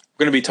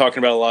going to be talking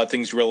about a lot of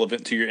things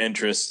relevant to your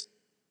interests.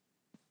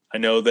 I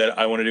know that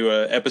I want to do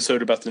an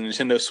episode about the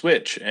Nintendo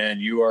Switch,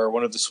 and you are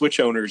one of the Switch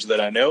owners that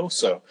I know.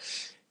 So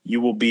you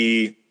will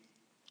be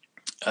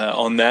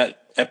on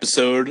that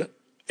episode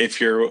if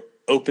you're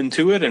open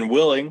to it and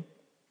willing.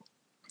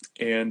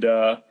 And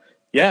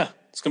yeah,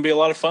 it's going to be a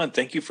lot of fun.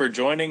 Thank you for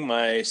joining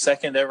my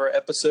second ever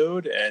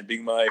episode and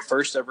being my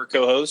first ever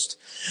co-host,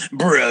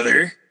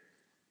 brother.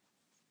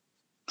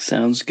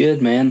 Sounds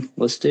good, man.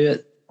 Let's do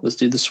it. Let's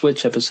do the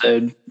Switch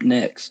episode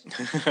next.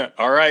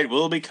 All right.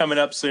 We'll be coming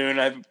up soon.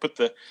 I haven't put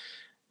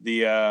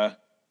the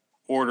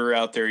order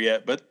out there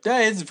yet, but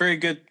it's a very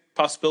good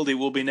possibility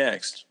we'll be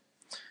next.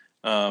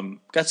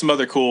 Got some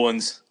other cool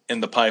ones in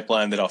the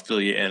pipeline that I'll fill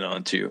you in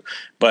on too.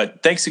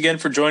 But thanks again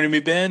for joining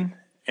me, Ben.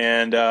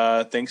 And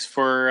thanks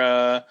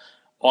for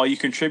all you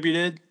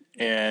contributed.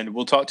 And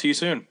we'll talk to you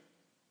soon.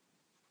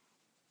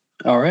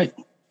 All right.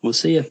 We'll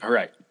see you. All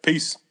right.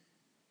 Peace.